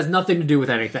because it has nothing to do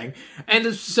with anything.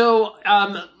 And so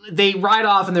they ride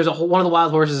off and there's one of the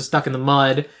wild horses is stuck in the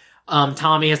mud.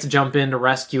 Tommy has to jump in to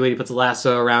rescue it. He puts a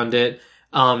lasso around it.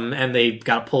 And they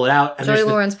gotta pull it out. And Joey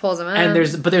Lawrence pulls him out. And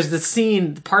there's the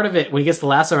scene, part of it, when he gets the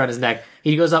lasso around his neck,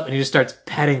 he goes up and he just starts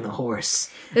petting the horse.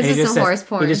 This And he is just some horse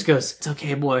porn. He just goes, "It's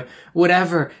okay, boy,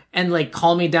 whatever," and like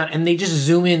calm me down. And they just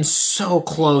zoom in so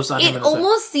close on him. It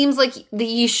almost seems like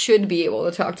he should be able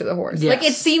to talk to the horse. Yes. Like,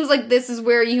 it seems like this is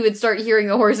where you would start hearing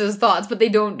the horse's thoughts, but they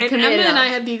don't And commit Emma and I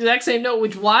enough. had the exact same note,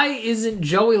 which why isn't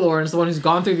Joey Lawrence the one who's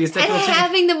gone through these And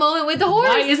having the moment with the horse.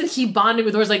 Why isn't he bonding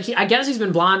with the horse? Like, I guess he's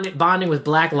been bonding with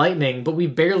Black Lightning, but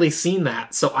we've barely seen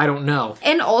that, so I don't know.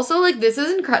 And also, like, this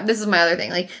is this is my other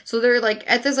thing. Like, so they're, like,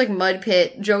 at this, like, mud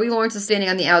pit. Joey Lawrence is standing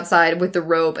on the outside with the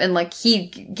rope, and, like, he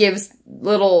gives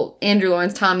little Andrew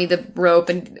Lawrence, Tommy, the rope,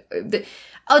 and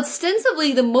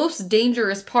ostensibly the most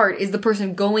dangerous part is the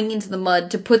person going into the mud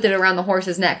to put it around the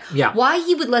horse's neck. Yeah. Why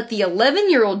he would let the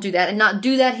 11-year-old do that and not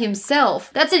do that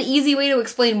himself? That's an easy way to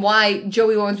explain why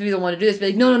Joey Lawrence would be the one to do this. Be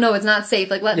like, no, it's not safe.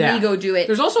 Like, let me go do it.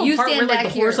 There's also you a part stand where, like,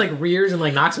 back the horse, here. like, rears and,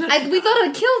 like, knocks him. We thought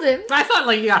it killed him. I thought,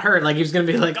 like, he got hurt. Like, he was gonna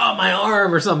be like, "Oh, my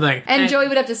arm," or something. And Joey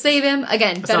would have to save him.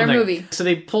 Again, better something. movie. So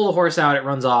they pull the horse out, it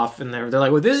runs off, and they're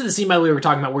like, "Well, this is the scene by the way we were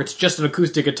talking about where it's just an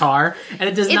acoustic guitar, and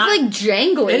it does It's not like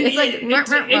jangling. It's like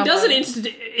it doesn't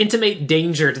intimate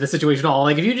danger to the situation at all.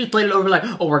 Like if you just played it over, like,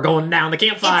 oh, we're going down the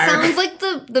campfire. It sounds like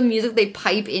the music they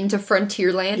pipe into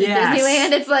Frontierland Yes. at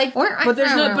Disneyland. It's like, but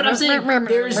there's no. But I'm saying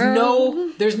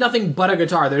there's nothing but a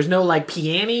guitar. There's no like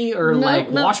piano or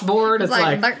washboard. It's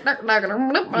like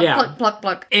pluck, pluck,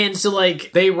 pluck. And so,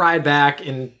 like, they ride back,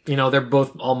 and, you know, they're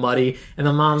both all muddy, and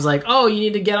the mom's like, "Oh, you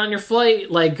need to get on your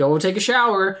flight, like, go take a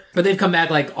shower." But they've come back,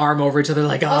 like, arm over each other,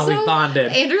 like, "Oh, Also, we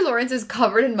bonded." Andrew Lawrence is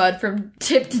covered in mud from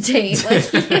tip to tail. Like,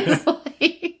 he is,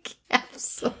 like,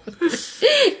 absolutely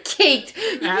caked.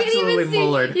 You Absolutely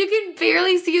mullered. You can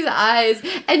barely see his eyes.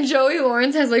 And Joey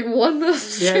Lawrence has, like, one little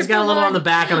Yeah, he's got a little on the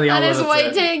back on the elbow. on his that's white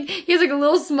it. tank. He has, like, a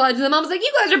little smudge. And the mom's like,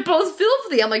 "You guys are both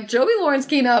filthy." I'm like, Joey Lawrence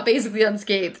came out basically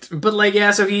unscathed. But, like,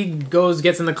 yeah, so he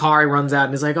gets in the car, he runs out,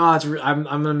 and he's like, "Oh, I'm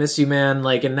gonna miss you, man.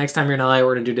 Like, and next time you're in LA,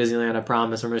 we're gonna do Disneyland, I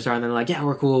promise. We're gonna start." And they're like, "Yeah,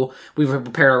 we're cool. We've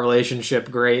prepared our relationship,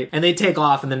 great." And they take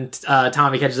off, and then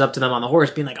Tommy catches up to them on the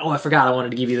horse, being like, "Oh, I forgot, I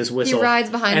wanted to give you this He whistle." rides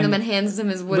behind them and hands them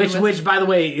his wooden whistle. Which, by the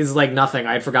way, is like nothing.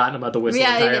 I'd forgotten about the whistle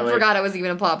Yeah, entirely. I forgot it was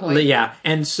even a plot point. Yeah,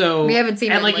 and so We haven't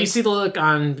seen and it, like you like- see the look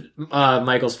on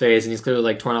Michael's face, and he's clearly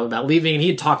like torn up about leaving. And he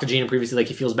had talked to Gina previously, like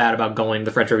he feels bad about going to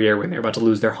the French Riviera when they're about to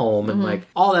lose their home and like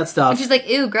all that stuff. And she's like,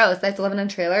 "Ew, gross. That's 11 in a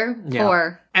trailer." Yeah.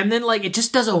 Or And then like it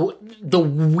just does the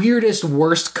weirdest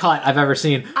worst cut I've ever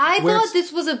seen. I where thought it's-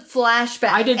 this was a flashback.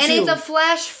 I did and too. it's a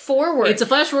flash forward. It's a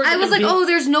flash forward. I was like, Be- oh,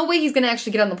 there's no way he's going to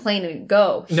actually get on the plane and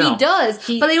go. No. He does,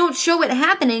 He- but they don't show it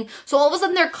happening. So all of a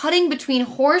sudden they're cutting between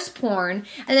horse porn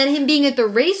and then him being at the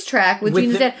racetrack with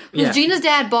Gina's dad. Because Gina's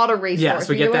dad bought a racehorse. Yes,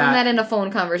 we get learned that. that in a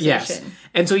phone conversation. Yes.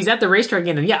 And so he's at the racetrack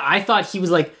again, and yeah, I thought he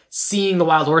was like seeing the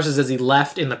wild horses as he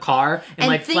left in the car And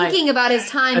like thinking about his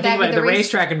time back at the the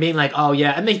racetrack and being like, "Oh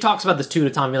yeah," and then he talks about this too to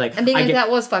Tommy, like, And being I like, get,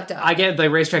 that was fucked up. I get the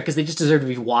racetrack because they just deserve to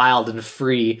be wild and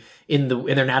free in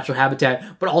their natural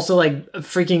habitat, but also like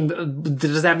freaking.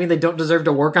 Does that mean they don't deserve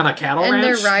to work on a cattle And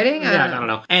ranch? they're riding? Yeah, I I don't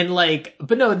know. And like,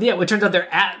 but no, yeah. It turns out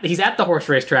he's at the horse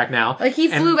racetrack now. Like,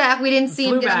 he and flew back. We didn't see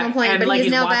him flew get on back, the plane, and, but like,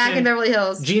 he's now back watching in Beverly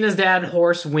Hills. Gina's dad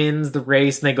horse wins the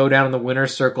race, and they go down in the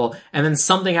winner's circle, and then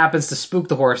something happens to spook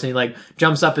the horse, and he like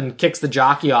jumps up and kicks the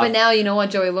jockey off. But now you know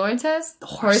what Joey Lawrence has?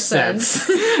 Horse sense.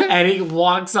 And he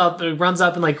runs up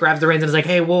and like grabs the reins and is like,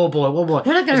 "Hey, whoa boy. We're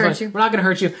not gonna hurt you. We're not gonna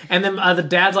hurt you." And then the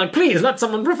dad's like, "Please let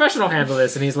someone professional handle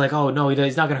this." And he's like, "Oh no,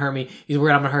 he's not gonna hurt me. He's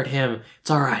worried I'm gonna hurt him. It's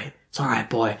all right,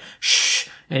 boy. Shh."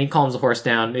 And he calms the horse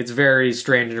down. It's very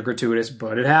strange and gratuitous,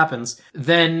 but it happens.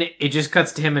 Then it just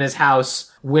cuts to him in his house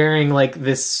wearing like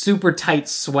this super tight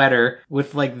sweater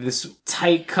with like this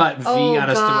tight cut V on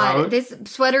his throat. This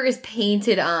sweater is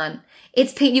painted on.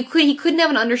 It's paint. He couldn't have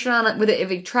an undershirt on it with it if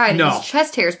he tried. No. His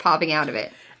chest hair is popping out of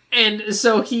it. And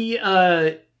so he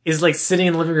is like sitting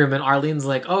in the living room, and Arlene's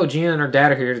like, "Oh, Gina and her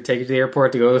dad are here to take you to the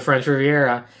airport to go to the French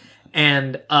Riviera."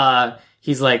 And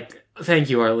he's like, "Thank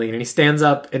you, Arlene." And he stands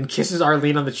up and kisses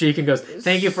Arlene on the cheek and goes,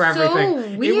 "Thank you for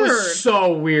everything." Weird. It was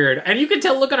so weird. And you could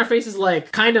tell look on her face is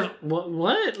like, kind of,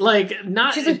 what? Like,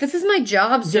 not... She's like, "This is my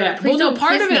job, sir. Yeah, Please well, no, don't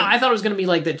part kiss of it, me." I thought it was going to be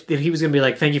like that he was going to be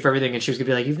like, "Thank you for everything," and she was going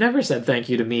to be like, "You've never said thank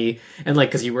you to me," and like,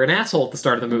 because you were an asshole at the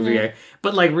start of the movie, eh?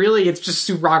 But like, really, it's just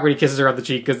super awkward. He kisses her on the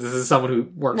cheek because this is someone who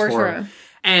works for him.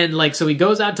 And like, so he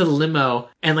goes out to the limo,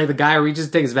 and like the guy reaches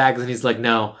to take his bags, and he's like,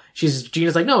 "No."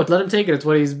 Gina's like, "No, let him take it. It's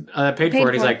what he's paid for."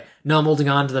 And he's like, "No, I'm holding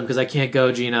on to them because I can't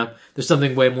go, Gina. There's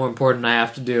something way more important I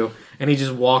have to do." And he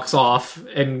just walks off,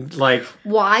 and like,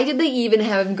 Why did they even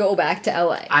have him go back to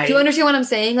LA? Do you understand what I'm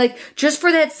saying? Like, just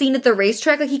for that scene at the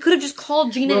racetrack, like, he could have just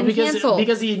called Gina and canceled.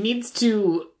 Because he needs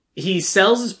to. He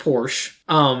sells his Porsche,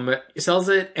 sells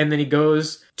it, and then he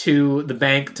goes to the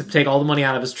bank to take all the money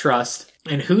out of his trust.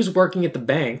 And who's working at the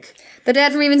bank? The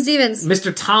dad from Even Stevens.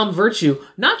 Mr. Tom Virtue.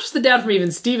 Not just the dad from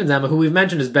Even Stevens, Emma, who we've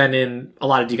mentioned has been in a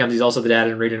lot of DComs. He's also the dad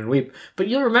in Read and Weep. But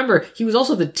you'll remember, he was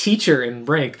also the teacher in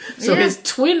Brink. So his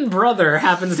twin brother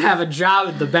happens to have a job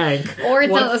at the bank. Or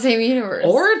it's not the same universe.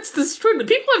 Or it's this twin...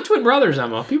 People have twin brothers,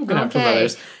 Emma. People can have twin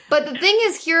brothers. But the thing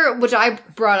is here, which I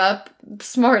brought up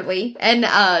smartly, and,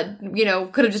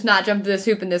 could have just not jumped through this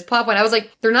hoop in this plot point. I was like,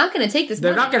 they're not going to take this money.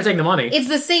 They're not going to take the money. It's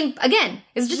the same, again,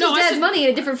 it's just his dad's money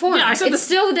in a different form. Yeah, I said it's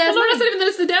still the dad's money. No, I said even that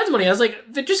it's the dad's money. I was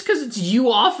like, just because it's you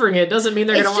offering it doesn't mean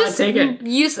they're going to want to take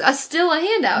it. Still a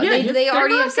handout. Yeah, they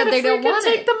already have said they don't want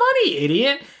it. Take the money,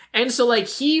 idiot. And so,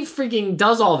 he freaking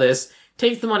does all this,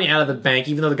 takes the money out of the bank,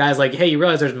 even though the guy's like, hey, you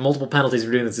realize there's multiple penalties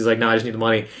for doing this. He's like, no, I just need the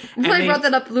money. And I brought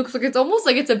that up, Luke's like, it's almost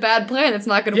like it's a bad plan. It's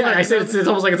not going to work. Yeah, I said it's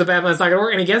almost like it's a bad plan. It's not going to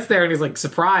work. And he gets there and he's like,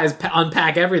 surprised,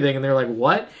 unpack everything. And they're like,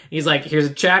 what? And he's like, here's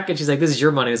a check. And she's like, this is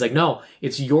your money. He's like, no,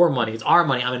 it's your money. It's our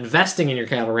money. I'm investing in your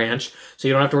cattle ranch, so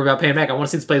you don't have to worry about paying back. I want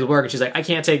to see this place work. And she's like, I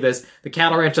can't take this. The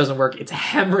cattle ranch doesn't work. It's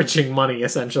hemorrhaging money,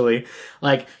 essentially.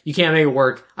 You can't make it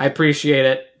work. I appreciate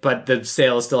it. But the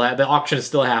sale is the auction is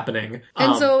still happening.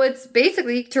 And so it's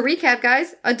basically, to recap,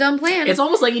 guys, a dumb plan. It's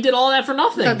almost like he did all that for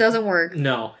nothing. That doesn't work.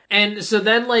 No. And so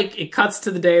then, it cuts to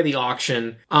the day of the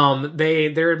auction.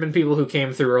 There had been people who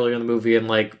came through earlier in the movie and,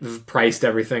 priced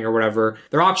everything or whatever.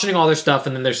 They're auctioning all their stuff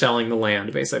and then they're selling the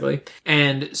land, basically.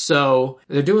 And so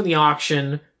they're doing the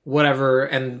auction, whatever,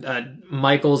 and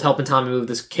Michael's helping Tommy move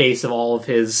this case of all of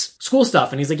his school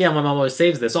stuff, and he's like, yeah, my mom always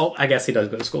saves this. Oh, I guess he does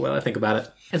go to school now that I think about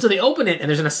it. And so they open it, and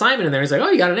there's an assignment in there. He's like, oh,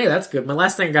 you got an A, that's good. My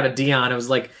last thing I got a D on, it was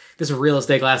this real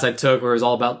estate class I took where it was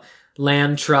all about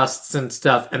land trusts and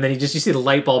stuff, and then you see the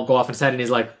light bulb go off in his head, and he's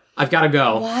like, I've got to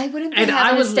go. Why wouldn't they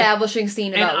have an establishing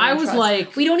scene about land trust?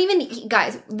 Like... We don't even...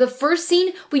 Guys, the first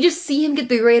scene, we just see him get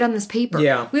the grade on this paper.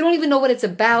 Yeah. We don't even know what it's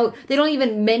about. They don't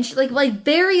even mention...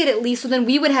 bury it at least, so then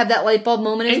we would have that light bulb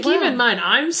moment as well. And keep in mind,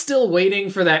 I'm still waiting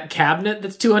for that cabinet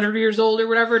that's 200 years old or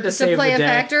whatever to save the day. To play a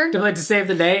factor? To save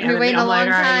the day. You're waiting a long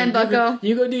time, bucko.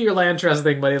 You go do your land trust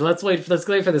thing, buddy. Let's wait for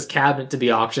this cabinet to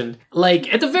be auctioned.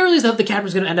 At the very least, I hope the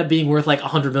cabinet's going to end up being worth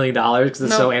 $100 million because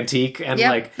it's so antique. And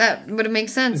that would make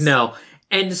sense. No.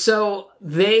 And so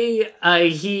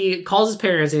he calls his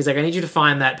parents and he's like, I need you to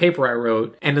find that paper I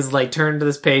wrote, and is turn to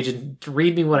this page and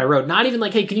read me what I wrote. Not even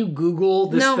hey, can you Google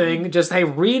this thing? Just, hey,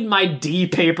 read my D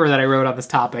paper that I wrote on this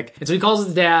topic. And so he calls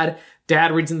his dad.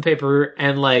 Dad reads in the paper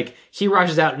and he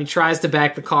rushes out and he tries to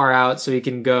back the car out so he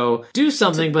can go do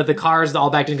something, but the car's all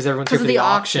backed in because everyone's here for the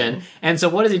auction. And so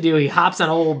what does he do? He hops on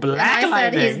old Black Lightning.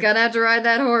 I said he's gonna have to ride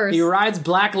that horse. He rides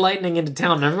Black Lightning into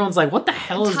town and everyone's like, what the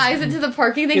hell is... Ties it to the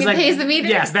parking thing and pays the meter?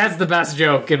 Yes, that's the best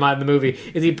joke in the movie,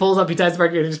 is he pulls up, he ties the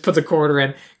parking and he just puts a quarter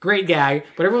in. Great gag.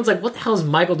 But everyone's like, what the hell is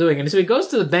Michael doing? And so he goes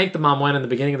to the bank the mom went in the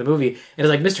beginning of the movie and is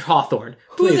like, Mr. Hawthorne,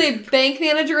 please. Who's a bank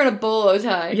manager in a bolo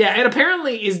tie. Yeah, and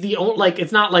apparently is the only,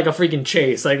 it's not a freaking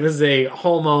Chase. This is a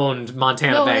home-owned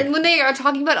Montana bank. And when they are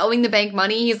talking about owing the bank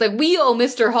money, he's like, we owe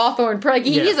Mr. Hawthorne.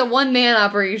 He's a one-man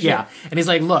operation. Yeah, and he's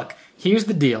like, look, here's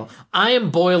the deal. I am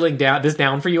boiling this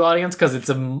down for you, audience, because it's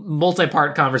a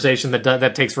multi-part conversation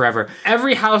that takes forever.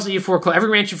 Every house that you foreclose, every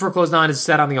ranch you foreclosed on is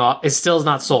still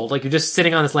not sold. You're just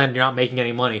sitting on this land and you're not making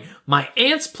any money. My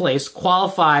aunt's place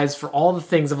qualifies for all the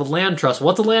things of a land trust.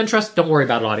 What's a land trust? Don't worry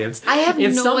about it, audience. I have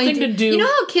it's no something idea. To do. You know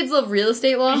how kids love real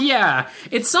estate law? Yeah,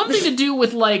 it's something to do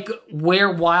with where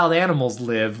wild animals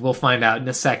live. We'll find out in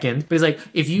a second. But he's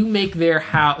if you make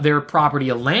their property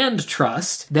a land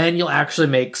trust, then you'll actually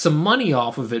make some money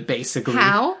off of it. Basically,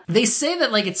 how? They say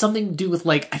that it's something to do with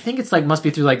I think it's must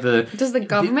be through the... Does the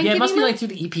government yeah, it must be money? through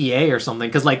the EPA or something,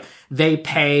 because they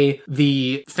pay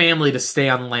the family to stay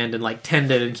on land and tend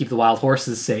it and keep the wild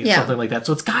horses safe, something like that.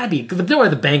 So it's gotta be, no way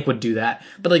the bank would do that,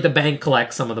 but the bank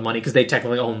collects some of the money because they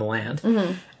technically own the land.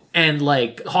 Mm-hmm. And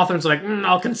Hawthorne's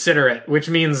I'll consider it, which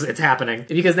means it's happening.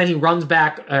 Because then he runs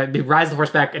back, he rides the horse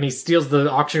back, and he steals the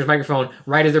auctioneer's microphone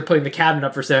right as they're putting the cabinet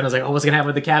up for sale. And I was what's gonna happen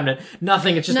with the cabinet?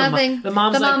 Nothing. It's just nothing. The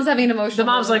mom's having an emotional. The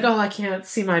mom's oh, I can't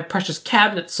see my precious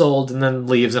cabinet sold, and then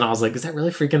leaves. And I was is that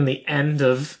really freaking the end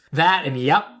of that? And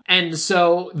yep. And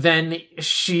so then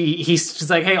she's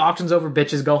hey, auction's over,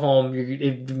 bitches, go home.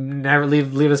 You never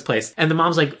leave this place. And the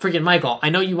mom's freaking Michael, I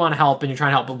know you want to help and you're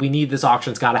trying to help, but we need this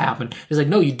auction. It's got to happen. He's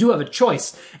no, you do have a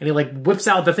choice. And he whips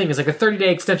out the thing. It's a 30-day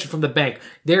extension from the bank.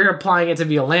 They're applying it to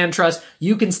be a land trust.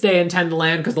 You can stay and tend the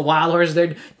land because the wild horses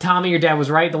there. Tommy, your dad was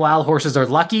right. The wild horses are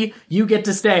lucky. You get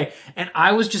to stay. And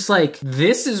I was just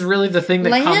this is really the thing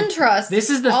that land trust. This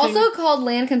is the also thing. Called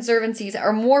land conservancies,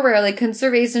 or more rarely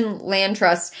conservation land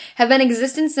trusts. have been in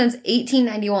existence since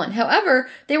 1891. However,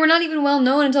 they were not even well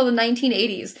known until the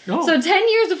 1980s. Oh. So 10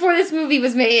 years before this movie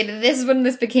was made, this is when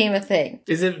this became a thing.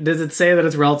 Does it say that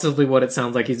it's relatively what it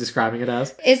sounds like he's describing it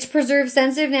as? It's to preserve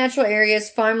sensitive natural areas,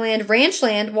 farmland, ranch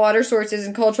land, water sources,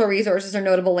 and cultural resources are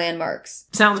notable landmarks.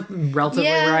 Sounds relatively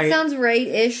right. Yeah, sounds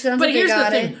right-ish. Sounds But like here's they the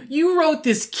got thing. it. You wrote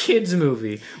this kids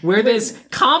movie where this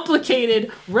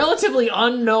complicated, relatively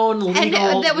unknown legal...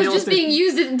 And that was real just estate- being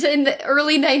used in the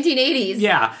early 1980s.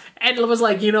 Yeah. And it was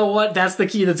like, you know what? That's the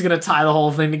key that's going to tie the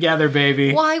whole thing together,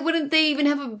 baby. Why wouldn't they even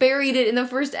have buried it in the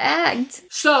first act?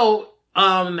 So,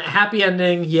 happy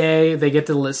ending. Yay. They get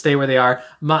to stay where they are.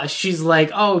 She's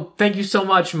like, oh, thank you so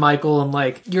much, Michael. And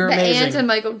like, you're The amazing. Aunt and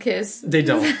Michael kiss. They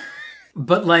don't.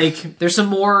 But, like, there's some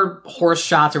more horse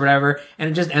shots or whatever, and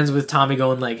it just ends with Tommy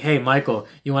going, like, hey, Michael,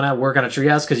 you want to work on a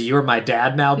treehouse? Because you're my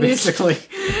dad now, basically.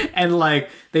 And, like,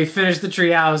 they finish the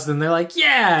treehouse, and they're like,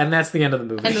 yeah, and that's the end of the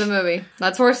movie. End of the movie.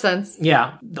 That's Horse Sense.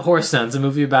 Yeah, The Horse Sense, a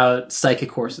movie about psychic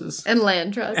horses. And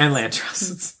land trust. And land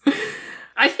trusts.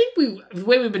 I think the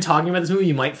way we've been talking about this movie,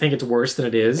 you might think it's worse than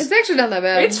it is. It's actually not that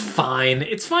bad. It's fine.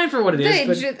 It's fine for what it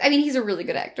is. But I mean, he's a really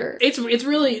good actor. it's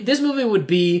really, this movie would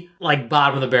be like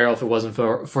bottom of the barrel if it wasn't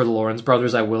for the Lawrence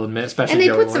brothers, I will admit, especially And they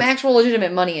Joey put some Lawrence. actual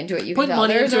legitimate money into it. You Put can tell.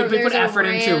 money There's into it, they there's put effort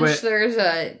ranch, into it. There's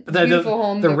a beautiful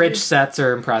home. The rich sets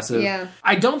are impressive. Yeah.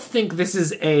 I don't think this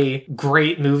is a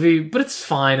great movie, but it's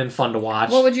fine and fun to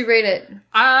watch. What would you rate it?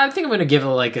 I think I'm going to give it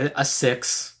like a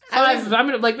 6. I'm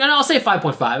gonna like, no, I'll say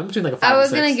 5.5. I'm between like a 5 I and was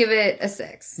 6. gonna give it a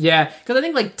 6. Yeah, because I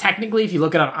think like technically, if you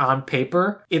look at it on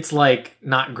paper, it's like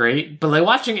not great. But like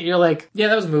watching it, you're like, yeah,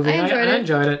 that was moving. I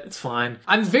enjoyed it. It's fine.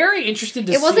 I'm very interested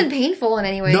to see. It wasn't painful in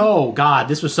any way. No, God,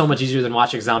 this was so much easier than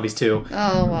watching Zombies 2.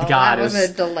 Oh, well, God, that was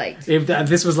a delight.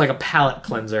 This was like a palate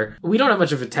cleanser. We don't have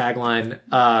much of a tagline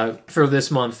for this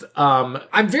month.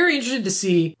 I'm very interested to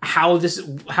see how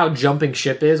Jumping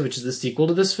Ship is, which is the sequel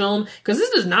to this film, because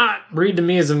this does not read to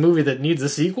me as a movie that needs a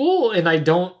sequel, and I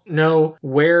don't know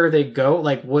where they go.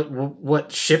 Like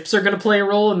what ships are going to play a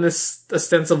role in this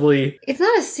ostensibly. It's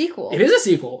not a sequel. It is a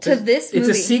sequel To this It's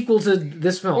movie. a sequel to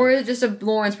this film. Or is it just a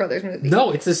Lawrence Brothers movie?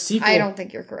 No, it's a sequel. I don't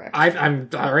think you're correct. I'm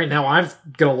right now. I've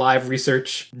gonna live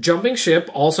research. Jumping Ship,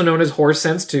 also known as Horse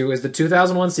Sense 2, is the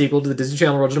 2001 sequel to the Disney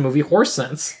Channel original movie Horse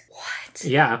Sense. What?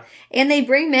 Yeah. And they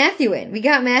bring Matthew in. We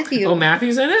got Matthew. Oh,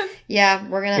 Matthew's in it. Yeah,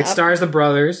 we're gonna. It stars the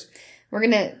brothers. We're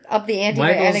gonna up the ante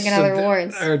by adding another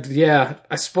Lawrence. Yeah.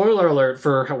 A spoiler alert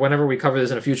for whenever we cover this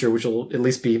in the future, which will at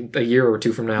least be a year or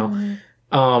two from now.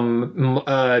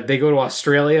 They go to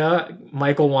Australia.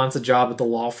 Michael wants a job at the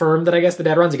law firm that I guess the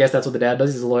dad runs. I guess that's what the dad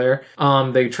does. He's a lawyer.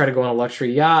 They try to go on a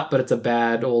luxury yacht, but it's a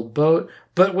bad old boat.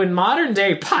 But when modern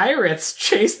day pirates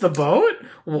chase the boat,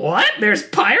 what? There's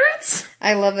pirates?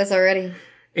 I love this already.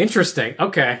 Interesting.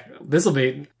 Okay. This will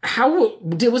be...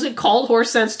 Was it called Horse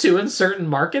Sense 2 in certain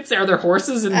markets? Are there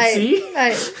horses in the sea?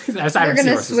 They're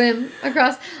gonna swim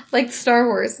across, like Star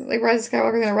Wars. Like Rise of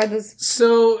Skywalker, gonna ride this.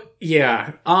 So,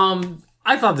 yeah.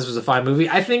 I thought this was a fine movie.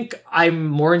 I think I'm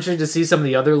more interested to see some of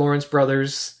the other Lawrence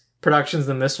Brothers productions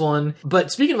than this one.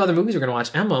 But speaking of other movies we're going to watch,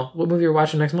 Emma, what movie are we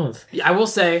watching next month? I will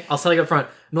say, I'll tell you up front,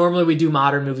 normally we do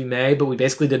Modern Movie May, but we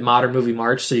basically did Modern Movie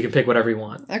March, so you can pick whatever you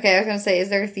want. Okay, I was gonna say, is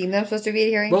there a theme that I'm supposed to be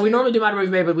adhering Well, to? we normally do Modern Movie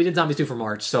May, but we did Zombies 2 for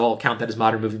March, so I'll count that as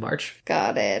Modern Movie March.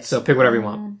 Got it. So pick whatever you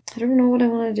want. I don't know what I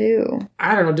want to do.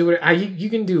 I don't know, do it. You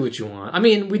can do what you want. I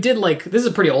mean, we did like, this is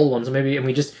a pretty old one, so maybe, and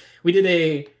we did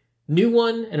a new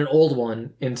one and an old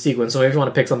one in sequence. So if you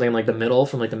want to pick something like the middle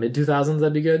from like the mid 2000s,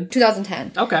 that'd be good.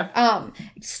 2010. Okay.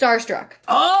 Starstruck.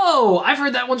 Oh, I've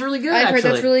heard that one's really good. I've heard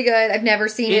that's really good. I've never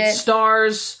seen It it.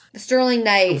 stars Sterling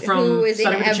Knight, from who is in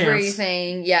Sunny with a Chance.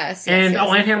 everything. Yes. and yes.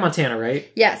 and Hannah Montana, right?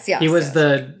 Yes. He was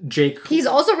the Jake. He's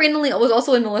also was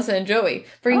also in Melissa and Joey,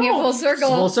 bringing it full circle.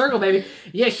 Full circle, baby.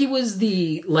 Yeah, he was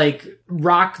the like not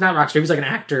rock star. He was like an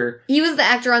actor, He was the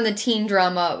actor on the teen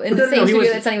drama in the No, same he studio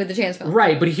was- that Sunny with the Chance film.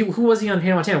 right? But who was he on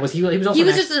Hannah Montana? Was he? He was also. He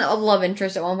was an just a love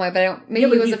interest at one point, but I don't. Maybe Yeah,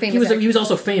 but he was a famous. He was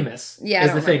also famous. Yeah, I is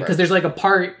don't the thing remember. because there's like a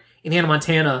part in Hannah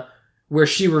Montana where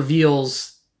she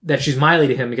reveals that she's Miley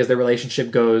to him because their relationship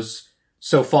goes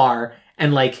so far,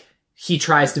 and like he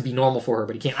tries to be normal for her,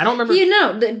 but he can't. I don't remember. You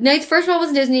know, the Knight's first role was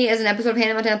in Disney as an episode of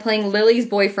Hannah Montana playing Lily's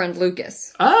boyfriend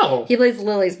Lucas. Oh, He plays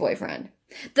Lily's boyfriend.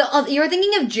 You're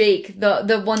thinking of Jake,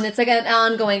 the one that's like an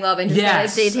ongoing love interest.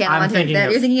 Yes, that is Hannah I'm Montana. thinking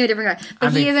of- You're thinking of a different guy,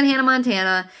 but he is in Hannah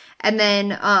Montana, And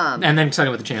then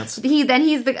Sunny with a Chance. he's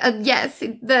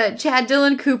the Chad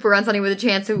Dylan Cooper on Sunny with a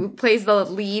Chance, who plays the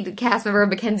lead cast member of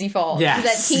Mackenzie Falls. Yes,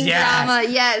 That teen drama,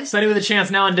 yes. Sunny with a Chance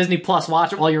now on Disney Plus.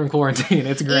 Watch it while you're in quarantine.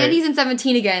 It's great. And he's in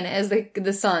 17 again as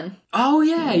the son. Oh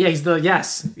yeah, he's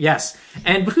yes.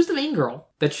 And but who's the main girl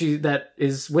that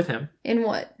is with him? In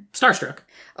what? Starstruck.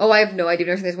 Oh, I have no idea. I've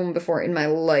never seen this woman before in my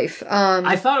life.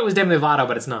 I thought it was Demi Lovato,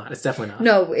 but it's not. It's definitely not.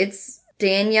 No, it's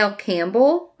Danielle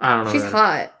Campbell. I don't know. She's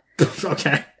hot.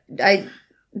 Okay.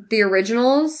 The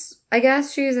originals, I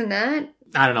guess she's in that.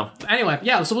 I don't know. Anyway,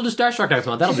 yeah, so we'll do Starstruck next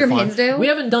month. That'll She's be from fun. Hinsdale? We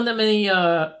haven't done that many,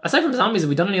 aside from Zombies, have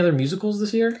we done any other musicals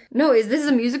this year? No, is this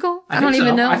a musical? I don't think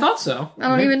even so. know. I thought so. I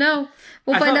don't even know.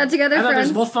 We'll find out together,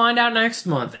 friends. We'll find out next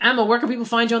month. Emma, where can people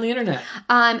find you on the internet?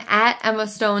 I'm at Emma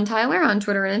Stone Tyler on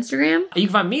Twitter and Instagram. You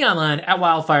can find me online at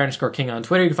wildfire_king on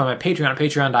Twitter. You can find my Patreon at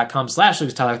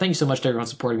patreon.com/LucasTyler. Thank you so much to everyone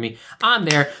supporting me on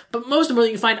there. But most importantly,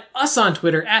 you can find us on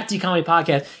Twitter at DComedy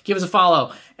Podcast. Give us a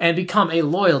follow and become a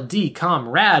loyal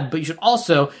D-Comrade. But you should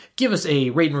also give us a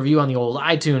rate and review on the old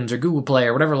iTunes or Google Play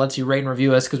or whatever lets you rate and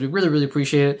review us, because we really, really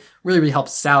appreciate it. Really, really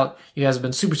helps us out. You guys have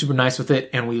been super, super nice with it,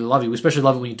 and we love you. We especially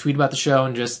love it when you tweet about the show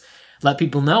and just let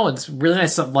people know. It's really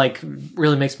nice.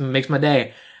 Really makes my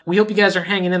day. We hope you guys are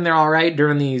hanging in there all right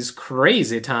during these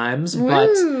crazy times.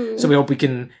 So we hope we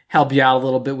can help you out a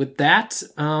little bit with that.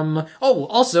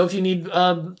 Also, if you need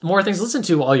more things to listen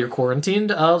to while you're quarantined,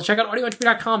 check out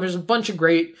audioentropy.com. There's a bunch of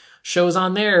great shows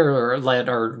on there that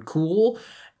are cool.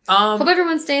 Hope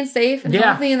everyone's staying safe and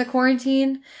healthy in the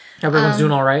quarantine. Everyone's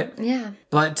doing all right. Yeah.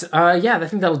 But, I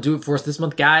think that'll do it for us this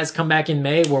month, guys. Come back in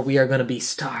May where we are going to be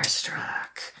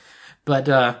starstruck. But,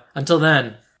 until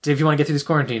then, if you want to get through this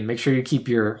quarantine, make sure you keep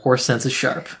your horse senses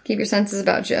sharp. Keep your senses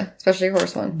about you, especially your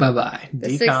horse one. Bye-bye.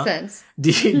 The sixth sense.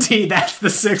 That's the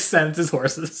sixth sense is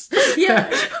horses.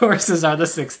 Yeah. Horses are the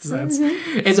sixth sense.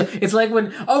 It's like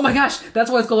when, oh my gosh, that's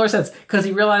why it's called horse sense. Because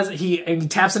he realizes, he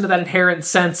taps into that inherent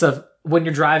sense of when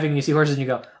you're driving and you see horses and you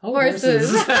go, oh,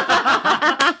 horses.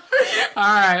 All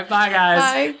right, bye guys.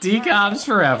 Bye. Decoms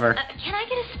forever. Can I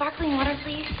get a sparkling water,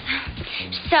 please?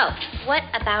 So, what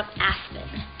about Aspen?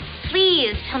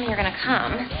 Please tell me you're gonna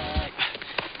come.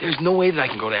 There's no way that I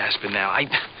can go to Aspen now. I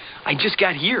just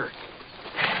got here.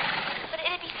 But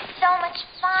it'd be so much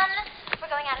fun. We're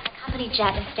going out in a company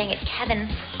jet and staying at Kevin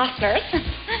Costner's.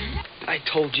 I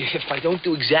told you, if I don't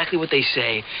do exactly what they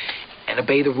say and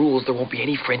obey the rules, there won't be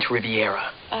any French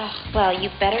Riviera. Oh, well, you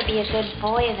better be a good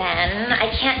boy then. I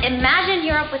can't imagine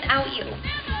Europe without you.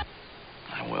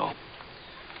 I will.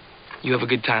 You have a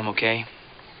good time, okay?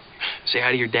 Say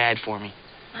hi to your dad for me.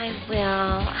 I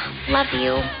will. Love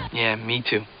you. Yeah, me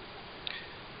too.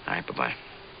 All right, bye-bye.